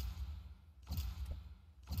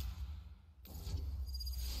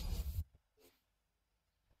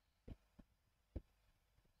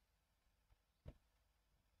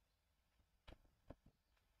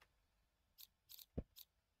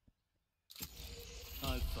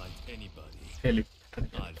 Anybody. I'll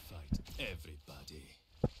fight everybody.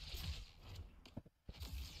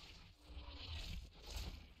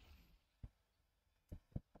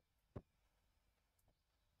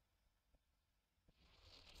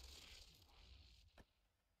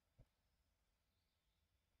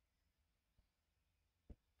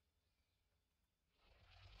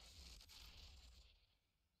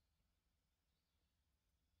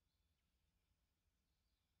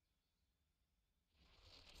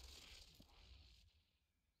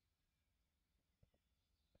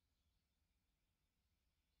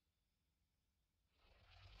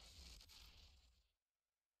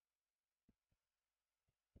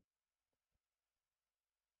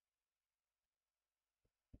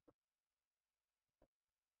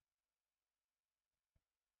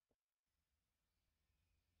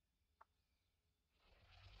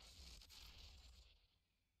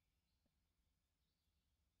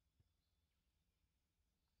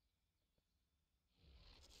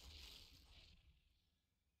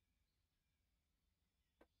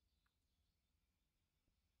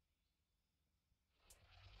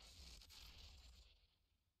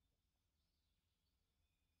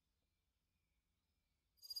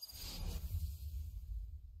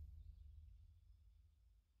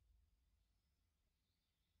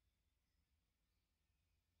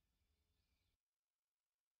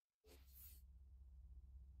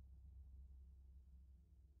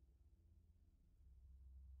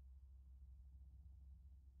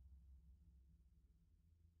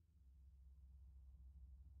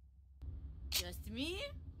 Just me,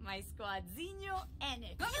 my squadzinho, and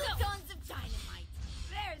a few tons of dynamite.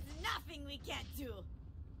 There's nothing we can't do.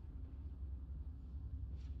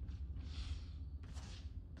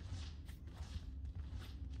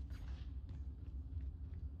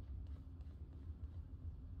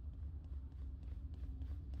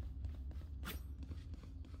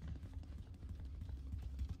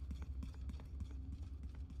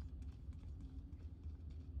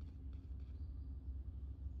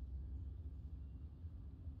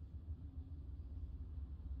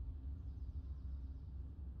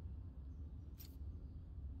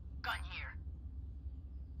 Gun here.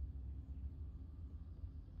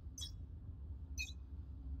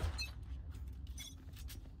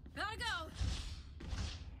 Gotta go.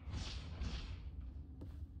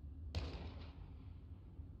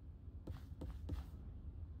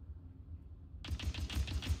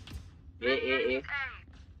 A.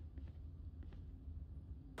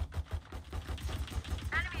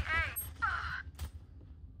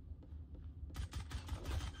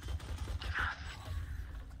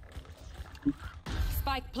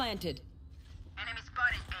 Spike planted. Enemy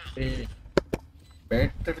spotted A.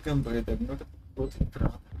 Bat എടുക്കാൻ പോയത് എന്നോട് ചോദിച്ചിട്ടാ.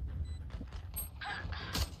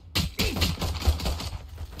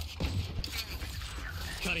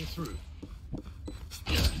 Cutting through.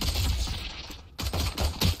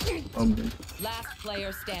 Last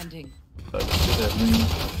player standing.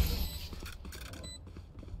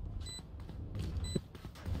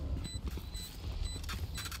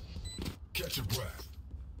 Catch your breath.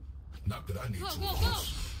 Not that I need to. Go.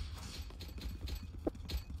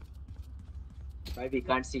 Why we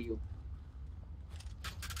can't see you?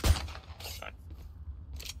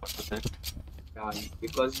 What was that?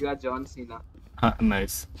 Because you are John Cena.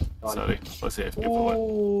 Nice. Sorry for safety for one.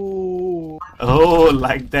 Oh,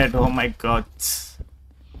 like that. Oh my god.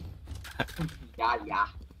 Yeah.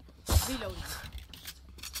 Reloading.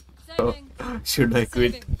 Oh, should I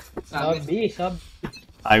quit? Sub.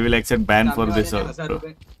 I will accept ban for this also.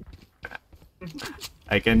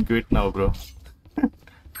 I can quit now, bro.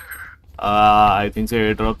 I think so.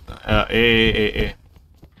 A drop. A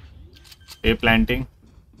planting.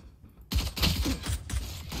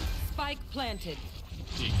 Spike planted.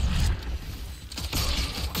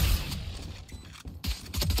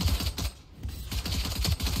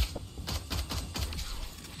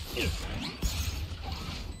 Go.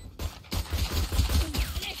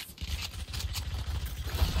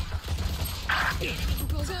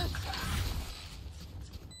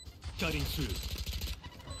 Cutting through.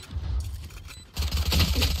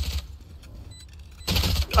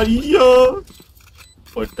 Ayyo!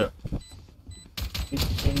 What the?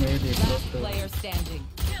 Last player standing.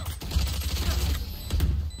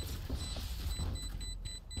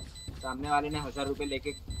 सामने वाले ने 1000 रुपए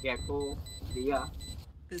लेके गैको दिया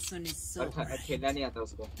This one is so पर खेलना नहीं आता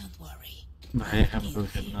उसको. Don't worry. भाई हमको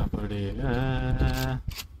खेलना पड़ेगा.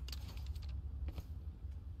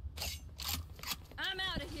 I'm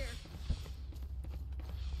out of here.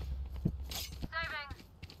 Saving.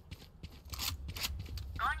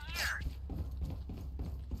 On here.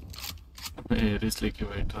 मैं एरिस लेके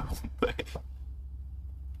बैठ रहा हूँ.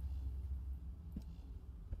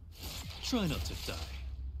 Try not to die.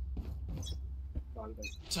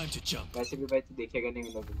 Time to jump. वैसे भी भाई देखेगा नहीं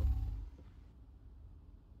मिला तुमको।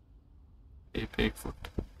 एक foot.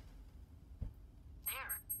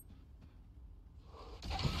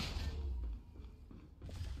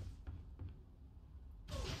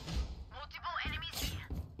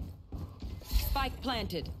 Spike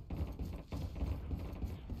planted.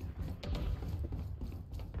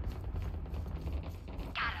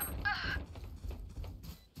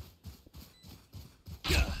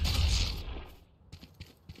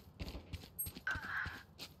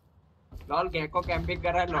 Lol gecko camping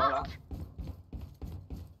कर रहा है लौड़ा।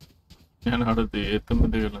 ഞാൻ അവിടെ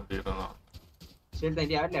എത്തുമ്പോഴത്തേക്കെല്ലാം തീർന്നോ? चल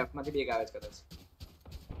तेरी यार लेफ्ट में भी एक आवाज कर रहा है।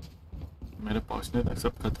 मेरे पहुंचने तक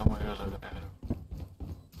सब खत्म हो गया लग रहा है।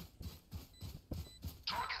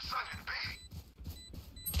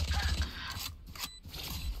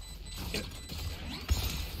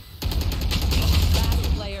 Last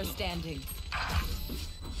player standing.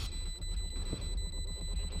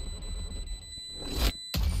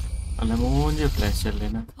 अल्लाह मुझे फ्लैश चल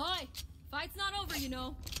लेना। Hi, fight's not over, you know.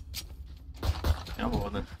 क्या बोल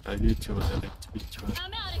रहा है? आगे छोड़ दे, पीछे।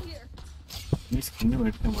 I'm out of here. इस किन्ने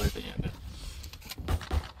बैठने बैठ जाएंगे।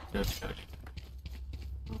 चल।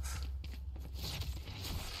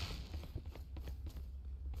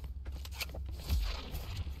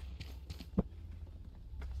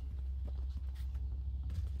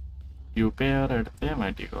 यूपी और अड़ते हैं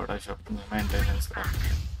मैटी कोड़ा शॉप में मेंटेनेंस का।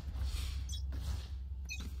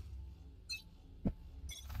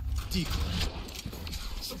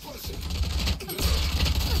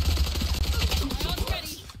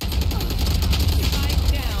 Spike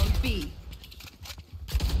down B.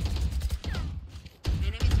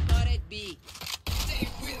 Enemy spotted B. Stay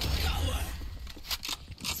with power.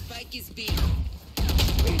 Spike is B.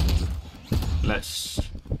 Flash.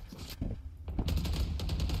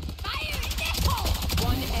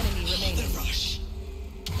 One enemy remaining.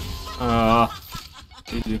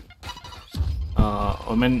 easy.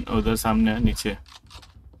 Women उधर सामने है नीचे।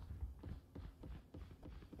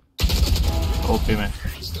 ओपी में।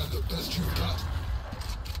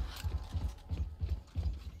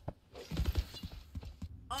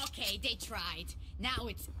 Okay, they tried. Now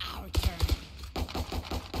it's our turn.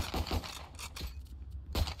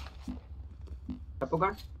 चप्पू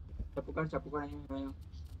कर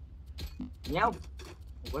नहीं आओ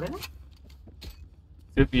ऊपर है ना।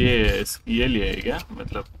 सिर्फ ये लिया है क्या?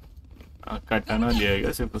 मतलब कटाना लिया है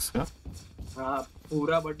क्या सिर्फ उसका? हाँ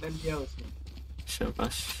पूरा बंडल लिया उसने।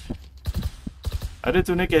 शाबाश। अरे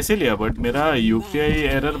तूने कैसे लिया? बट मेरा यूपीआई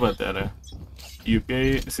एरर बता रहा है।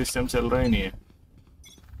 यूपीआई सिस्टम चल रहा ही नहीं है।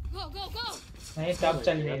 नहीं तब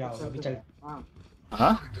चल नहीं रहा होगा, अभी चल।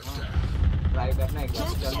 हाँ ट्राई करना एक बार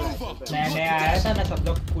चल रहा है। मैंने आया था ना, सब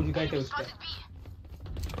लोग कूद गए थे उस पे।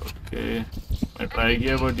 ओके मैं ट्राई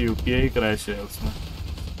किया बट यूपीआई क्रैश है उसमें।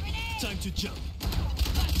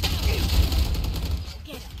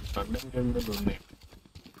 ढूंढने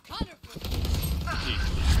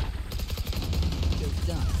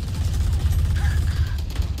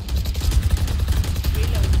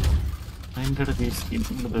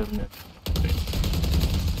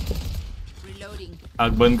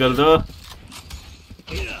आग बंद कर दो।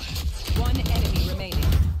 One enemy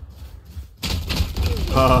remaining.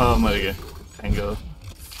 हाँ मर गया। Thank you.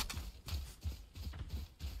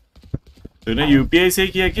 तूने यूपीआई से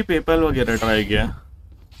किया कि पेपैल वगैरह ट्राई किया?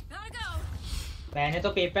 मैंने तो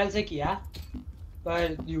पेपैल से किया,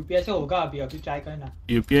 पर यूपीआई से होगा अभी ट्राई करना।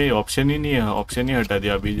 यूपीआई ऑप्शन ही नहीं है, ऑप्शन ही हटा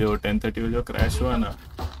दिया। अभी जो 1030 जो क्रैश हुआ ना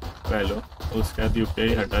पहले, उसके बाद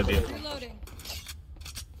यूपीआई हटा दिया।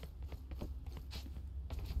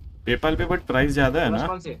 पेपैल पे बट प्राइस ज्यादा है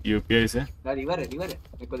ना यूपीआई से। रिवर है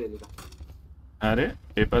मेरे को दे देगा। अरे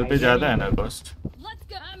पेपैल पे ज्यादा है ना कॉस्ट।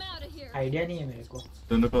 आइडिया नहीं है मेरे को।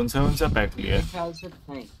 तूने कौन सा पैक लिया है?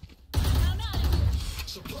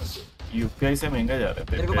 यूपीआई से महंगा जा रहा है।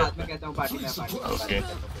 तेरे को बाद में कहता हूँ पार्टी में। ओके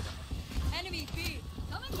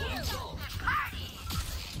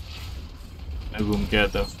मैं घूम के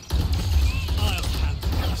आता हूँ।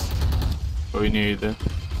 कोई नहीं इधर।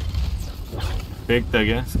 फेंकता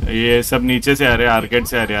क्या? ये सब नीचे से आ रहे, आर्केड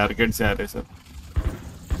से आ रहे सब।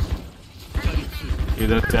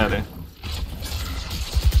 इधर से आ रहे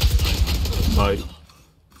भाई।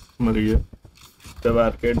 मर गया सब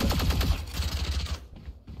आर्केड।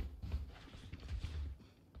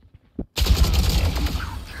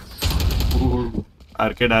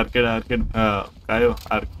 आर्केड कायो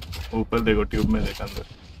ऊपर देखो, ट्यूब में देखा अंदर।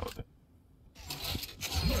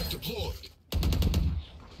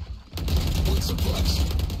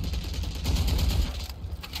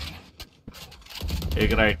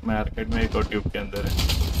 एक राइट में आर्केड में, एक और ट्यूब के अंदर है।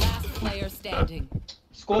 player standing.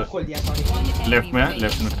 स्कोप खोल दिया सॉरी. लेफ्ट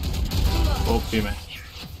में ओपी में.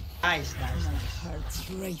 Nice nice. Heart's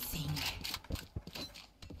racing.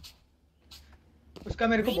 उसका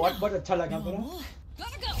मेरे को बहुत अच्छा लगा मेरा.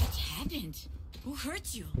 Gotta go. What happened? Who hurt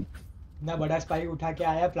you? ना बड़ा स्पाइक उठा के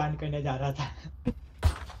आया प्लान करने जा रहा था.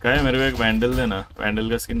 क्या है मेरे को एक वैंडल देना. वैंडल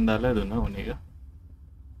का स्किन डाला है ना उन्हीं का.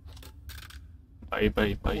 भाई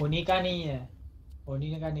उन्हीं का नहीं है.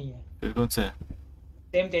 उन्हीं का नहीं है. फिर कौन सा है?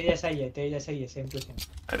 सेम तेरे जैसा ही है सेम टू सेम.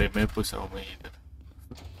 अरे मैं पूछ रहा हूँ मैं इधर.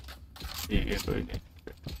 ठीक है कोई नहीं.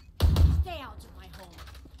 Stay out of my home.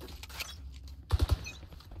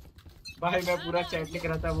 भाई मैं पूरा चैट लिख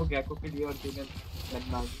रहा था वो गैको के लिए और तूने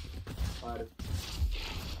लगना और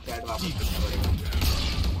चैट वापस करना पड़ेगा.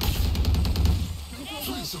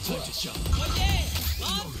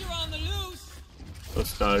 Lobster on the loose. तो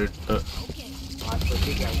स्टार्ट. बात तो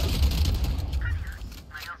ठीक है.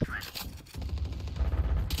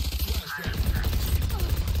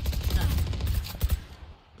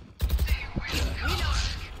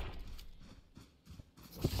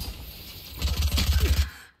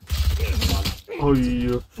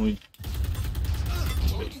 ओय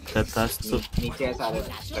कैटास्टो नीचे है सारे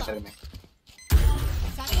कटर में.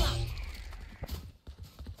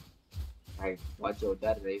 भाई बहुत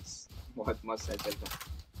जोरदार रेस. बहुत मस्त है चल रहा.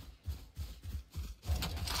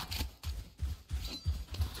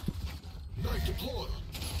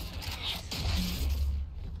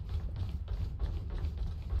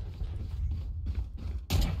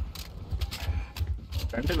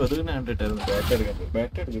 രണ്ട് കൊതുകിനെ കണ്ടിട്ടായിരുന്നു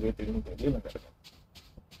ബാറ്റ് എടുക്കുന്നത് തിരിഞ്ഞ് തെളിയുന്ന കിടക്കാം.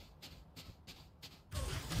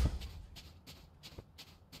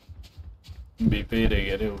 बीपे ही रह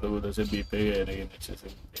गया रे. उधर उधर से बीपे गए रहे नीचे से.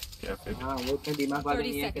 क्या फिर हाँ वो इतने दिमाग वाले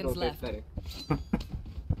नहीं है कि रोटेट करे.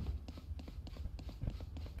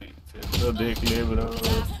 तो देख ले ब्रो.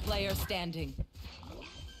 Last player standing.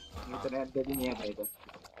 इतने अंदर भी नहीं है भाई. तो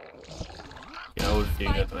क्या उल्टी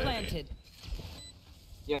कर रहा है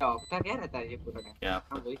ये ऑक्टा क्या रहता है ये पूरा टाइम. क्या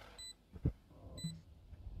हां भाई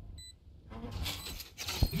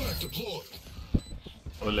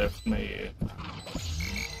वो लेफ्ट में ये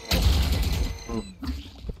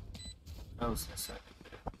उसने साथ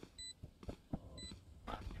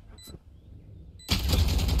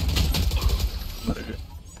मर गए.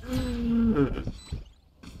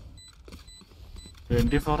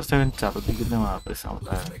 24/7 ഛർദ്ദിക്കുന്ന മാത്രമേ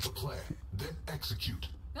സൗണ്ടാണ്.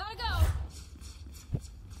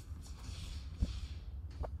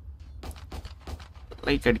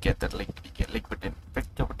 ലൈക്ക് അടിക്കാത്ത ലൈക്ക് ബട്ടൺ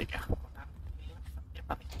പെറ്റ പൊട്ടിക്കാം.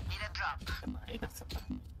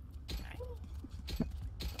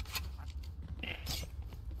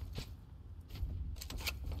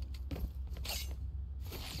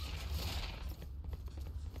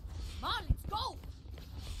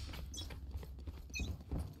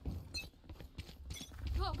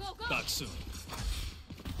 Back soon.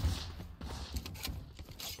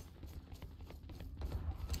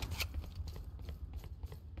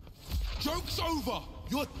 Joke's over.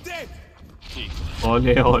 You're dead.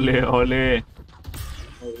 Ole.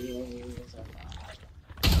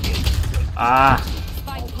 Ah.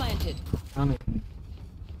 Spike planted.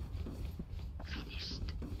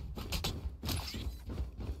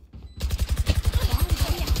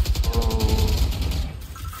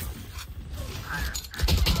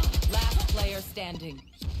 Standing.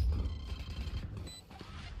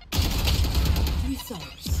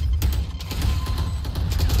 Results.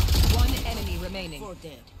 One enemy remaining. 4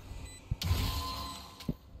 dead.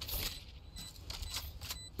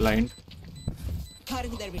 Blind.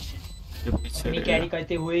 Cutting their vision. अपनी कैरी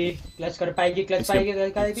करते हुए क्लच कर पाएगी.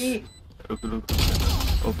 रुक.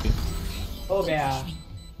 ओके हो गया.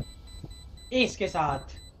 एस के साथ.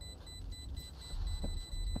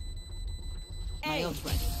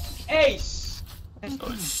 Ace. When I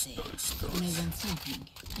want something,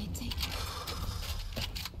 I take it.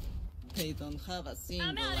 They don't have a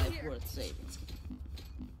single life worth saving.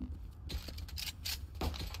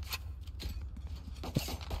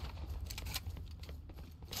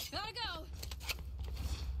 Gotta go.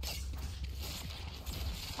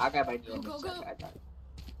 आ गया भाई. Go.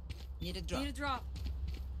 Need a drop.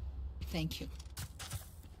 Thank you.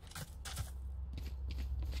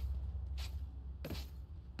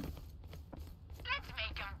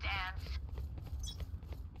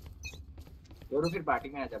 जोरू फिर पार्टी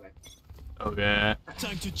में आ जा भाई. Okay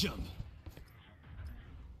Time to jump.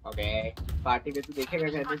 Okay party में तू देखेगा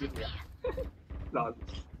कैसे जीत गया. लॉल.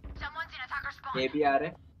 ए भी आ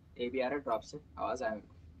रहे ड्रॉप से आवाज आया.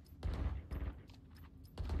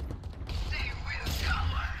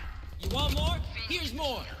 You want more? Here's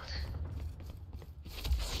more.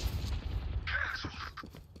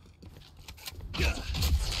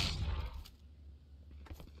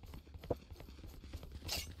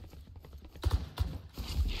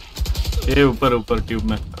 ये ऊपर ट्यूब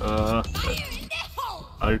में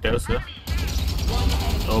अल्ट है उसका।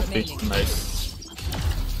 Okay nice.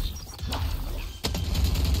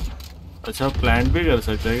 अच्छा प्लांट भी कर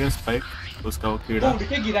सकते हैं क्या स्पाइक? उसका वो कीड़ा उड़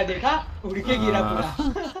के गिरा, देखा उड़ के गिरा पूरा।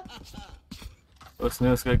 उसने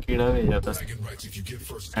उसका कीड़ा भेजा था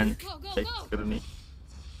एंड चेक करनी।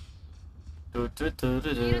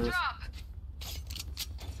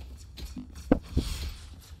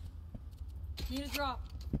 Need a drop.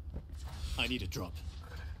 I need a drop.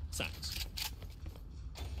 Thanks.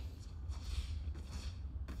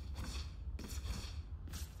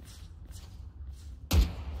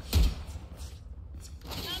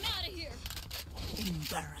 I'm out of here.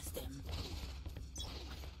 Embarrass them.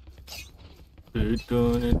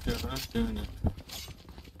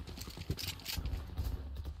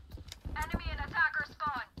 Enemy and attacker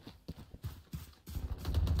spawn.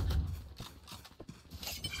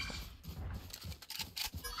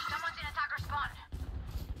 Someone's in attacker spawn.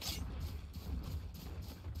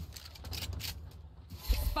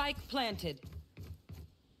 Spike planted.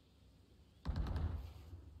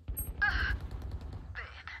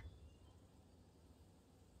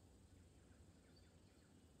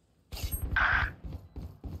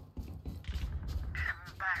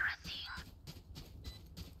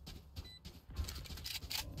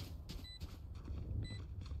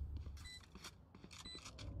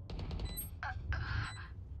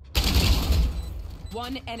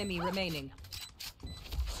 One enemy remaining.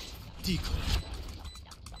 Decoy.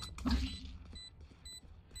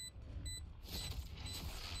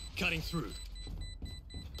 Cutting through.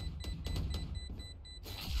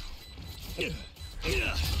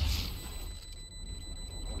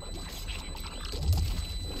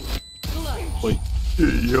 ओए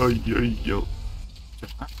यो यो यो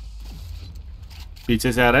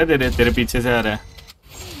पीछे से आ रहा है, तेरे पीछे से आ रहा है।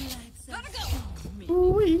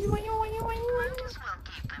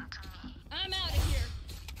 I'm out of here.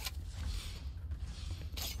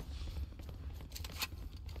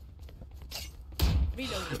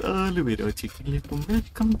 Hello, chicken.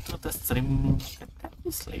 Welcome to the stream.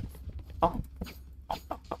 Katadi sleep. Oh.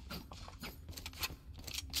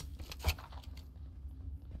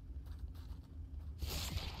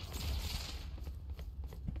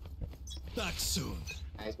 Back soon.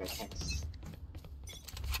 Nice, man. Thanks.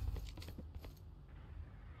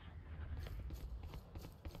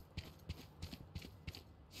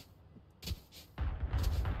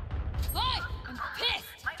 Boy, I'm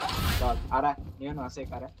pissed. Lol, आ रहा है, नियन वहाँ से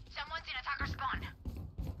एक आ रहा है। Someone's in attacker spawn.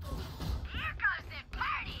 Here goes the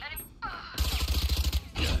party.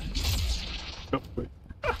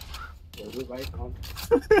 जरूर भाई कौन?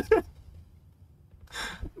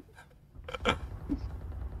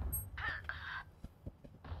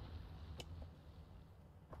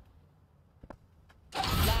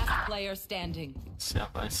 Last player standing.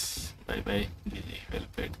 Shabash. Bye bye. Well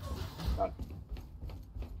played.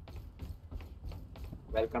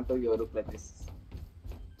 Welcome to Europe, ladies.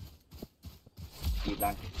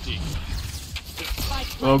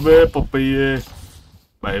 अबे पपैये।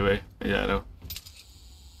 बाय बाय, मैं जा रहा हूँ।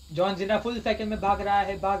 जॉन जीना फुल सेकंड में भाग रहा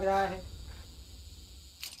है।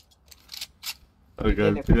 और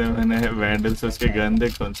गलती से मैंने वैंडल से उसके गन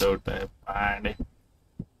देख कौन सा उठा है पांडे।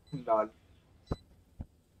 लॉल।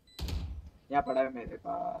 यहाँ पड़ा है मेरे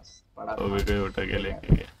पास। पड़ा। वो भी कोई उठा के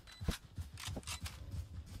लेके गया।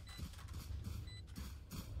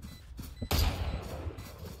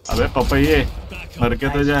 अबे पपैये, मर के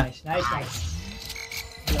तो जा। नाइस।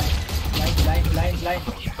 लाइन।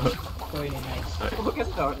 कोई नहीं, नाइस। वो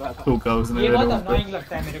कैसे दौड़ रहा था? थूका उसने। ये बहुत अननोइंग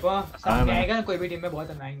लगता है मेरे को। सामने आएगा ना कोई भी टीम में, बहुत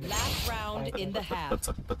अननोइंग लगता है। Last round in the half.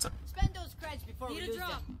 Spend those creds before we lose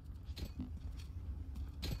them.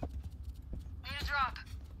 Need a drop.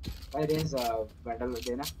 भाई रेंज बंडल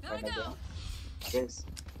देना, रेंज।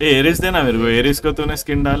 एरिस देना मेरे को। एरिस को तूने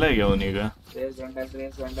स्किन डाला है क्या उन्हीं का? Range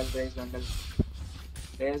bundle.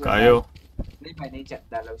 कायो नहीं भाई नहीं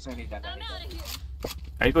डाला, उसने नहीं डाला।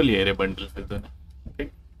 आई को लिए रे बंडल फिर तूने।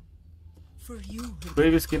 कोई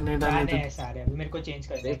भी स्किन नहीं डाली तो सारे अभी मेरे को चेंज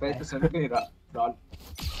कर दे। भाई तो सुन नहीं रहा डॉल।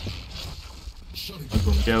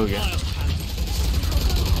 तुम क्या हो गया?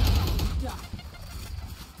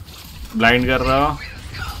 ब्लाइंड कर रहा हो।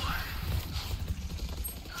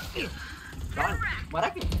 मरा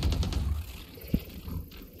क्यों?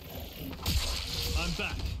 I'm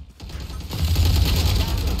back.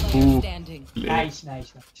 Nice.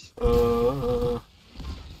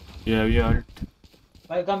 Yeah, we are.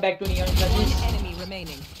 Welcome back to Neon Clutches. Enemy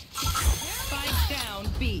remaining. Spike down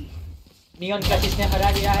B. Neon Clutches ने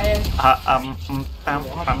हरा दिया है।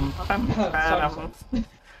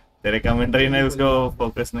 तेरे कमेंट्री ने उसको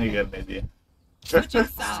फोकस नहीं करने दिया। Switching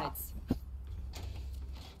sides.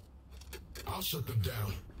 I'll shut them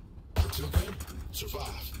down. Until then,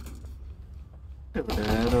 survive.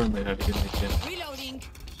 Reloading.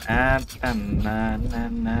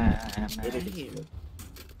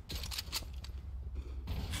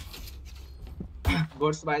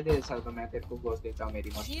 Goats bye दे साल तो मैं तेरे को गोट्स देता हूँ मेरी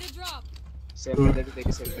मत Need a drop. सेव कर दे तो देख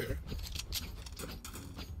सेव कर दे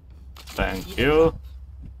Thank you.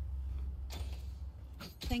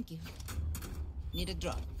 Thank you. Need a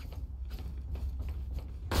drop.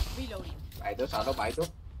 Reloading. भाई दो सालो भाई दो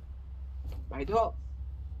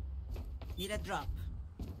Need a drop.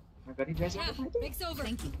 मैं करी कैसे Breaks over.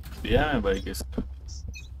 Thank you. दिया मैं भाई किसको?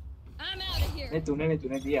 I'm out of here. नहीं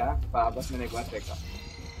तूने दिया वापस मैंने एक बार देखा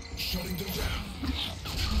Shutting them down.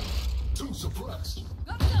 Two suppressed.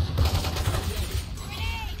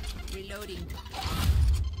 Reloading.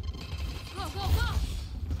 Go, go, go.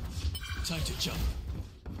 Time to jump.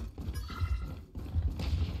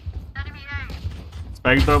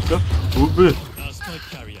 Spike drop कर. Ooh. Our spike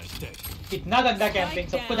carrier is dead. कितना गंदा कैंपिंग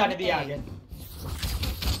सबको जाने दिया आगे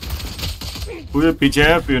पूरे पीछे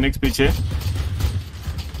है Phoenix पीछे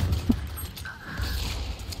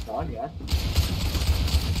कौन यार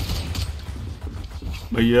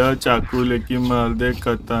भैया चाकू लेके मार दे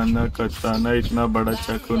कताना इतना बड़ा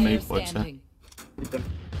चाकू नहीं पहुंचा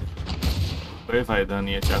कोई फायदा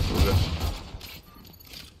नहीं है चाकू का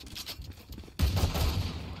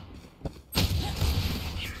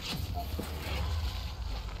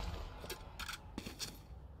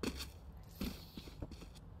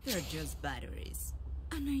They're just batteries,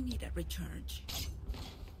 and I need a recharge.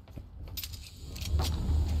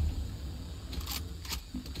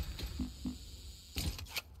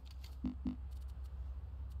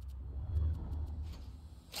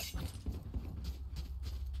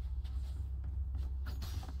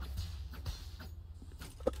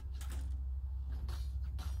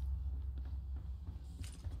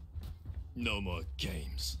 No more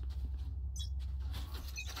games.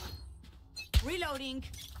 Reloading.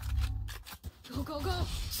 Go, go, go.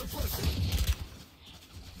 Suppressing.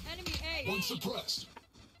 Enemy A. One suppressed.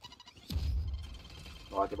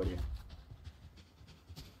 बहुत ही बढ़िया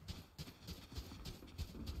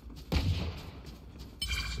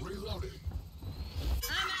Reloading.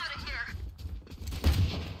 I'm out of here.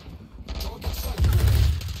 Target sight.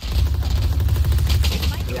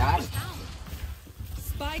 यार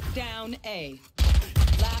Spike down A.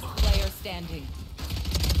 Last player standing.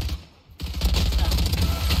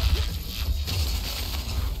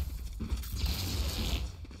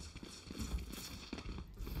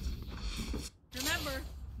 Remember,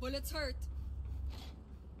 bullets hurt.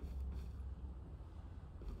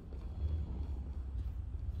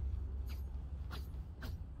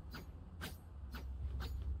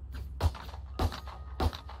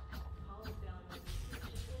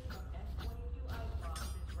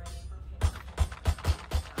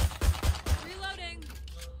 Reloading.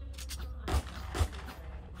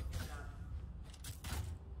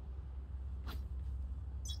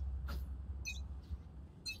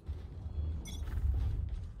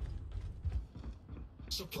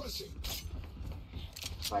 Suppressing.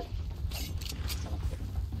 भाई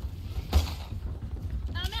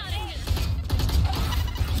I'm out of here.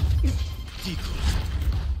 Decoy.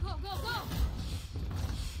 Go, go, go.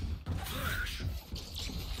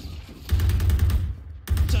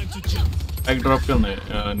 Time to jump. Spike drop करना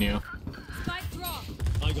है Neo Spike drop.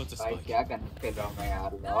 I got the भाई spike. क्या करने रहा हूँ मैं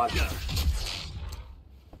यार लॉल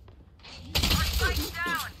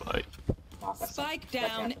भाई Spike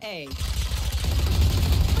down A.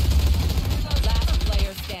 Last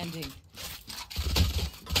player standing.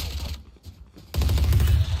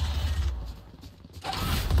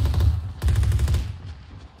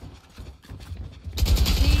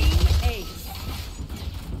 Team Ace.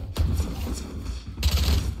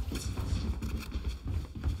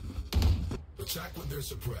 Attack when they're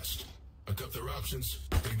suppressed. I cut their options.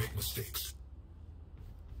 They make mistakes.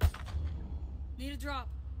 Need a drop.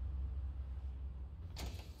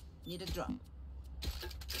 Need a drop.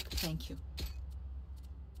 Thank you.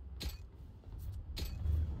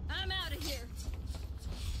 I'm out of here.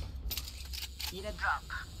 Need a drop.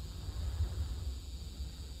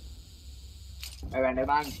 मैं vendor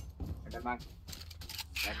मांग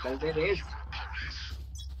vendor दे race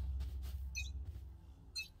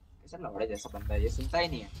ऐसा लौड़े जैसा बंदा है ये सुनता ही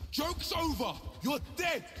नहीं है Joke's over. You're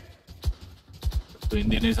dead. तो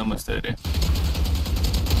हिंदी नहीं समझते रे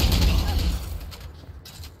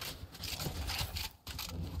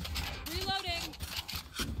Reloading.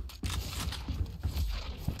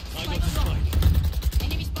 I got the spike.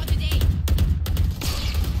 Enemy spotted A.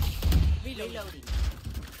 Reloading.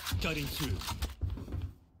 Cutting through.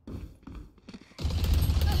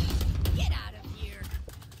 Get out of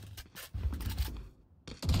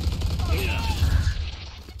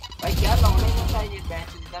भाई क्या लॉन्ग करता है ये बेंच,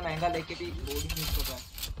 इतना महंगा लेके भी लोड ही नहीं कर रहा है।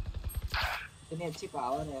 इतनी अच्छी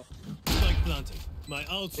पावर है। Spike planted. My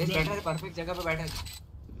ult's बैठा ready. है, परफेक्ट जगह पे बैठा है।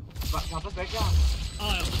 वापस बैठ जा।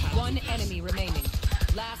 One enemy remaining.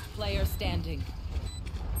 Last player standing.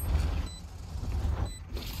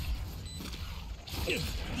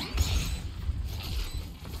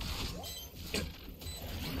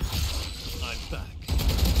 I'm back.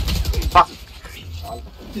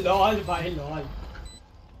 lol भाई lol.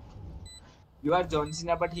 You are John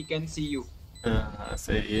Cena but he can see you.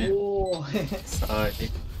 सही है। सॉरी।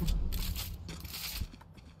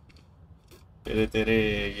 तेरे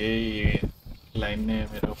यही लाइन ने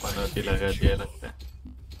मेरे को पनौती लगा दिया लगता है।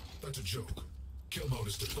 That's a joke. Kill mode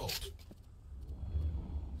is default.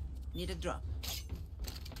 Need a drop.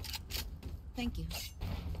 Thank you.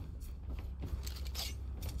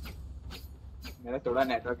 मेरा थोड़ा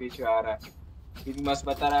नेटवर्क इशू आ रहा है। पिंग मस्त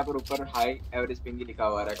बता रहा है पर ऊपर हाई एवरेज पिंग ही लिखा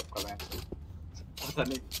हुआ है कब कब है। पता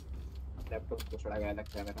नहीं लैपटॉप को छोड़ा गया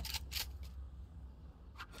लगता है मेरा।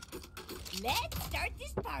 Let's start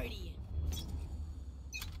this party.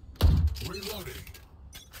 Reloading.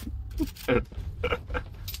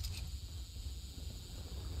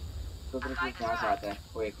 तो फिर कहाँ से आता है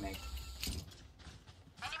वो एक नहीं।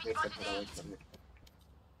 वेट कर थोड़ा वेट कर।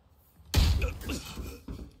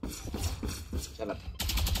 चलो।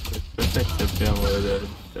 Acceptiamo vedere.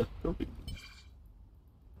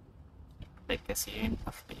 Perché si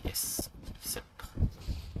entra yes.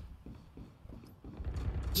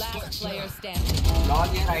 Last player standing. Lol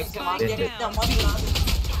ये राइट से मार दिया कितना मत मार।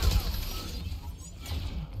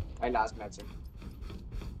 भाई लास्ट मैच है।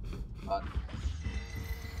 और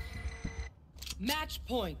Match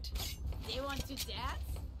point. They want to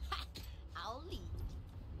dance? I'll lead.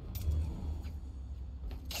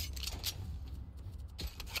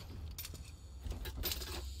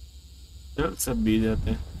 चल सब भी जाते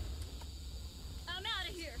हैं। I'm out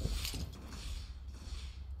of here.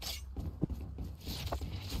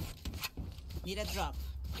 Need a drop.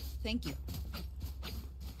 Thank you.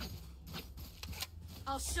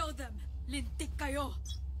 I'll show them. Lintik kayo.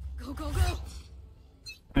 Go, go, go.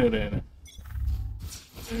 अरे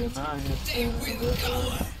They will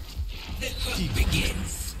cower. The hunt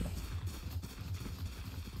begins.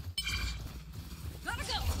 Gotta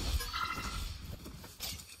go.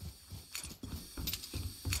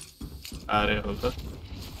 अरे होगा।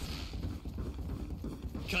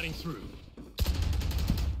 Cutting through.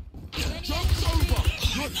 Joke's over.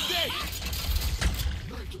 You're dead.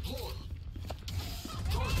 Knife deployed.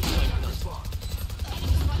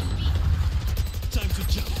 Time to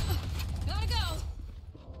jump. Gotta go.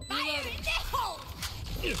 Fire in the hole.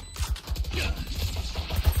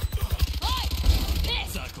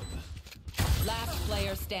 Last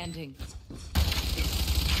player standing.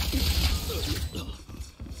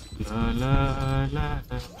 La la la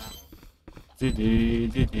la.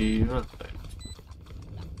 Didi right.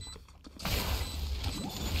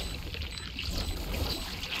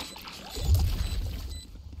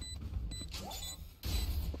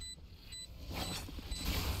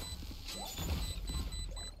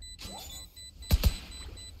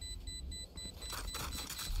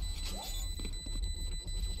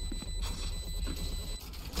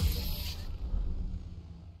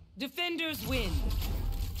 Defenders win.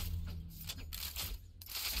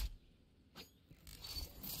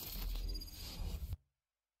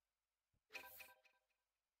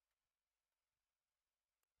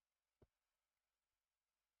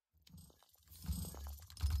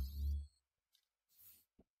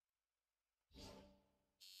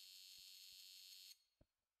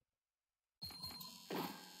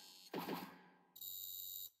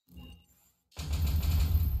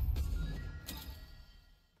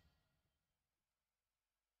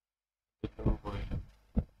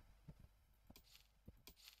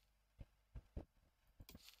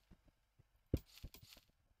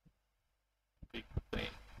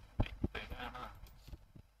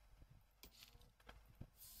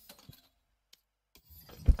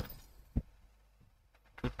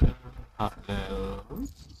 Hello.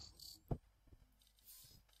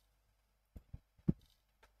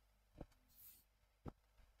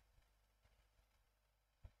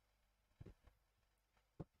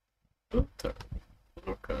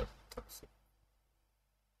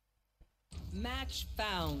 Match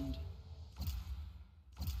found.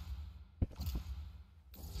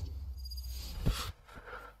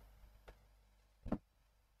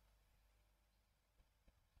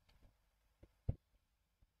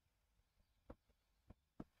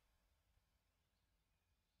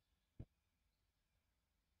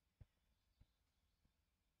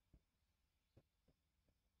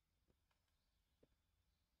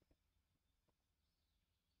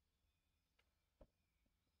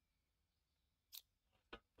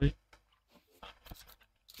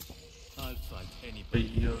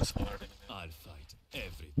 Anybody? I'll fight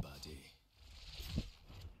everybody.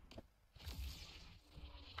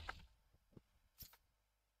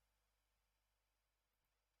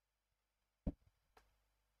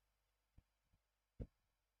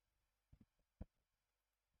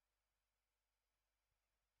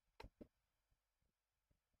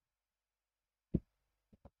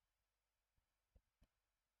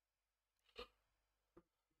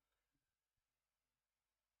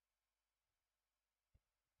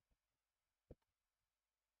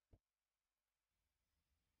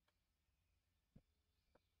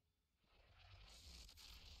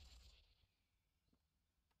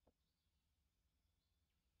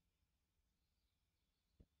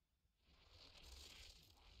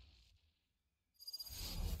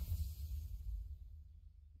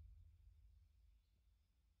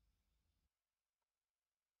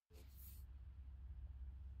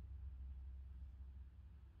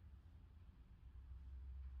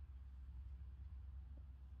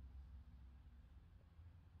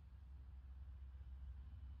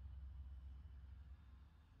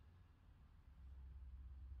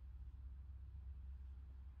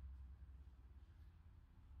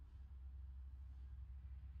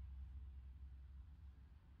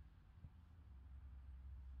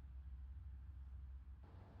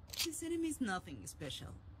 This enemy is nothing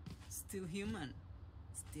special. Still human.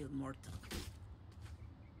 Still mortal.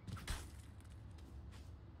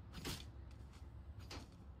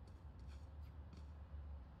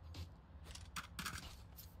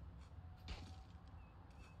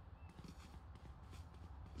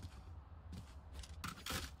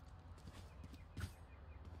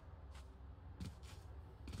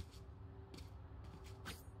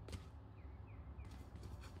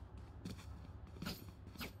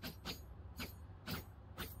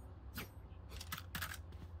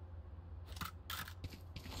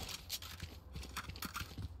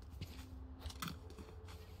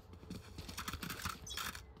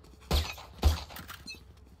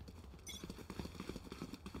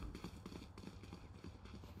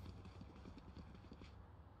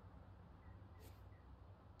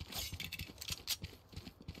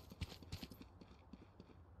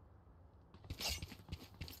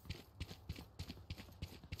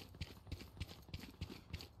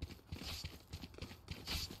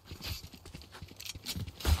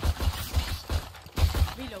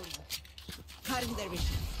 Reloading. Cutting their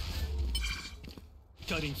vision.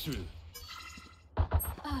 Cutting through.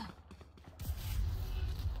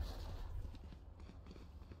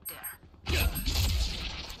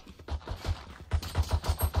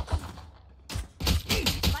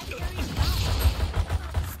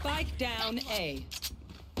 Spike down A.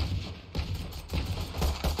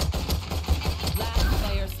 Last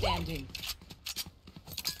player standing.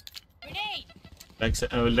 Grenade.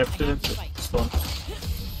 Left spawn.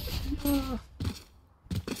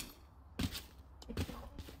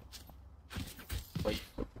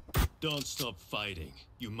 Don't stop fighting.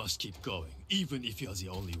 You must keep going, even if you're the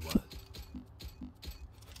only one.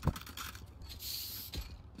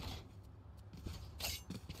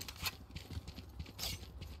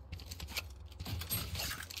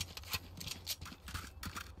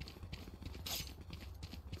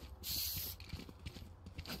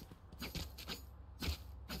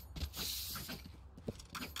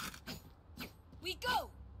 We go.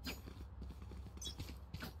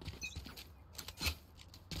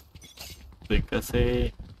 Because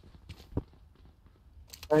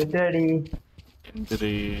Daddy. എന്ത്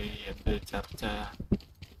ചർച്ച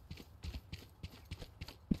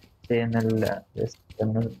ചെയ്യുന്നില്ല.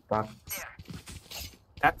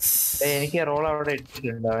 എനിക്ക് role അവിടെ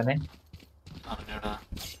ഇട്ടിട്ടുണ്ട് അവനെ.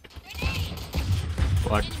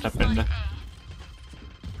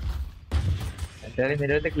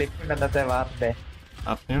 നിരവധി clip ഉണ്ട് അന്നത്തെ വാർത്തെ.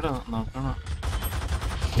 അറിഞ്ഞടാ നോക്കണം.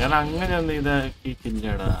 ഞാൻ അങ്ങനെ ഒന്നും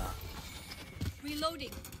ഇതാക്കിയില്ലടാ.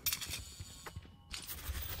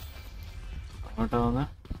 അങ്ങോട്ടാ വന്ന്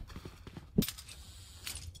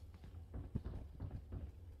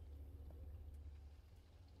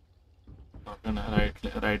നോക്കണ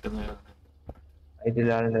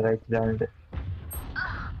റൈറ്റിലാളുണ്ട്.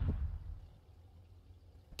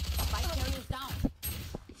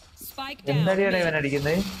 എന്നടിയാണ് ഇവൻ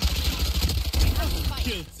അടിക്കുന്നത്?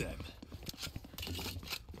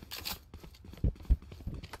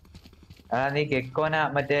 നീ കെക്കോന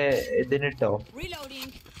മറ്റേ ഇതിനിട്ടോ?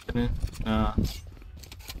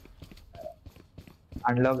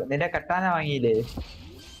 അൺലോക്ക് നിന്റെ കട്ടാന വാങ്ങിയില്ലേ?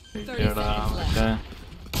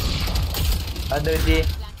 അത് പറ്റി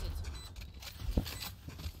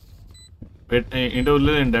ഇതിന്റെ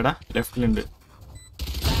ഉള്ളിലുണ്ടടാ, ലെഫ്റ്റിലുണ്ട്.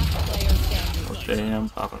 മറ്റേ ഞാൻ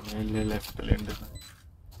പറഞ്ഞില്ലേ ലെഫ്റ്റിലുണ്ട്.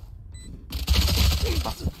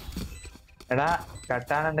 എടാ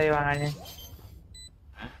കട്ടാണെന്തായി വാങ്ങാന്?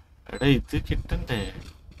 എടാ ഇത് കിട്ടണ്ടേ?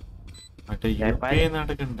 മറ്റേ UPI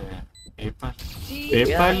നടക്കണ്ടേ?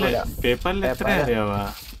 പേപ്പാലിൽ എത്ര അറിയാവാ?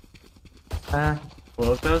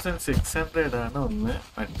 4600 ആണ് ഒന്ന്,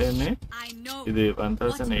 മറ്റേന്ന് ഇത്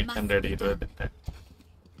 1820.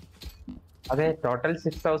 അതെ ടോട്ടൽ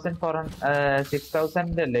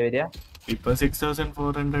 6400 അല്ലേ വരിക? ഇപ്പൊ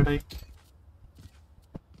 6400 ആയി.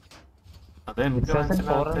 അതെനിക്ക്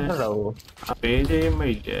മനസ്സിലാവാത്ത പേ ചെയ്യുമ്പോ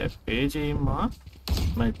ഇല്ലേ, പേ ചെയ്യുമ്പോ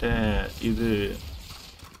മറ്റേ ഇത്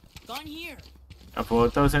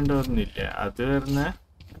 4000 വരുന്നില്ലേ, അത് വരുന്ന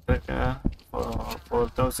എത്രക്ക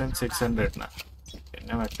 4600.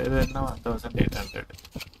 പിന്നെ മറ്റേത് വരുന്ന 1800.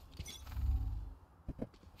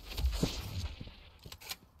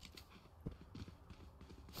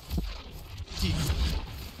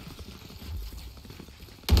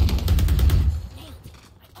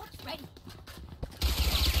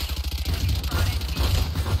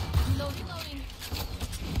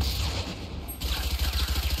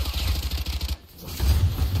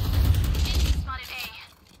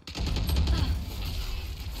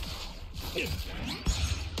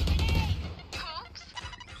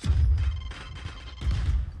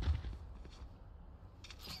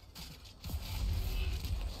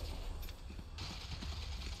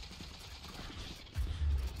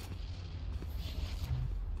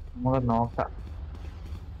 നമുക്ക് നോക്കാം.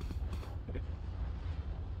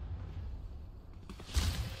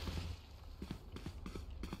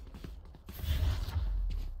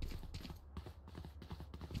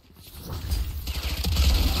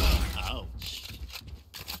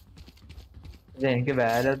 എനിക്ക്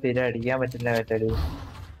വാലോ തീരെ അടിക്കാൻ പറ്റില്ല കേട്ടടി.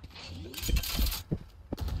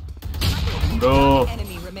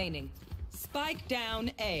 Enemy remaining. Spike down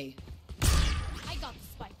A. I got the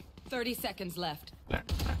spike. 30 seconds left.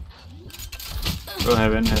 Bro,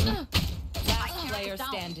 heaven. Last player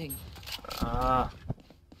standing.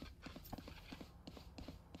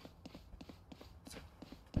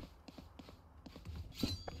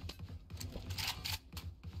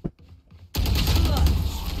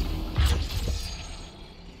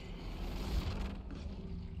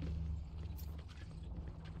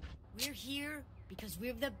 We're here because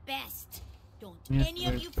we're the best. Don't Yes, any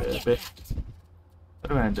of you we're forget the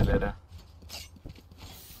that.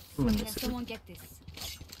 Can someone get this?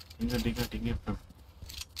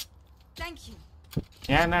 Thank you.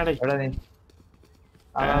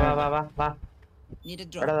 Need a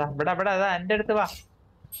എന്റെ അടുത്ത് വാ.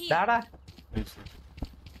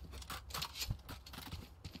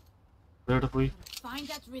 Find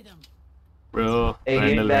that rhythm. Bro,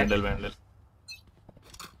 Vandal.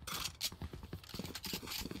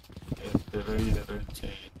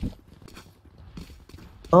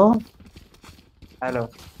 Hello.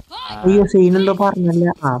 അയ്യോ scene എന്തോ പറഞ്ഞല്ല.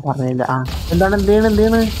 പറഞ്ഞില്ല. എന്താണ്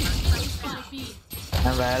എന്താണ്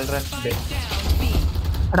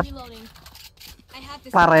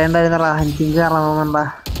പറയണ്ടായിരുന്നടാ, എനിക്ക് കയറണമെന്നുണ്ടാ.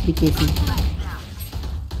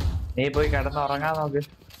 നീ പോയി കിടന്നുറങ്ങാൻ നോക്ക്.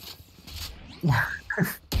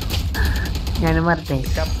 ഞാനും വരട്ടെ.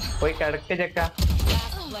 പോയി കിടക്ക് ചെക്ക.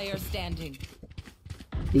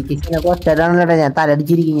 ഒറ്റരാണല്ലോടാ, ഞാൻ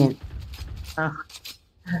തലടിച്ചിരിക്കും ഞാൻ.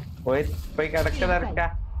 പോയി കിടക്ക് തിരക്ക.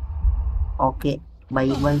 Okay bye.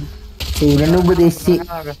 സൈനനെ ഉപദേശിച്ച്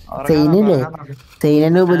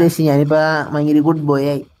ഞാനിപ്പോ ഭയങ്കര ഗുഡ് ബോയ്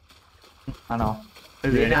ആയി. ആണോ?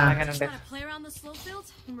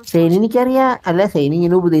 സൈന എനിക്കറിയാ. അല്ല സൈന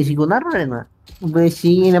ഇങ്ങനെ ഉപദേശിക്കുന്ന പറഞ്ഞ ഉപദേശിച്ച്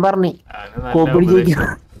ഇങ്ങനെ പറഞ്ഞ് കോപ്പി ജയിക്കും.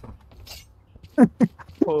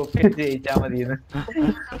 ജയിച്ചാ മതിയെന്ന്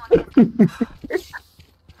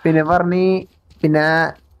പിന്നെ പറഞ്ഞ് പിന്നെ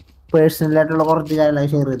പേഴ്സണൽ ആയിട്ടുള്ള കുറച്ച് കാര്യങ്ങൾ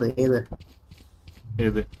ഷെയർ ചെയ്ത്.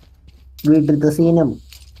 വീട്ടിലത്തെ സീനും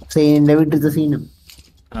സൈനിന്റെ വീട്ടിലത്തെ സീനും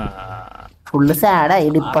ഫുള്ള് സാഡായി,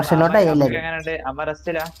 ഡിപ്രഷനിലോട്ടായി എല്ലാരും.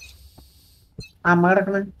 അമ്മ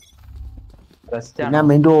കിടക്കണ പിന്നെ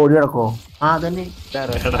അമ്മേന്റെ ഓടി കിടക്കോ? അതന്നെ.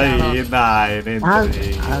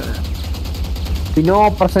 പിന്നെ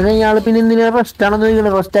ഓപ്പറേഷൻ കഴിഞ്ഞാൽ പിന്നെ എന്തിനാ റെസ്റ്റ് ആണെന്ന്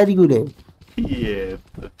ചോദിക്കണേ? റെസ്റ്റ് ആയിരിക്കൂലേ?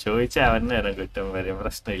 ചോദിച്ച അവൻ നേരം കുറ്റം വരും,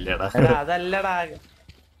 പ്രശ്നമില്ലടാ. അതല്ലടാ,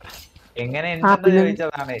 എങ്ങനെ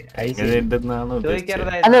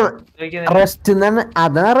അല്ല റെസ്റ്റ്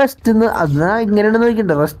അതാ റെസ്റ്റ് അതാ ഇങ്ങനെയാണ്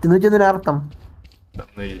നോക്കണ്ട. റെസ്റ്റ് എന്ന് വെച്ചാൽ അർത്ഥം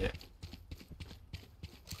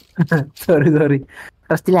സോറി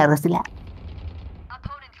റെസ്റ്റില്ല.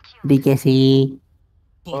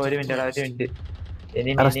 ഒരു മിനിറ്റ്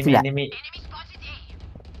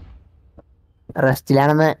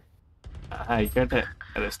റെസ്റ്റിലാണെന്ന്. ആയിക്കോട്ടെ,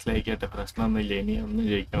 റെസ്റ്റിലായിക്കോട്ടെ, പ്രശ്നമൊന്നുമില്ല. ഇനി ഒന്നും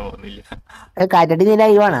ജയിക്കാൻ പോകുന്നില്ല. കാറ്റടി നീ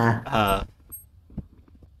ലൈവാണാ?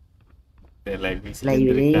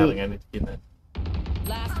 ലൈവില്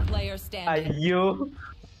Last player standing. അയ്യോ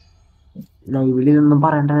ലൈവില് ഇതൊന്നും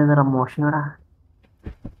പറയണ്ട മോശമാടാ.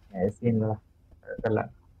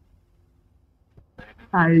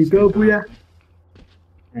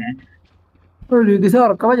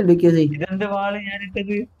 ഇതെന്ത് വാള്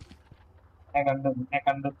ഞാനിട്ടത്? ഞാൻ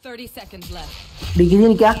കണ്ടു 30 seconds left. ഡിക്കസി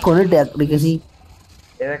എനിക്ക് അക്കൗണ്ട് കിട്ടിയ ഡിക്കസി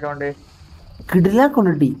ഏത് അക്കൗണ്ട്? കിടില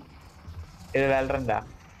അക്കൗണ്ട് കിട്ടി. ഇത് വാലറന്റാ?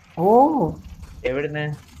 ഓ എവിടുന്ന്?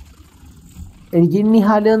 എനിക്ക്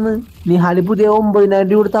നിഹാല് പുതിയ 9,000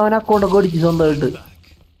 രൂപ കൊടുത്ത് അവൻ അക്കൗണ്ട് ഒക്കെ അടിച്ചു സ്വന്തമായിട്ട്.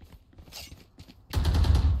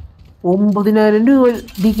 9,000 രൂപ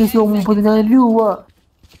ഡിക്കസി, 9,000 രൂപ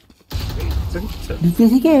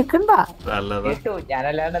ഡിക്കസി കേക്കണ്ട.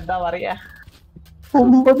 ഞാനല്ലാണ്ട് എന്താ പറയാ?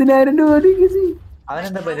 9,000 രൂപ ഡിക്കസി.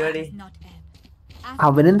 അവനെന്താ പരിപാടി?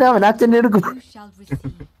 അവനെന്താ അവൻ അച്ഛനെ എടുക്കും.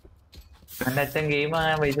 എന്റെ അച്ഛൻ ഗെയിം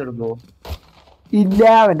വാങ്ങാൻ പൈസ കൊടുക്കുവോ? ഇല്ല,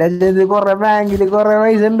 അവന്റെ അച്ഛന് കൊറേ ബാങ്കില് കൊറേ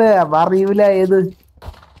പൈസ ഉണ്ട്. അപ്പൊ അറിയൂല ഏത്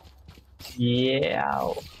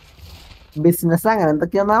ബിസിനസ് അങ്ങനെ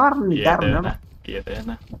എന്തൊക്കെയാന്നാ പറഞ്ഞു.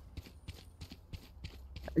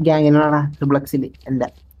 ഗ്യാങ്ങിനാടാ ട്രിപ്ലക്സില് എന്റെ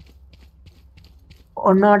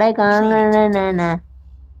ഒന്നോടെ കാണ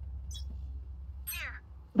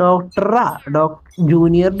ഡോക്ടറാ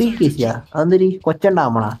ജൂനിയർ ഡികെസിയാ. അതെന്തൊരു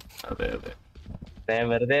കൊച്ചുണ്ടാവണ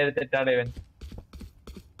വെറുതെ എടുത്തിട്ടാണ് ഇവൻ.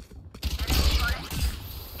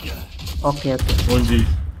 ഓക്കെ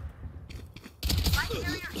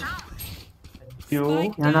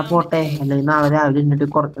ഞാനാ പോട്ടെ. അല്ലെങ്കിൽ നാളെ രാവിലെ എന്നിട്ട്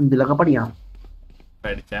എന്തിലൊക്കെ പഠിക്കണം.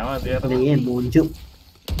 മൂഞ്ചു.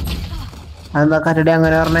 അതെന്താ കരടി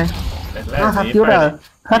അങ്ങനെ പറഞ്ഞേ? സത്യോടാ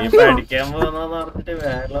പഠിക്കാൻ പോകുന്ന പറഞ്ഞിട്ട്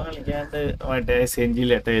വേറെ കളിക്കാണ്ട് മറ്റേ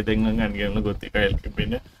സെഞ്ചിലെട്ട ഏതെങ്കിലും കാണിക്കാൻ കുത്തി കളിക്കും.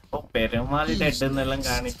 പിന്നെ പെരുമാളി ഡെഡ് എന്നെല്ലാം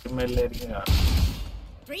കാണിക്കുമ്പോ എല്ലാവർക്കും കാണും.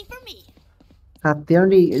 സത്യം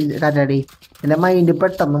കരടി എന്റെ മൈൻഡ്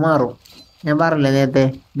പെട്ടെന്ന് മാറും. ഞാൻ പറഞ്ഞില്ലേ നേരത്തെ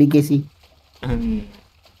ഡികെസി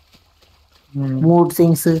മൂഡ്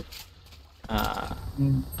സിങ്സ്.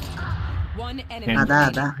 അതാ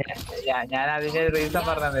ഞാൻ അതിന്റെ റീസൺ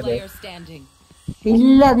പറഞ്ഞതല്ലേ.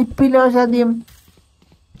 ഇല്ല അതിപ്പില്ലോ സത്യം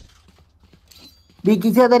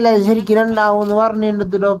ഡികെസി അതല്ല ശരിക്കും ഉണ്ടാവും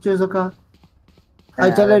പറഞ്ഞിട്ടുണ്ട് ഡോക്ടേഴ്സ് ഒക്കെ.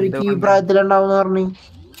 അത് ചിലർക്ക് ഈ പ്രായത്തിലുണ്ടാവും പറഞ്ഞു.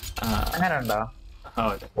 അങ്ങനെ ഉണ്ടോ?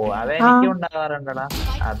 ഓ അതെനിക്ക് ഉണ്ടാകാറുണ്ടടാ.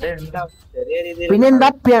 അതുണ്ടാവും ചെറിയ രീതിയിൽ. പിന്നെ എന്താ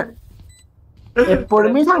എപ്പോഴും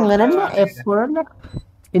മീൻസ് അങ്ങനല്ല എപ്പോഴല്ല.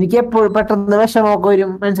 എനിക്ക് എപ്പോഴും പെട്ടെന്ന് വിഷമൊക്കെ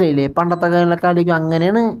വരും, മനസ്സിലായില്ലേ? പണ്ടത്തെ കളിക്കും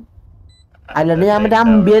അങ്ങനെയാണ്. അല്ലാണ്ട് ഞാൻ മറ്റേ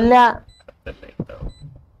അമ്പിയല്ല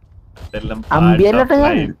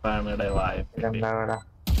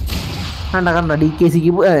കണ്ട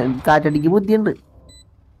ഡികെസിക്ക് കാറ്റടിക്ക് ബുദ്ധിയുണ്ട്.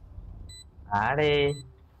 ആടേ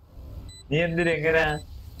നീ എന്തിനാ എങ്ങനാ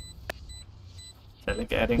ചില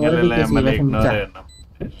കാര്യങ്ങളെല്ലാം നമ്മളെ ഇഗ്നോർ ചെയ്യണം.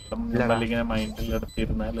 നമ്മളിങ്ങനെ മൈൻഡിൽ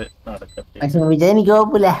എടുത്തിരുന്നാല് നടക്കത്തില്ല. എനിക്ക്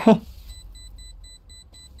കുഴപ്പമില്ല.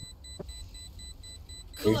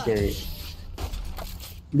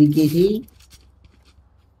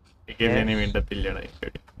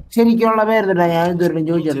 ശരിക്കുള്ള പേരെന്താ? ഞാൻ ഇതുവരെ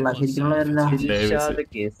ചോദിച്ചിട്ടില്ല. ശരിക്കുള്ള പേരെന്താ?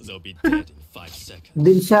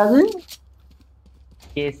 ദിൽഷാദ്.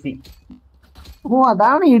 ഓ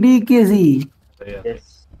അതാണ് ഈ ഡികെസി.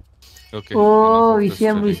 ഓ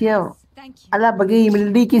വിഷയം. അല്ല അപ്പൊ ഗെയിമിൽ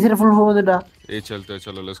ഡികെസിയുടെ ഫുൾ ഫോം വന്നിട്ടാ?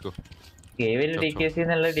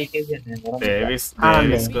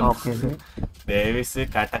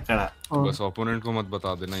 बस ओपोनेंट को मत बता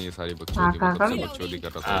देना ये सारी बकचोदी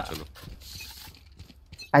कर रहा था. चलो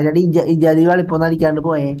അല്ലടി ഇജാതി കളിപ്പൊന്നും അടിക്കാണ്ട്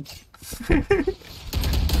പോയേ.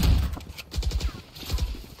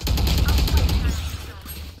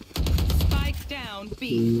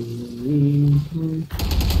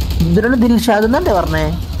 ഇതിനാണ് ദിൽഷാദ് എന്നല്ലേ പറഞ്ഞേ?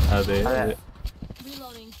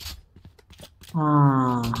 ആ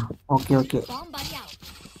ഓക്കെ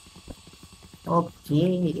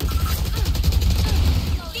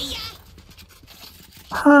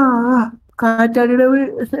കാറ്റാടിയുടെ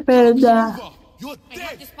പേരെന്താ?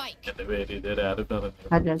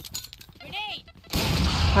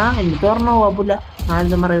 എനിക്ക് ഓർമ്മ കുഴപ്പമില്ല.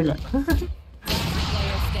 ആരും പറയില്ല.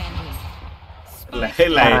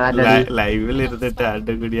 ലൈവിൽ ഇരുന്നിട്ട്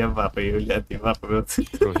ആരുടെ കൂടി ഞാൻ പറയൂല.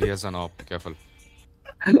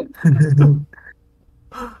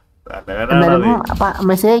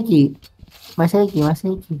 Message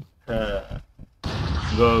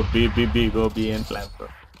go B and plan for.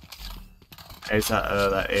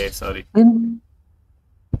 Sorry.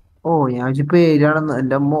 ഓ ഞാൻ പേരാണെന്ന്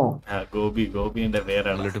എന്റെ അമ്മോ. ഗോപിന്റെ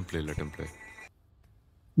പേരാണ്. Let him play.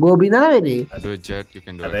 ഗോപി എന്നാ പേര്? Do it Jet, you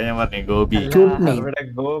can do it. അതെ ഞാൻ പറഞ്ഞു ഗോപി. അവിടെ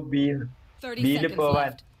ഗോപി ബിയിൽ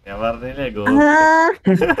പോവാൻ ഞാൻ പറഞ്ഞില്ലേ ഗോപി.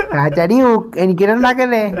 കാറ്റാടി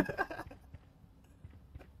എനിക്കിണ്ടാക്കല്ലേ.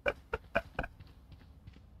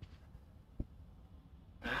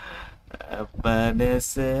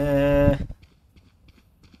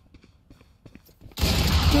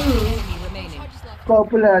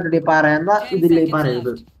 കുഴപ്പമില്ല പറയുന്ന ഇതില്ലേ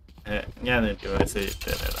പറയരുത്. ഞാൻ മെസ്സേജ്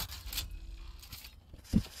തരാം.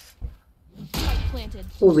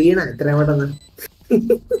 ഓ വീണ എത്രയും പെട്ടെന്ന്.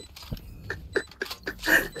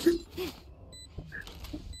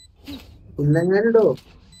 ഇന്നെങ്ങാനിടോ.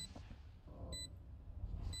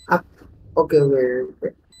 ഓക്കെ ഓക്കെ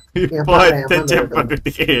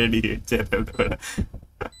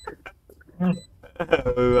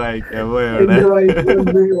വായിക്കാൻ പോയോടെ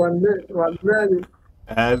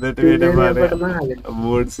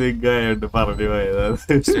മൂഡ് സിങ്ക് ആയോണ്ട് പറഞ്ഞു പോയതാ.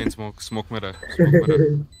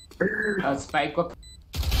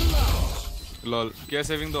 Lol, क्या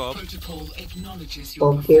saving दो आप?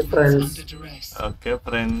 Okay friends. Okay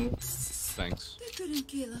friends. Thanks.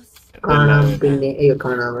 കാണാം പിന്നെ. അയ്യോ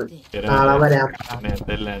കാണാം. നാളെ വരാം.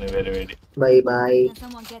 എന്തെല്ലാണ് പരിപാടി? Bye bye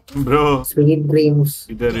bro. Sweet dreams.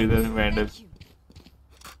 ഇതർ വേണ്ട.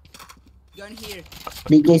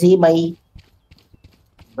 DKC by.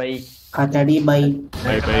 By. Katadi bye.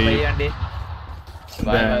 Bye bye.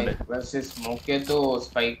 Bye bye. वैसे स्मोक के तो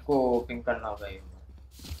स्पाइक को पिंग करना होगा ये.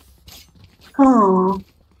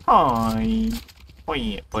 ഹായ്. പോയ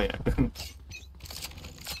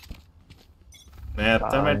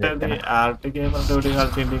നേരത്തെ മറ്റേ ആർട്ട് ഗെയിമറിന്റെ കൂടി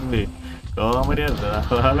കളിച്ചിട്ടുണ്ടെങ്കിൽ കോമഡി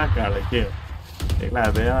അതുപോലെ കളിക്കുക.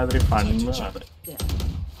 അതേമാതിരി ഫണ്ണാണ്.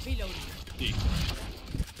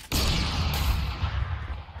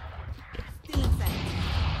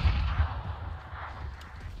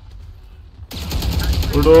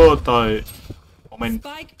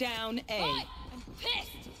 Spike down A.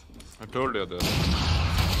 I told you that.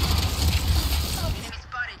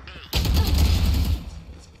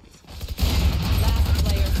 Last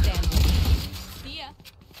player standing. Here.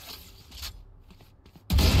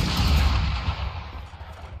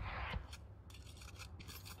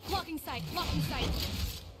 Blocking sight. Blocking sight.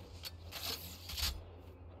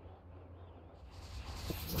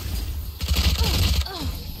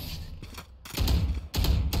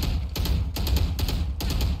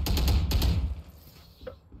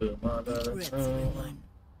 Congrats, everyone.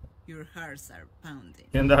 Your hearts are pounding.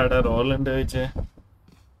 എന്താ അവിടെ റോൾ ഉണ്ട് ചോദിച്ചേ?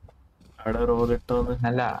 അവിടെ റോൾ ഇട്ടോന്ന്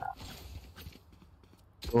അല്ല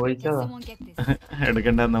ചോദിച്ചതാ.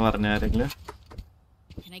 എടുക്കണ്ടെന്ന് പറഞ്ഞ ആരെങ്കിലും?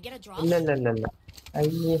 ഇല്ല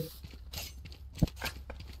അയ്യേ.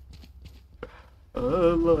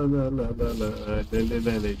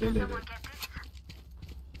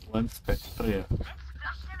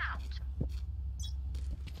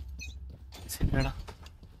 ശരിയാടാ.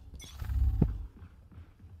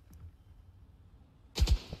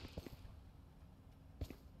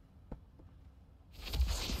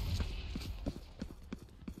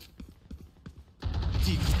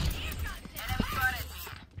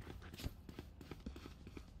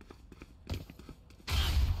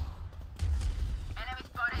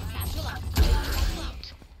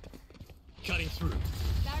 Cutting through.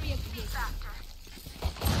 Barrier created.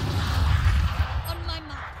 On my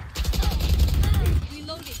mark.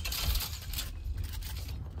 Reloading.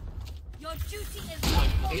 Your duty is not.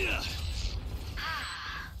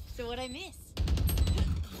 So what I miss?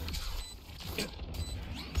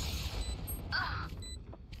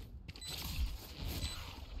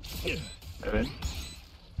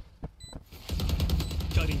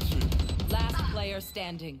 Cutting through. Last player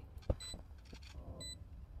standing.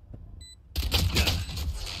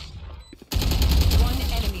 One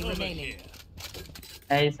enemy remaining.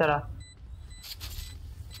 നൈസറാ.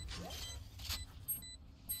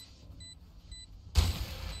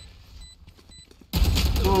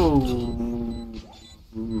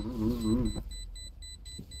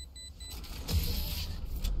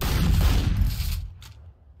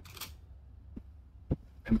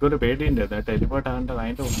 എനിക്കൊരു പേടിയുണ്ട്. ടെലിപോർട്ട് ആകേണ്ടത്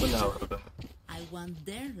അതിന്റെ മുമ്പിലാവരുത്. I want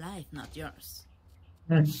their life, not yours.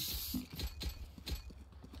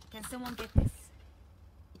 Can someone get this?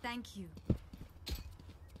 Thank you.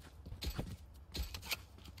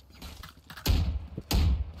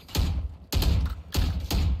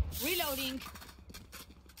 Reloading.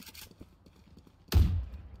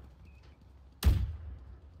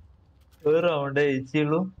 ഒരു round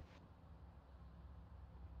ജയിച്ചുള്ളൂ.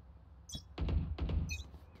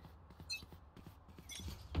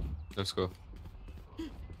 Let's go.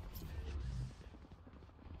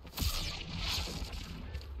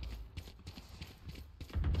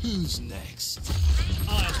 Who's next?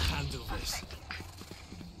 I'll handle this.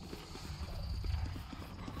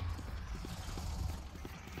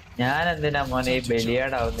 ഞാൻ എന്തിനാ മോനെ ഈ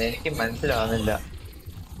ബലിയാടാവുന്നത്? എനിക്ക് മനസ്സിലാവുന്നില്ല.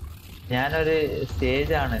 ഞാനൊരു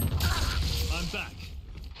സ്റ്റേജാണ്. I'm back.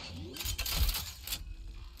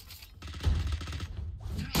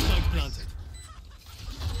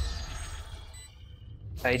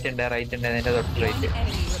 റൈറ്റ് ഉണ്ട് നിന്റെ തൊട്ട് right.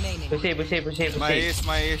 Push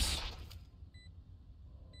My ace.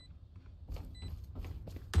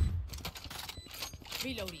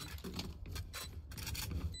 Reloading.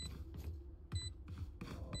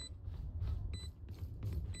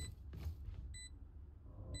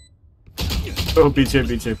 Oh, पीछे.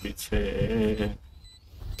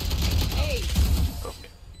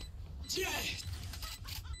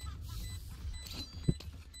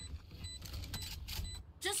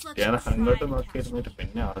 यार അങ്ങോട്ട് നോക്കിയിരുന്നിട്ട്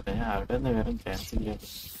പിന്നെ അവിടെ നിന്ന് വരാൻ ചാൻസ് ഇല്ല.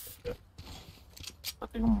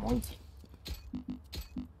 മോഞ്ചി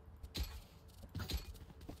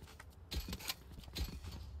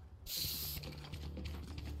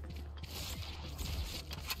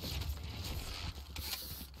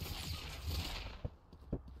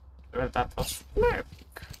that was snap.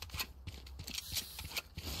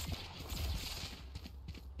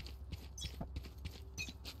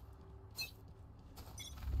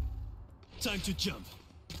 Time to jump.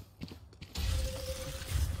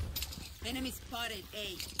 Enemy spotted A.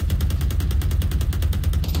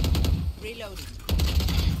 Reloading.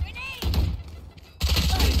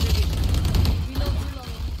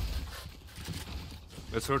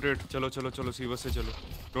 Let's rotate. चलो सीवा से चलो.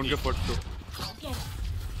 Don't get forts though.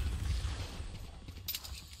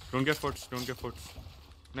 Don't get forts.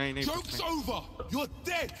 नहीं. Joke's over. You're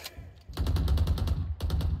dead.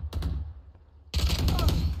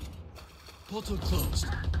 Portal closed.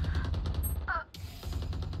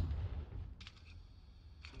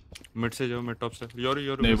 Mid से जाओ, mid top से. योरी.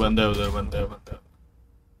 नहीं बंद है उधर बंद है.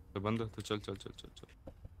 तो बंद है तो चल.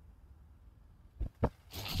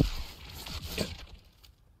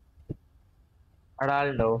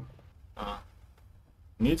 അടാളുണ്ടോ?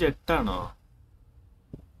 നീ ജെട്ടാണോ?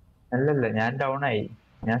 അല്ലല്ല, ഞാൻ ഡൗൺ ആയി.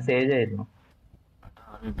 ഞാൻ സ്റ്റേജ് ആയിരുന്നു.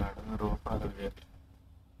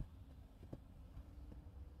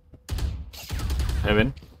 Heaven.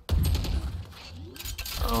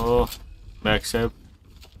 Oh, backstab.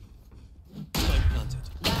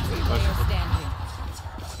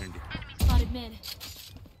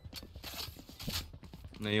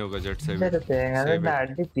 नहीं होगा जेट से भी. തേങ്ങ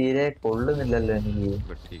അടി തീരെ കൊള്ളുന്നില്ലല്ലോ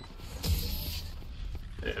എനിക്ക്.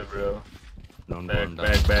 Yeah, bro.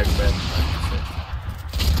 Back.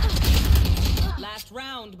 Last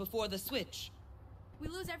round before the switch. We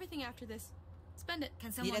lose everything after this. Spend it.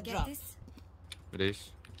 Can someone get this? Race.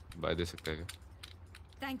 Buy दे सकता है क्या?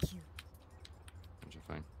 Thank you. Okay,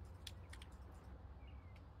 fine.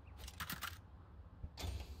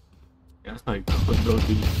 Yes, I don't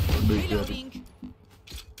do Reloading.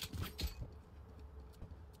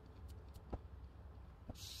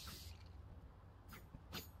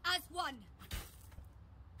 As one.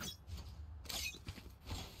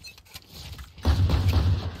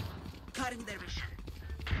 Cutting their vision.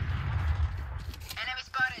 Enemy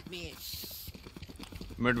spotted me.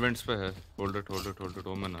 Mid vents पे है. Hold it.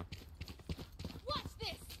 Omen ना. Watch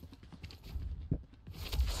this.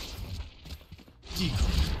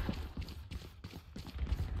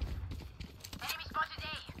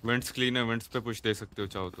 Vents clean है. Vents पे push दे सकते हो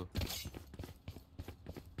चाहो तो.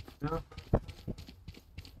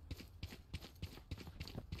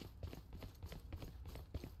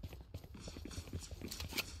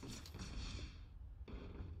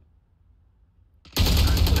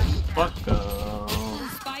 Fuck.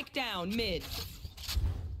 Spike down mid.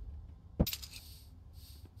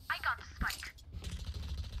 I got the spike.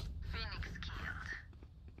 Phoenix killed.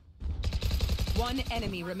 One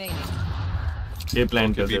enemy remaining. ये प्लान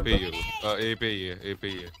कर दे. A पे ही है.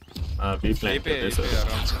 हां बी प्लान कर दे.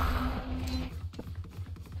 आराम से.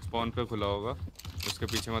 स्पॉन पे खुला होगा. उसके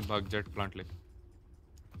पीछे मत भाग. जेट प्लांट ले.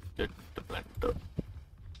 Jade plant.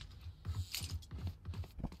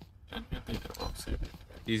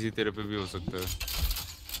 इजी तेरे पे भी हो सकता है.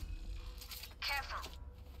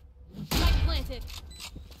 Spike planted.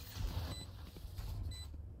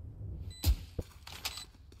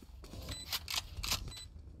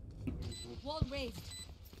 Wall raised.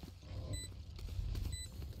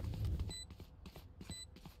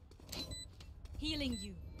 Healing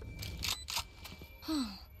you.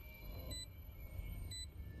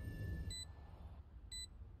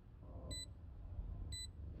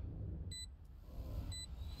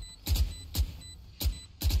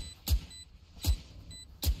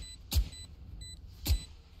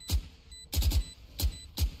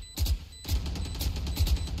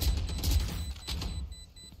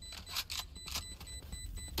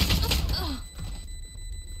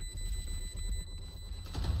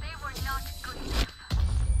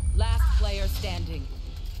 Last player standing.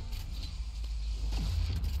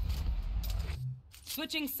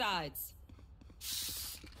 Switching sides.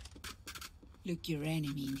 Look your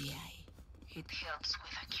enemy in the eye. It helps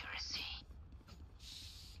with accuracy.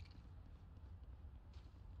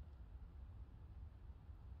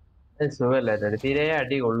 സുഖമല്ല, തീരെ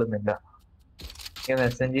അടി കൊള്ളുന്നില്ല.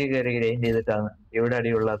 SNG കയറി ഗ്രൈൻഡ് ചെയ്തിട്ടാണ് ഇവിടെ അടി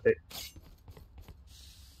കൊള്ളാത്ത.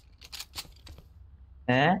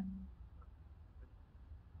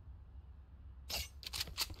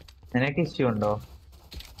 നിനക്ക് ഇഷ്യൂ ഉണ്ടോ?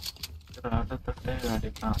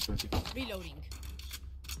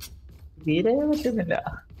 തീരെ പറ്റുന്നില്ല.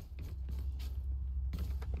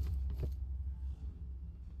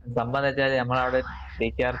 സംഭവം വെച്ചാല് നമ്മളവിടെ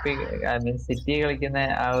DKRP മീൻസ് സിറ്റി കളിക്കുന്ന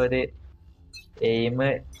ആ ഒരു എയിം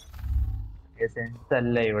സെൻസ്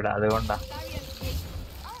അല്ല ഇവിടെ, അതുകൊണ്ടാ.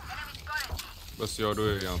 बस यार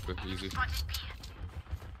है यहाँ पे इजी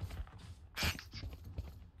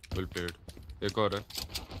वेल प्लेड. एक और है,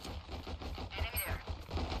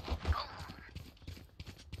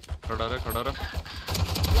 खड़ा रहा.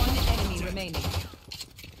 One enemy remaining.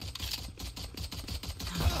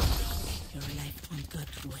 Your life won't go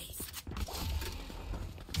to waste.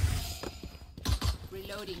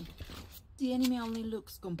 Reloading. The enemy only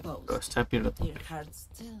looks composed. Their hearts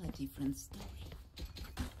tell a different story.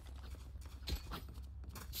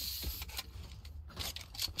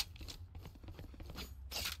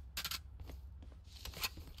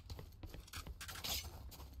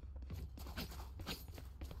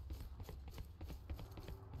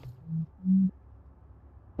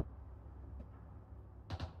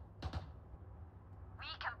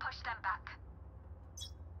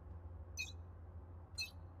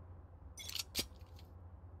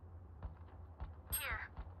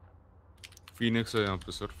 Phoenix है यहाँ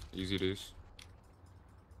पे sir, easy race.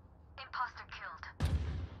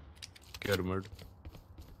 Kermid.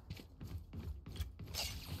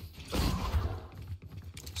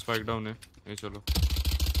 Spike down है, ये चलो.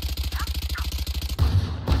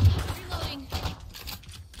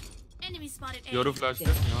 Yoru flash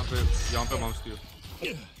है, यहाँ पे bounce दियो.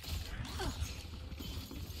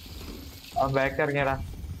 अब बैक कर गया.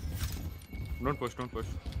 Don't push.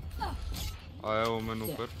 आया ओमन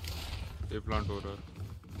ऊपर. ये प्लांट हो रहा है.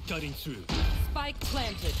 Cutting through. Spike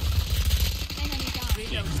planted. Enemy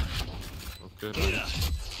down. Okay.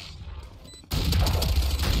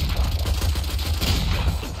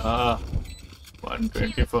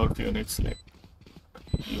 124 Phoenix left.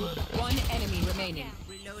 One enemy remaining.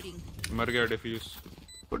 Reloading. मर गया diffuse.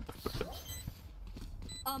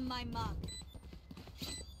 On my mark.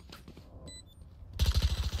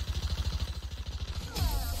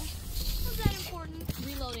 Was that important?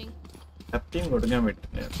 Reloading. Reloading.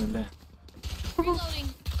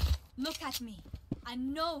 Look at me. I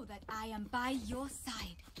know that I am by your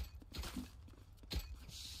side.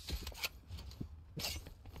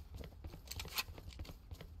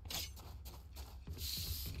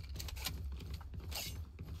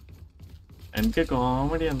 എനിക്ക്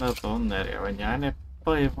comedy എന്താ തോന്നുന്നറിയാമോ, ഞാൻ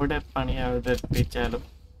എപ്പോ എവിടെ പണി അവതരിപ്പിച്ചാലും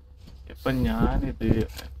ഇപ്പൊ ഞാനിത്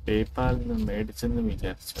പേപ്പാലിൽ നിന്ന് മേടിച്ചെന്ന്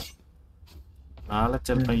വിചാരിച്ചു, നാളെ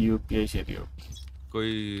ചിലപ്പോ UPI ശരിയോ.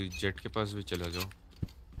 कोई जेट के पास भी चला जाओ.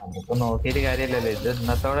 നമുക്ക് നോക്കിയിട്ട് കാര്യമില്ലല്ലോ, ഇത്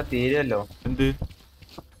ഇന്നത്തോടെ തീരുമല്ലോ. എന്ത്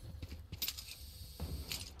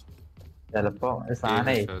ചിലപ്പോ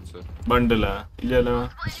സാധനേ ബണ്ടിലാ ഇല്ലല്ലോ.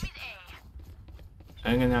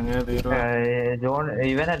 എങ്ങനെ അങ്ങനെ തീരുവോ? ജോൺ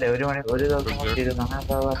ഇവനല്ലേ ഒരു ദിവസം നോക്കിയിരുന്നു,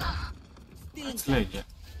 മനസ്സിലായില്ല.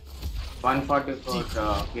 144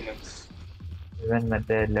 Phoenix. ഇവൻ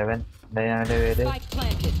മറ്റേ 11 അവന്റെ പേര്.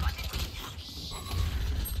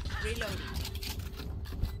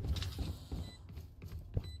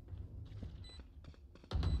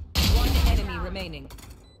 One enemy remaining.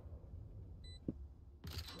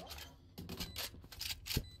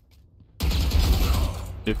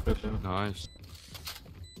 Nice.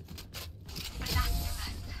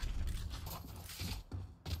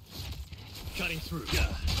 Cutting through.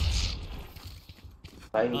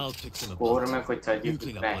 I'll pick some score में कुछ अजीब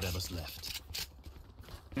दिख रहा है. Whatever's left.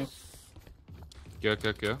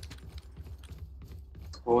 क्या?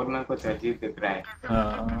 स्कोर में कुछ अजीब दिख रहा है.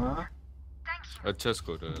 अच्छा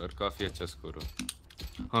स्कोर है और काफी अच्छा स्कोर है.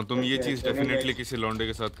 हाँ, तुम ये चीज डेफिनेटली किसी लौंडे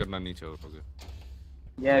के साथ करना नहीं चाहोगे.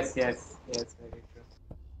 Yes, very true.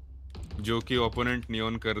 जो कि ओपोनेंट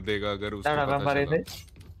नियॉन कर देगा अगर उसको पता चला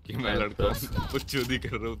कि मैं लड़का हूँ, वो चोरी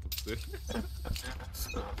कर रहा हूँ तुमसे.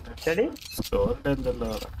 चली score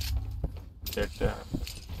डंडलो jet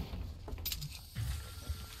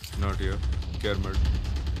not here. केयरमड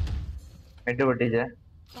mid പൊട്ടിച്ചേ.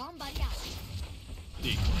 Bomb buddy out.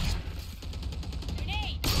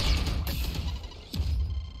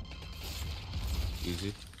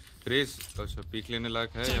 Easy race. अच्छा पीक लेने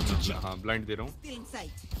लायक है या मैं हाँ ब्लाइंड दे रहा हूँ.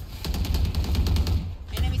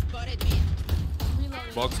 Enemy spotted me.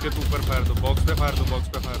 बॉक्स के ऊपर फायर दो, बॉक्स पे फायर दो, बॉक्स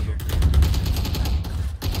पे फायर दो।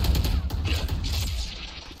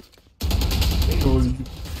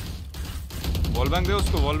 वॉल बैंक दे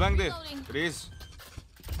उसको, वॉल बैंक दे। रेस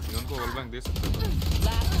इनको वॉल बैंक दे सकते हो।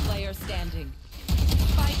 Last player standing.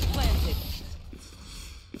 Spike planted.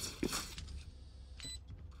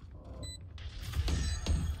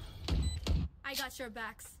 I got your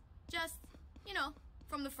backs. Just, you know,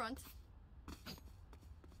 from the front.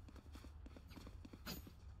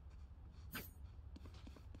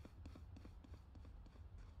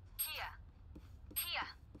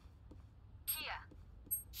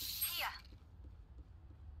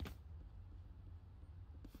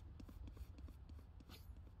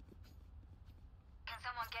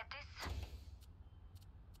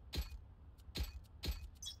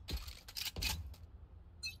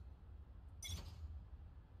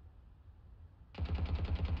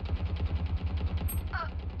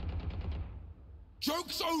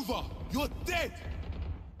 Joke's over! You're dead!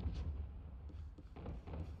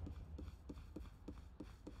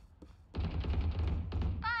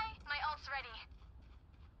 Bye. My ult's ready.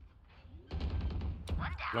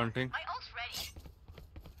 One down. Planting. My ult's ready.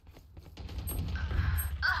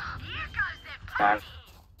 Here goes the party.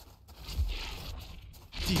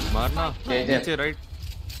 मारना नीचे right.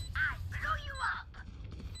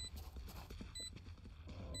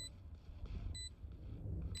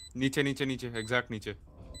 नीचे नीचे नीचे exact नीचे।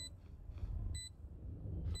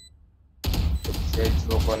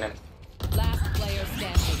 Last player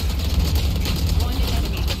standing. One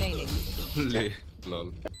enemy remaining. ले lol.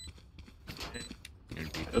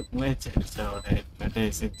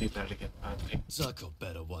 Zucker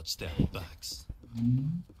better watch their backs.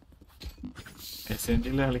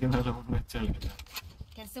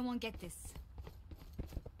 Can someone get this?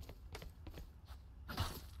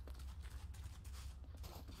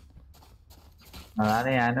 അതാണ്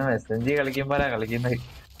ഞാനും SNG കളിക്കുമ്പോഴാ കളിക്കുന്നത്.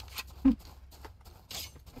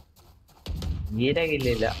 തീരെ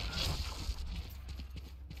കില്ലില്ല,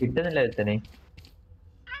 കിട്ടുന്നില്ല ഒരുത്തനെ.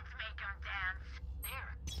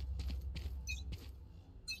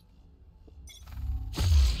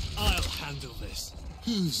 I'll handle this.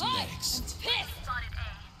 Who's next?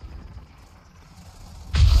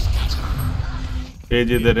 Says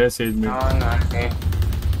इधर है, सेज में।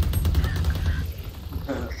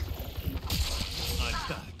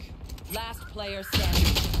 Last player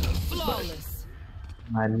standing. Flawless.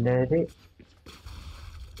 നല്ലൊരു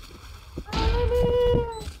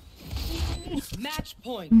Match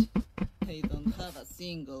point. They don't have a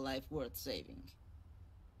single life worth saving.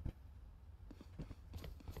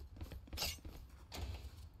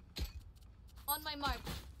 On my mark.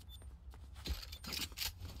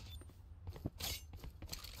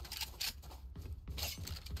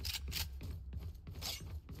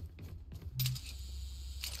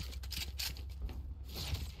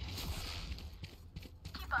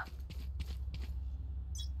 Keep up.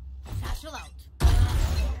 Satchel out.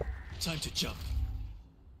 Time to jump.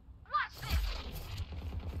 Watch this.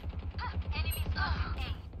 Enemies on A.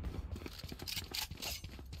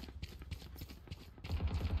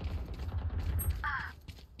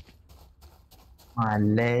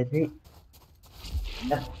 നല്ലൊരു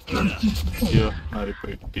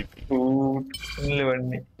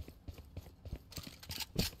വണ്ണി.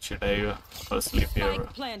 Should I first leave here?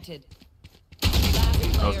 Spike planted. Last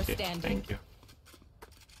player Okay, standing. thank you.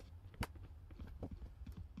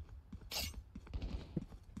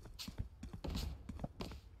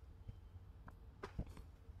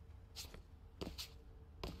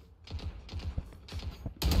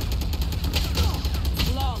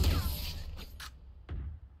 Flawless.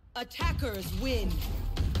 Attackers win.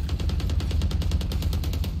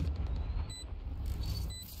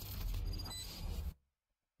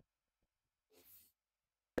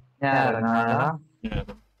 ഞാൻ ഇറങ്ങാം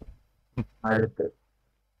അടുത്ത്.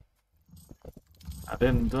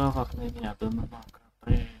 അതെന്തുവാ പറഞ്ഞു, ഇനി അതൊന്നും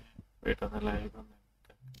നോക്കട്ടെ. വീട്ടൊന്ന് live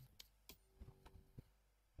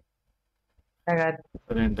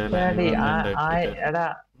എടാ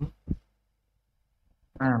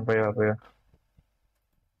പോയോ പോയോ.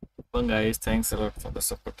 അപ്പം guys, thanks a lot for the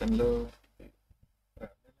support and love.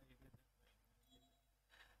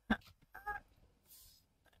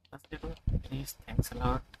 Please, thanks a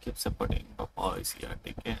lot. Keep supporting. Bye bye. See ya.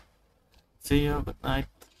 Take care. See you. Good night.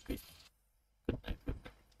 Good night. Good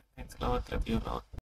night. Thanks a lot. Love you a lot.